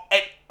 At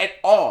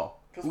all.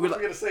 Because what are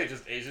we gonna say?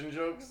 Just Asian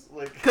jokes?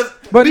 Like,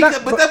 But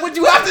that's what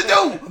you have to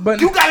do.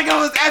 But you gotta get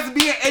on his ass to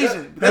be an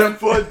Asian. that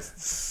foot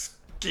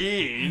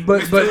skiing.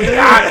 But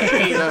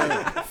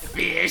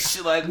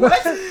fish, like what?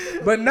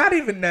 But not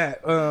even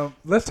that.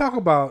 Let's talk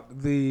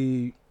about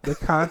the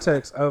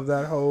context of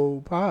that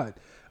whole pod.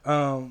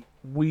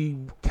 We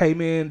came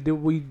in, did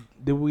we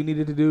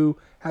needed to do,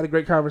 had a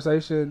great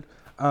conversation,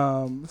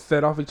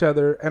 fed off each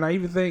other, and I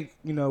even think,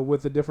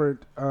 with the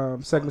different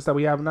segments that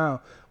we have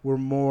now, we're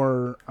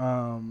more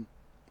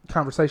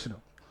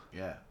conversational.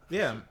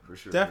 Yeah, for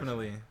sure.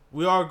 Definitely.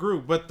 We all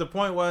grew, but the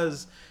point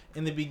was,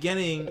 in the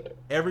beginning,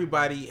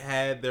 everybody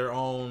had their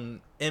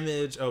own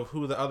image of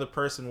who the other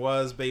person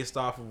was based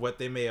off of what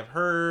they may have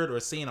heard or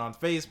seen on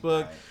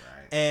Facebook.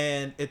 Right.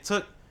 And it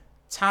took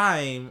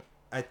time,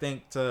 I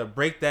think, to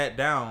break that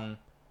down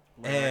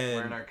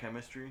Learn our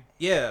chemistry.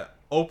 Yeah,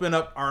 open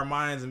up our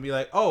minds and be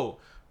like, oh,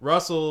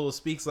 Russell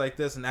speaks like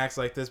this and acts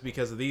like this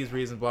because of these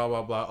reasons, blah,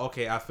 blah, blah.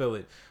 Okay, I feel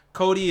it.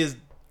 Cody is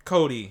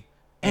Cody.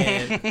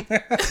 And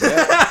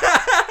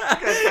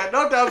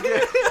No doubt.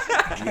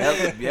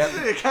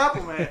 Yep.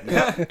 Compliment.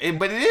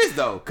 But it is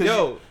though.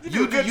 Yo, You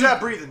do a good job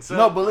breathing, son.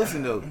 No, but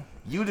listen though,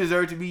 you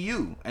deserve to be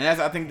you, and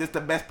I think that's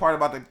the best part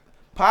about the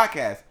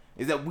podcast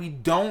is that we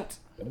don't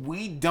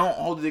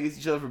hold it against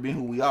each other for being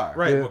who we are.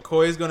 right, Yeah.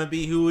 McCoy's gonna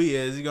be who he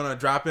is. He's gonna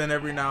drop in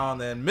every now and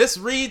then,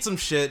 misread some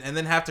shit, and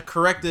then have to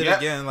correct it Yep.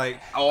 again.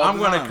 Like All I'm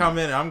the gonna time. come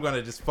in and I'm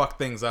gonna just fuck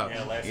things up.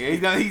 Yeah, last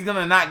Yeah, he's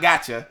gonna not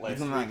gotcha. He's Last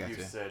gonna not week you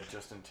gotcha. said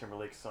Justin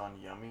Timberlake's song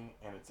 "Yummy"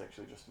 and it's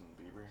actually Justin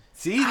Bieber.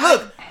 See,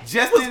 look, I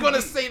Justin was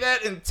gonna say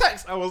that in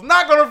text. I was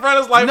not gonna front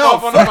his life no,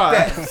 off on the fuck pod.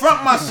 that.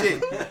 Front my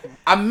shit.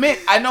 I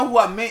know who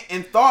I meant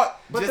and thought.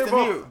 But Justin they're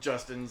both Bieber.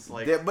 Justin's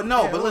like. But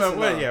no, but listen.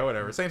 though. Yeah,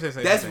 whatever. Same. That's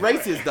same.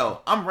 racist though.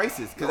 I'm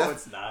racist because No,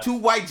 that's it's not. two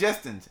white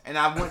Justins, and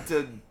I went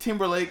to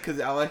Timberlake because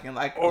I like him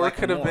like. Or like it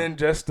could him have more. been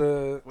just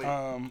a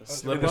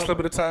slip either up. slip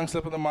of the tongue,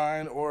 slip of the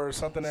mind, or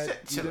something that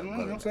Shut you up, didn't know.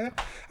 You know what brother.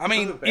 I'm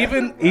saying? I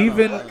mean,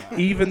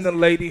 even the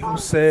lady who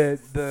said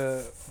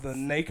the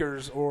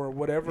Nakers or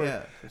whatever,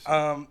 Yeah.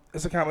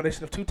 it's a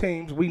combination of two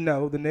teams. We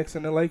know the Knicks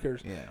and the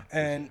Lakers. Yeah.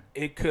 And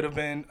it could have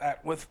been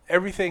with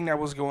everything that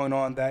was going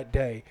on that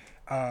day.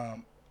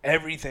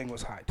 Everything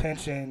was high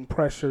tension,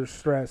 pressure,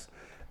 stress.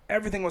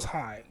 Everything was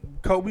high.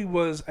 Kobe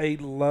was a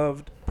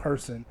loved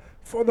person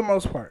for the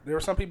most part. There were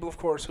some people, of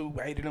course, who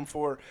hated him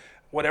for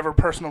whatever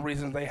personal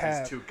reasons they had.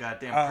 He's too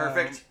goddamn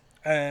perfect.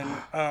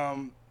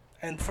 And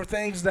for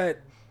things that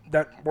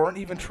weren't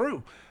even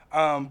true.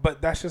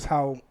 But that's just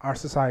how our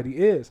society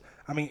is.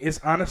 I mean, it's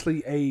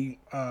honestly a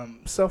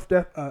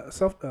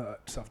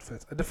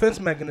self-defense, a defense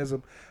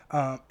mechanism,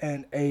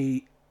 and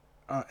a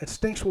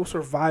instinctual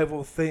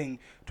survival thing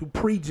to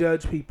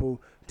prejudge people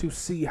to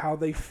see how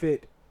they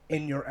fit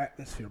in your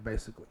atmosphere,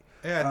 basically.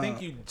 Yeah, I think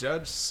you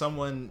judge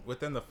someone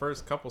within the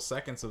first couple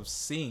seconds of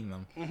seeing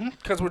them.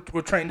 Because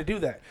we're trained to do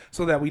that,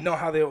 so that we know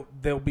how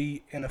they'll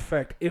be in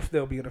effect, if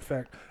they'll be in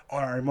effect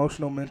on our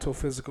emotional, mental,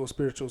 physical,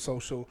 spiritual,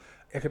 social,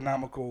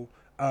 economical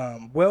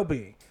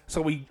well-being.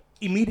 So we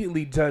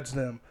immediately judge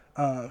them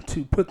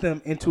to put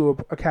them into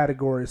a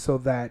category so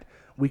that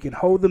we can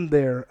hold them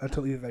there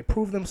until either they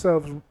prove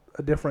themselves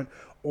different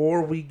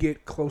or we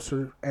get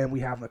closer and we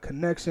have a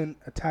connection,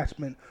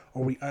 attachment,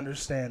 or we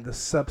understand the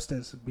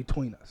substance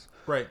between us.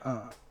 Right.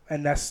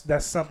 And that's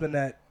something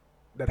that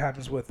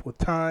happens with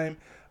time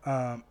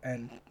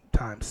and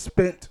time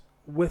spent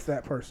with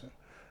that person.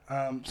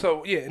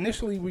 So yeah,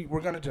 initially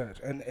we're gonna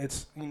judge, and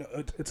it's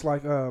it's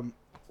like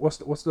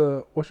what's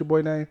your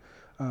boy name?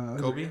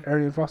 Kobe?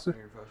 Arian Foster.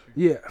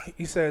 Yeah,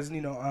 he says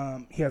he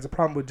has a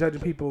problem with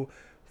judging people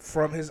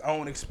from his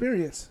own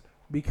experience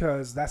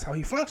because that's how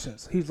he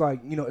functions. He's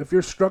like, if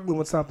you're struggling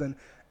with something,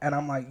 and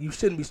I'm like, you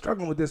shouldn't be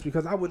struggling with this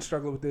because I wouldn't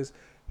struggle with this.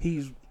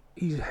 He's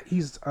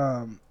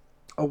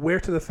aware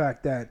to the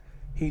fact that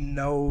he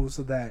knows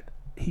that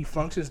he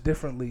functions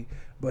differently,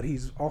 but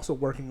he's also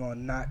working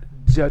on not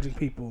judging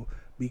people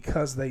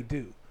because they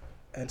do,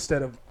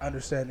 instead of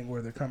understanding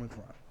where they're coming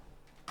from.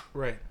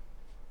 Right.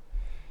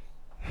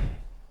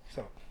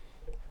 So,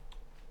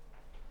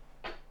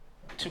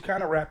 to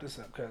kind of wrap this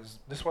up, because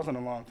this wasn't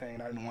a long thing,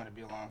 and I didn't want it to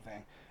be a long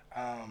thing.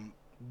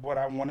 What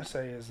I want to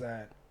say is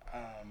that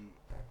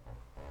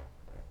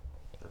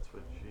That's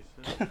what she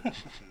said.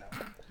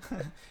 no.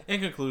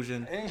 In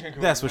conclusion, In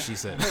conclusion, that's what she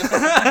said.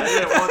 I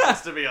didn't want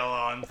this to be a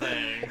long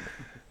thing.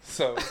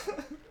 So,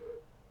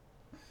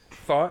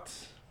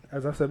 thoughts,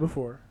 as I said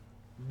before,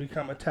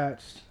 become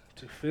attached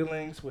to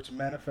feelings which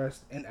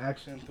manifest in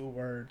action through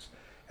words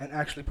and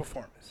actually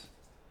performance.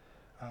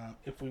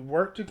 If we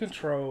work to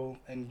control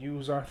and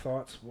use our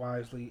thoughts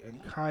wisely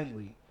and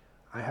kindly,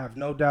 I have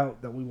no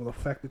doubt that we will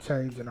affect the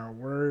change in our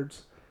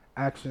words,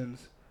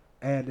 actions,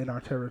 and in our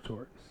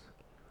territories.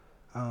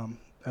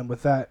 And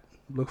with that,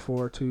 look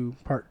forward to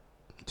part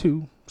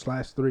 2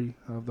 2/3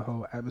 of the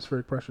whole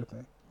atmospheric pressure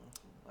thing.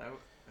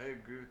 I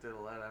agree with that a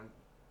lot. I'm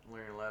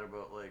learning a lot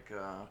about like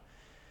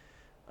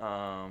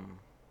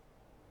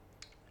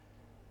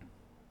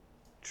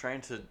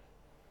trying to.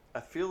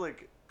 I feel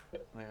like I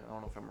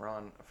don't know if I'm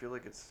wrong. I feel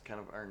like it's kind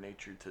of our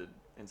nature to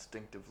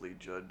instinctively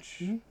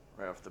judge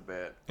right off the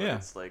bat. But Yeah.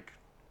 It's like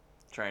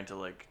trying to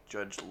like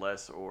judge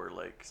less or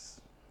like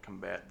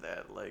combat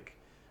that. Like,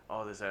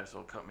 oh, this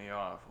asshole cut me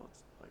off. Well,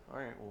 it's like, all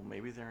right, well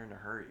maybe they're in a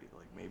hurry.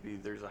 Like maybe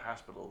there's a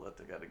hospital that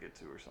they got to get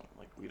to or something.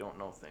 Like we don't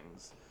know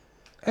things.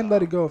 And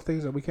let it go of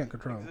things that we can't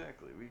control.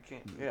 Exactly. We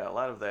can't. Yeah, a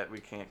lot of that we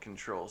can't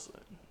control. So,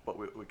 but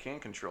what we can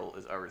control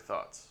is our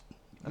thoughts,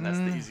 and that's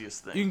the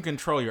easiest thing. You can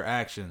control your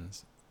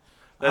actions.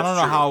 I That's don't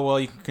know true. how well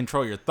you can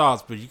control your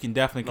thoughts, but you can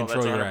definitely No,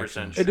 control that's your 100%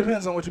 actions. true. It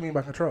depends on what you mean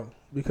by control,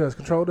 because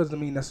control doesn't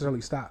mean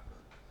necessarily stop.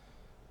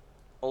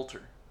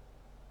 Alter.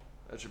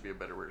 That should be a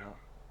better word, huh?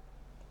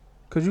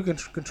 Because you can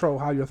control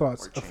how your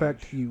thoughts Or change.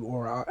 affect you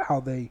or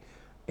how they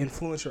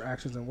influence your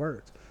actions and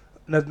words.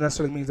 Doesn't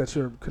necessarily means that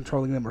you're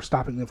controlling them or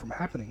stopping them from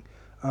happening.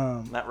 Because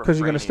you're going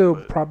refraining, to still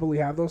but- probably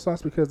have those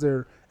thoughts because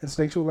they're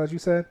instinctual, as you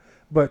said,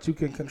 but you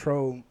can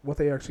control what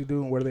they actually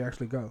do and where they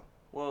actually go.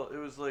 Well, it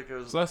was like I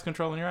was. So that's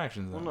controlling your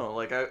actions. Well, Then. no,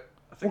 like I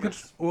think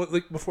it's. Well,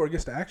 like before it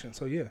gets to action,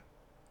 so yeah.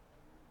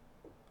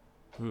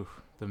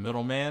 Oof, the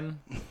middleman.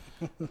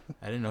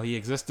 I didn't know he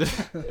existed.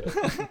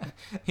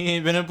 He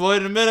ain't been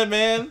employed in a minute,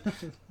 man.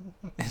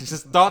 It's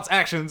just thoughts,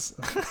 actions.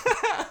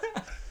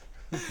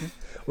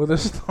 Well,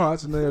 there's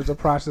thoughts and there's a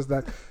process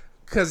that,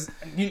 because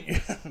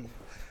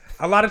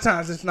a lot of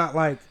times it's not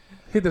like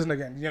hit this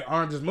nigga and your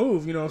arm just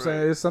move. You know what I'm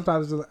saying? Right. It's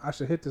sometimes it's, I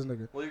should hit this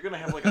nigga. Well, you're gonna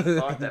have like a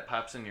thought that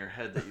pops in your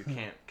head that you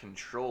can't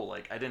control.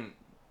 Like I didn't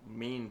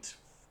mean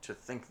to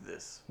think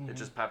this. It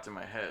just popped in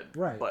my head.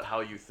 Right. But how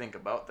you think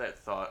about that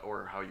thought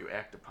or how you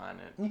act upon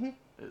it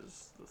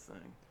is the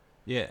thing.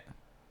 Yeah.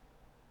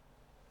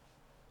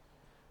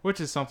 Which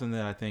is something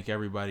that I think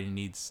everybody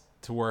needs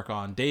to work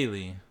on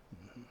daily.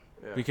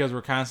 Yeah. Because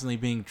we're constantly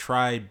being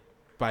tried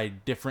by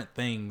different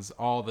things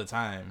all the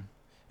time.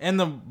 And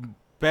the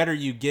better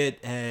you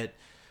get at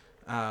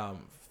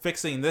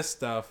fixing this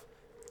stuff,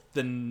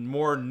 the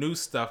more new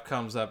stuff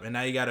comes up. And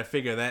now you got to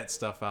figure that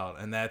stuff out.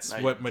 And that's Now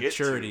you what get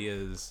maturity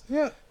to. is.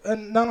 Yeah,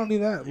 and not only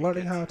that, You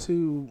learning get how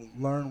to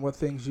learn what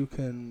things you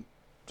can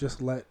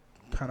just let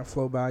kind of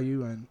flow by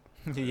you and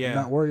Yeah.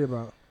 not worry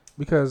about,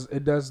 because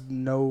it does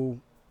no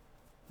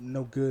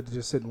good to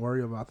just sit and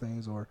worry about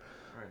things or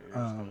Right, you're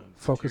just gonna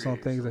focus on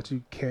deteriorate things yourself. that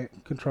you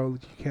can't control,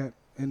 that you can't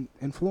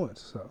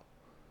influence. So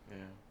Yeah.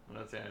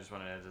 Another thing I just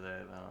want to add to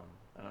that,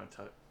 I know I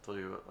told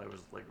you I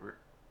was like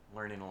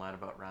learning a lot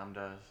about Ram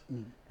Dass,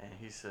 and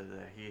he said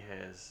that he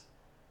has,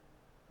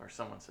 or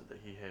someone said that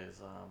he has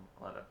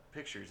a lot of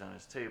pictures on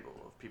his table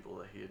of people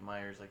that he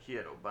admires. Like he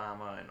had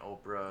Obama and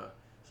Oprah,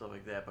 stuff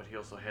like that, but he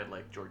also had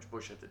like George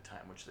Bush at the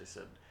time, which they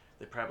said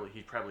he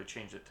probably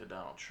changed it to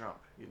Donald Trump.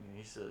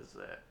 He says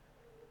that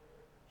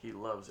he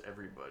loves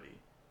everybody.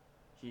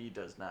 He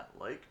does not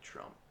like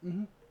Trump,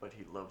 but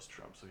he loves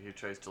Trump. So he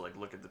tries to like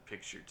look at the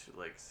picture to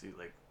like see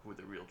like who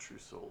the real true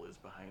soul is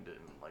behind it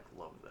and like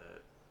love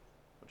that,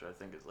 which I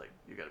think is like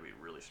you got to be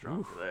really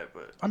strong for that.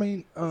 But I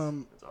mean,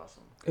 it's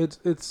awesome.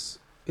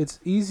 it's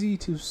easy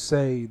to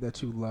say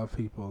that you love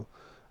people.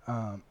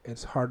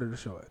 It's harder to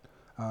show it.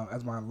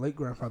 As my late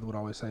grandfather would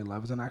always say,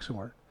 love is an action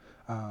word.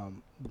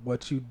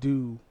 What you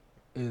do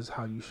is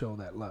how you show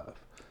that love.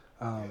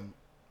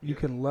 You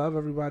can love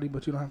everybody,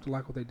 but you don't have to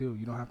like what they do.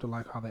 You don't have to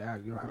like how they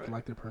act. You don't have to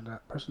like their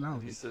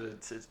personality. He said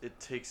it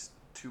takes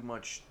too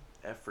much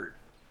effort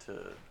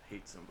to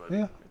hate somebody.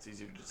 Yeah. It's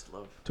easier to just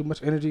love. Too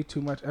much energy,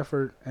 too much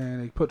effort,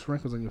 and it puts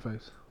wrinkles on your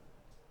face.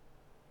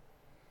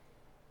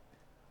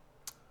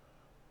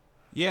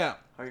 Yeah.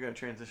 How are you gonna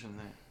transition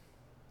that?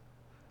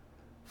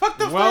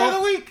 Fucked up Well- story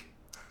of the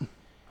week.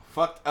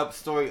 Fucked up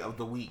story of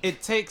the week.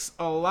 It takes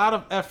a lot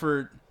of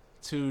effort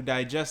to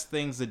digest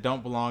things that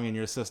don't belong in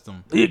your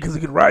system. Yeah, because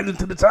it could rise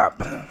into the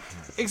top.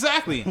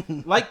 Exactly.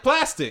 Like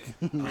plastic.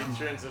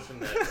 Transition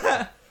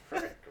that.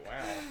 Frick, wow.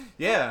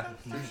 Yeah.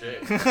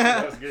 Touche.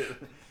 That was good.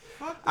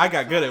 I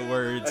got good at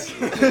words.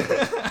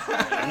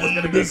 One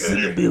of us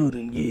in the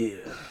building, yeah.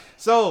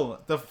 So,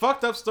 the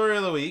fucked up story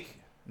of the week,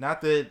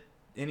 not that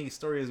any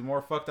story is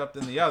more fucked up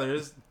than the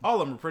others,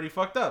 all of them are pretty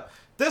fucked up.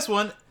 This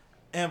one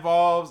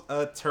involves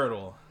a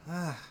turtle.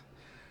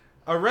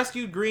 A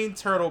rescued green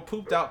turtle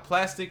pooped out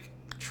plastic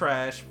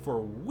trash for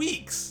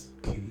weeks,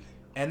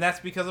 and that's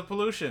because of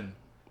pollution.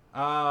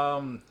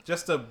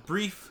 Just a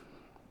brief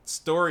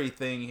story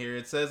thing here.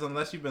 It says,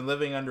 unless you've been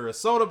living under a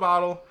soda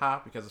bottle,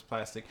 because it's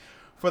plastic,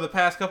 for the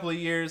past couple of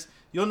years,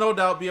 you'll no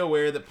doubt be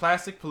aware that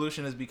plastic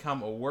pollution has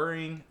become a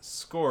worrying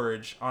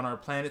scourge on our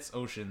planet's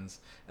oceans.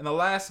 And the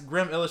last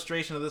grim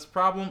illustration of this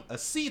problem, a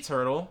sea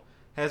turtle,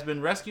 has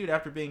been rescued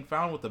after being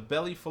found with a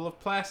belly full of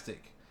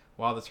plastic.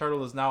 While the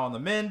turtle is now on the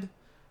mend,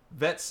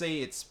 vets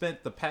say it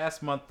spent the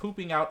past month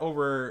pooping out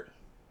over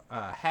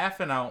half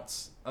an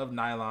ounce of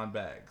nylon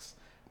bags,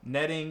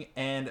 netting,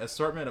 and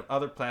assortment of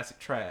other plastic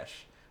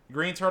trash. The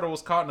green turtle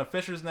was caught in a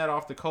fisher's net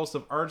off the coast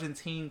of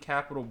Argentine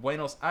capital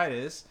Buenos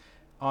Aires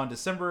on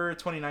December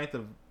 29th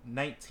of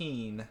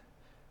 19,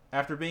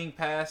 after being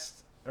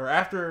passed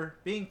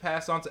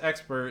on to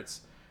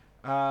experts,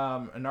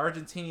 an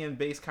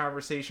Argentinian-based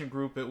conversation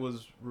group, it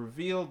was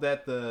revealed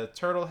that the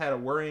turtle had a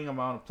worrying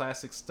amount of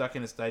plastic stuck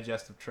in its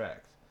digestive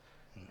tract.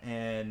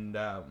 And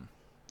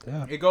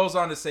it goes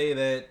on to say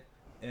that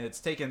it's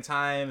taken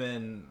time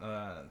and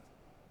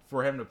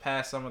for him to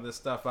pass some of this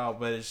stuff out,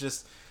 but it's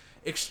just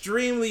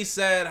extremely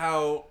sad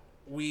how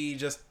we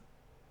just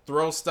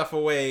throw stuff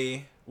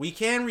away. We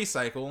can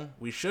recycle.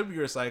 We should be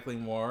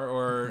recycling more,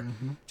 or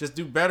just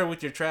do better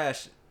with your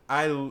trash.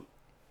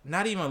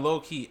 Not even low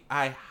key,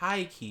 I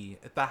high key,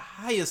 at the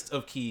highest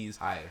of keys.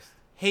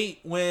 Hate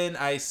when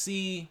I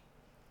see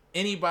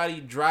anybody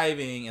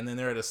driving and then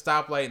they're at a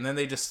stoplight and then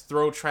they just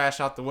throw trash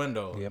out the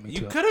window. Yeah, me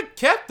you too. could have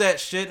kept that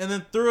shit and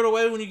then threw it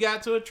away when you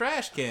got to a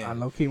trash can. I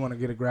low key want to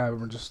get a grabber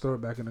and just throw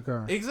it back in the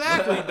car.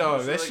 Exactly,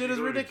 dog. So, That like, shit you is go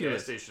to a ridiculous.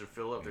 Gas station to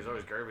fill up. There's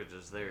always garbage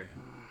just there.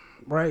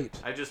 Right.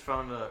 I just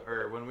found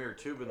when we were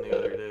tubing the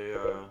other day,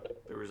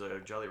 there was a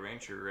Jolly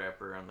Rancher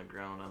wrapper on the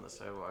ground on the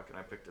sidewalk, and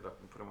I picked it up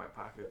and put it in my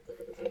pocket.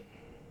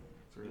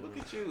 Look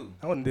at you.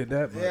 I wouldn't did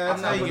that, but Yeah,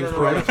 I'm now not you putting it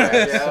get in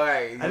the trash. Yeah, all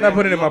right. I'm not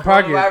putting it in my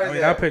pocket. I mean,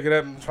 Yeah. I'll pick it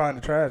up and find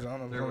the trash. I don't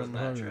know if There it's was in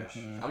my not pocket. trash.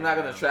 Yeah. I'm not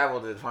gonna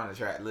travel to find a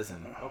trash.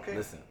 Listen. Okay.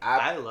 Listen.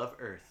 I love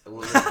Earth.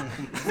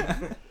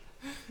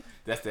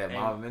 That's that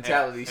mom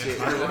mentality shit.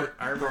 For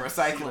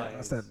recycling.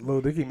 That's that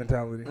Lil Dicky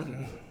mentality.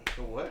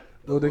 What?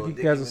 Lil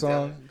Dicky has a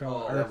song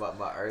called Oh, Earth.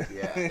 about Earth.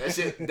 Yeah,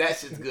 that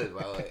shit's good.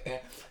 By the way, and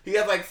he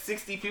has like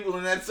 60 people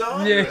in that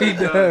song. Yeah, he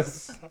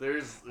does.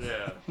 There's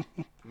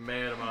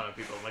mad amount of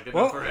people. I'm like,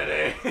 Well- enough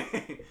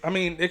already. I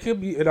mean, it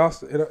could be. It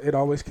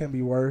always can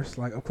be worse.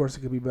 Like, of course,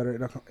 it could be better.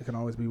 It can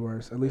always be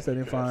worse. At least they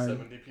didn't Could have find.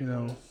 70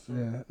 people, so-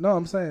 Yeah. No,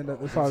 I'm saying that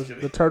as far as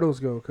kidding. the turtles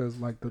go, because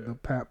like the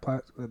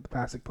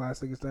plastic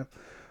and stuff,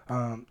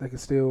 they can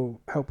still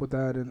help with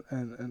that.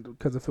 And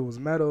because if it was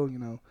metal,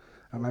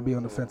 I might be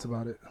on the fence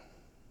about it.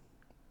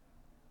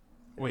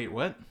 Wait,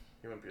 what?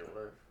 He wouldn't be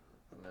alive,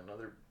 and then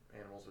other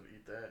animals would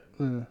eat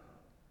that.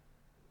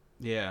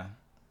 Yeah.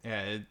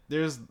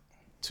 There's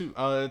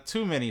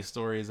too many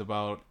stories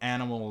about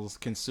animals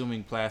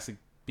consuming plastic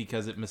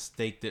because it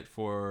mistook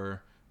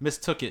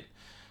it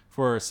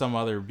for some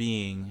other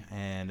being,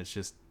 and it's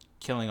just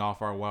killing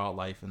off our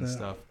wildlife and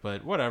stuff.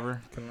 But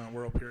whatever. Killing our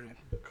world, period.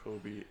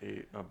 Kobe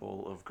ate a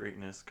bowl of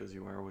greatness because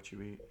you are what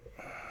you eat.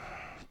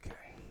 Okay.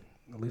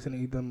 At least I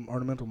didn't eat them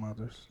ornamental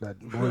monsters that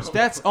Royce,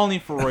 That's only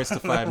for Royce to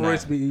 5'9".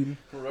 Royce be eating.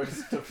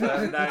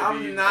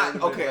 I'm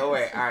not okay. Oh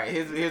wait, all right.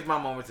 Here's my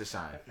moment to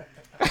shine.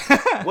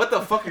 What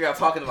the fuck are y'all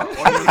talking about?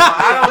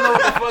 I don't know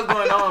what the fuck's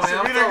going on,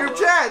 man. Read our group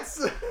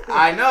chats.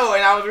 I know,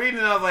 and I was reading,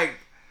 and I was like,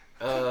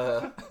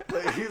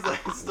 Like, he's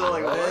like still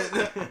like what?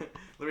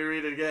 Let me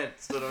read it again.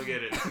 Still don't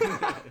get it.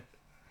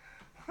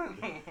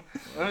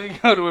 Let me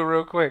go to it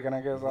real quick, and I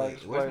guess I'll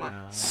wait, where's explain.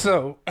 my?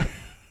 So,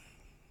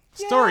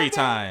 Story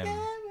time.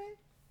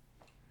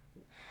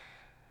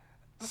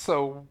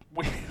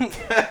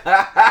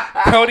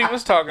 Cody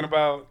was talking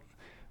about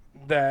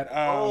that.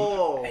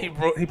 Oh.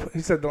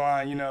 He said the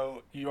line,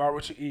 you are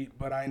what you eat,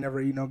 but I ain't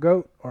never eat no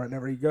goat, or I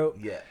never eat goat.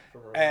 Yeah.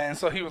 And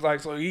so he was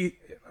like,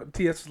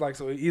 TS was like,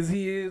 so is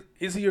he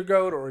your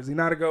goat or is he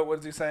not a goat? What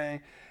is he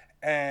saying?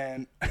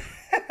 And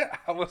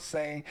I was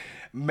saying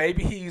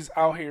maybe he's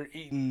out here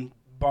eating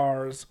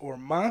bars or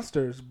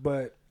monsters,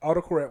 but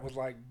autocorrect was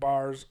like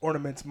bars,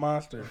 ornaments,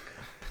 monster.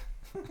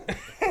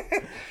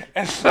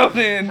 And so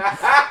then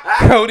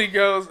Cody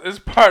goes, it's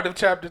part of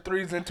chapter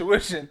 3's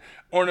intuition,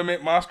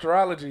 ornament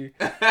monsterology.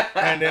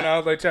 And then I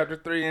was like, chapter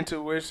 3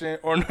 intuition,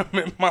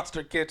 ornament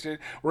monster kitchen,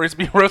 where it's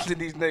be roasting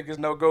these niggas,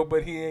 no go,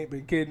 but he ain't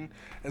been kidding.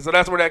 And so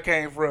that's where that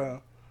came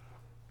from.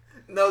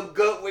 No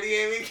goat when he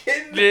ain't even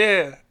kidding.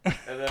 Yeah.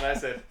 And then I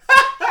said,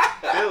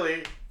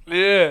 Billy,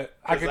 Yeah.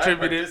 I 'cause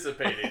contributed.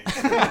 participated.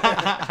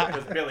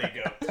 Because Billy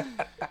goat.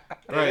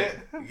 Right.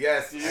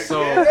 Yes.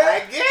 So-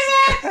 I get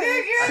it.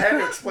 I had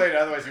to explain it,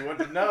 otherwise you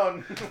wouldn't have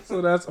known.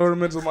 So that's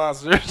ornamental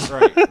monsters.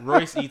 Right.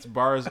 Royce eats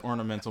bars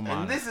ornamental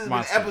And this has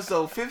monsters. been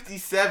episode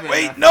 57.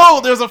 Wait, no,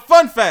 there's a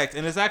fun fact,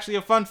 and it's actually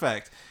a fun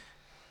fact.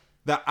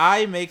 The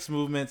eye makes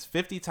movements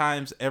 50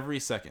 times every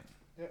second.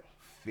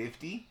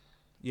 50?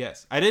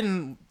 Yes. I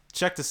didn't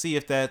check to see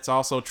if that's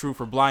also true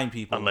for blind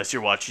people. Unless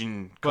you're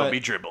watching But- Kobe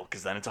dribble,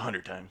 because then it's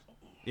 100 times.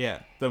 Yeah.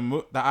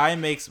 The eye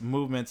makes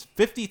movements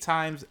 50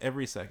 times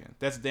every second.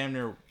 That's damn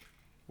near...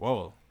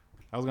 Whoa.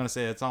 I was going to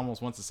say it's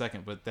almost once a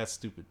second, but that's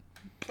stupid.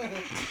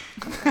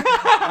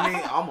 I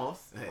mean,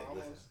 almost. Hey,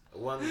 listen.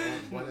 1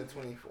 to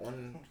 20.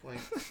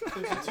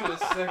 52 a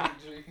second,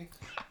 G.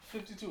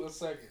 52 a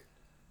second.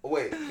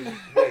 Wait.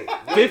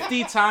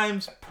 50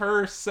 times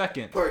per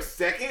second. Per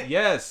second?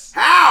 Yes.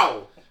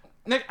 How?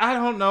 Nick, I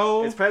don't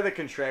know. It's probably the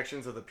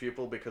contractions of the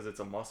pupil because it's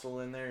a muscle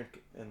in there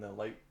and the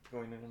light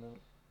going in and out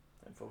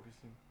and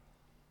focusing.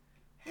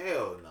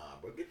 Hell nah,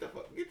 bro. Get the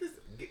fuck.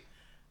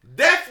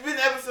 That's been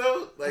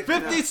episode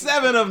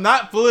 57 of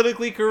Not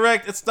Politically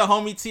Correct. It's the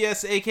homie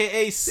TS,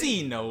 a.k.a.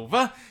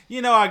 C-Nova.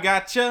 You know I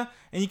gotcha.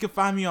 And you can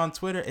find me on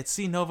Twitter at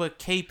C-Nova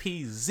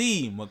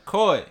KPZ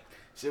McCoy.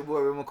 It's your boy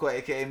Real McCoy,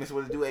 aka Mr.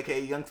 What to Do, aka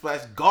Young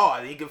Splash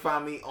God. And you can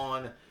find me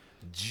on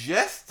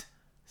just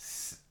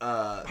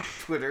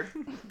Twitter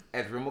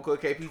at Real McCoy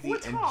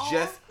KPZ and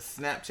just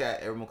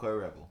Snapchat at Real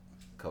McCoy Rebel.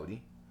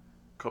 Cody.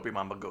 Kobe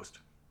Mamba Ghost.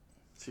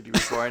 CD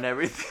recording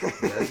everything.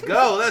 Let's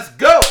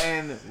go.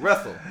 And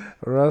Russell.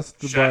 Russ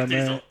the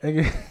Shaq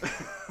barman.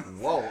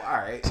 Whoa, all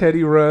right.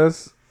 Teddy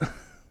Russ.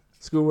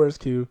 Schoolworks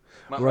Q.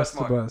 Mount Russ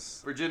the Rushmore.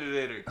 bus.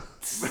 Virginitator.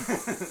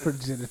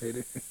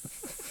 Progenitor.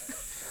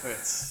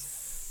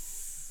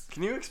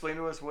 Can you explain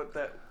to us what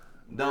that...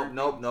 Nope,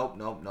 not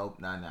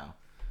now.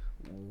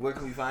 Where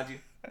can we find you?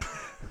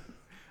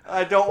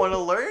 I don't want to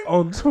learn.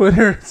 On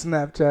Twitter,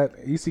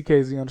 Snapchat,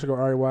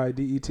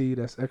 ECKZ_RAYDET,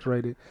 that's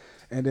X-rated.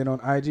 And then on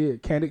IG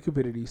at Candid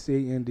Cupidity,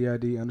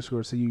 CANDID_CUPIDITY.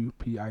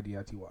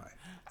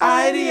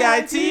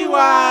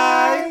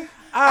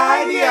 IDITY.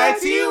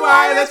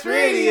 That's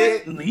really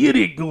it. And the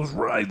idiot goes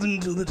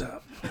rising to the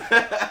top.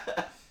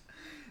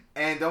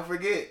 And don't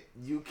forget,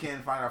 you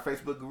can find our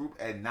Facebook group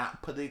at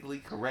Not Politically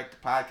Correct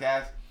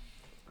Podcast.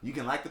 You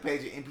can like the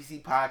page at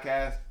NPC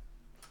Podcast.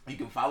 You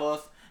can follow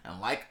us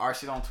and like our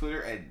shit on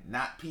Twitter at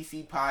Not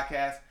PC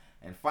Podcast.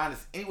 And find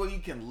us anywhere you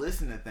can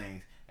listen to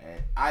things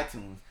at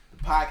iTunes, the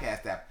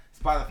podcast app,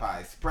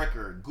 Spotify,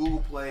 Spreaker, Google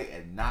Play,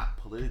 and Not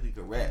Politically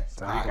Correct.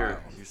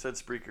 Spreaker. You said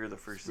Spreaker the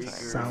first time.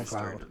 Spreaker. we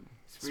started.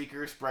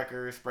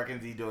 Spreaker, Sprechen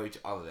Sie Deutsch,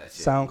 all of that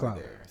shit. SoundCloud.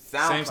 There.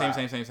 Same. Same.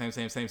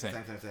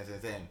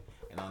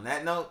 And on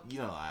that note, you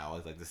know I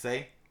always like to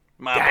say,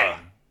 Mamba.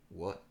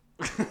 what?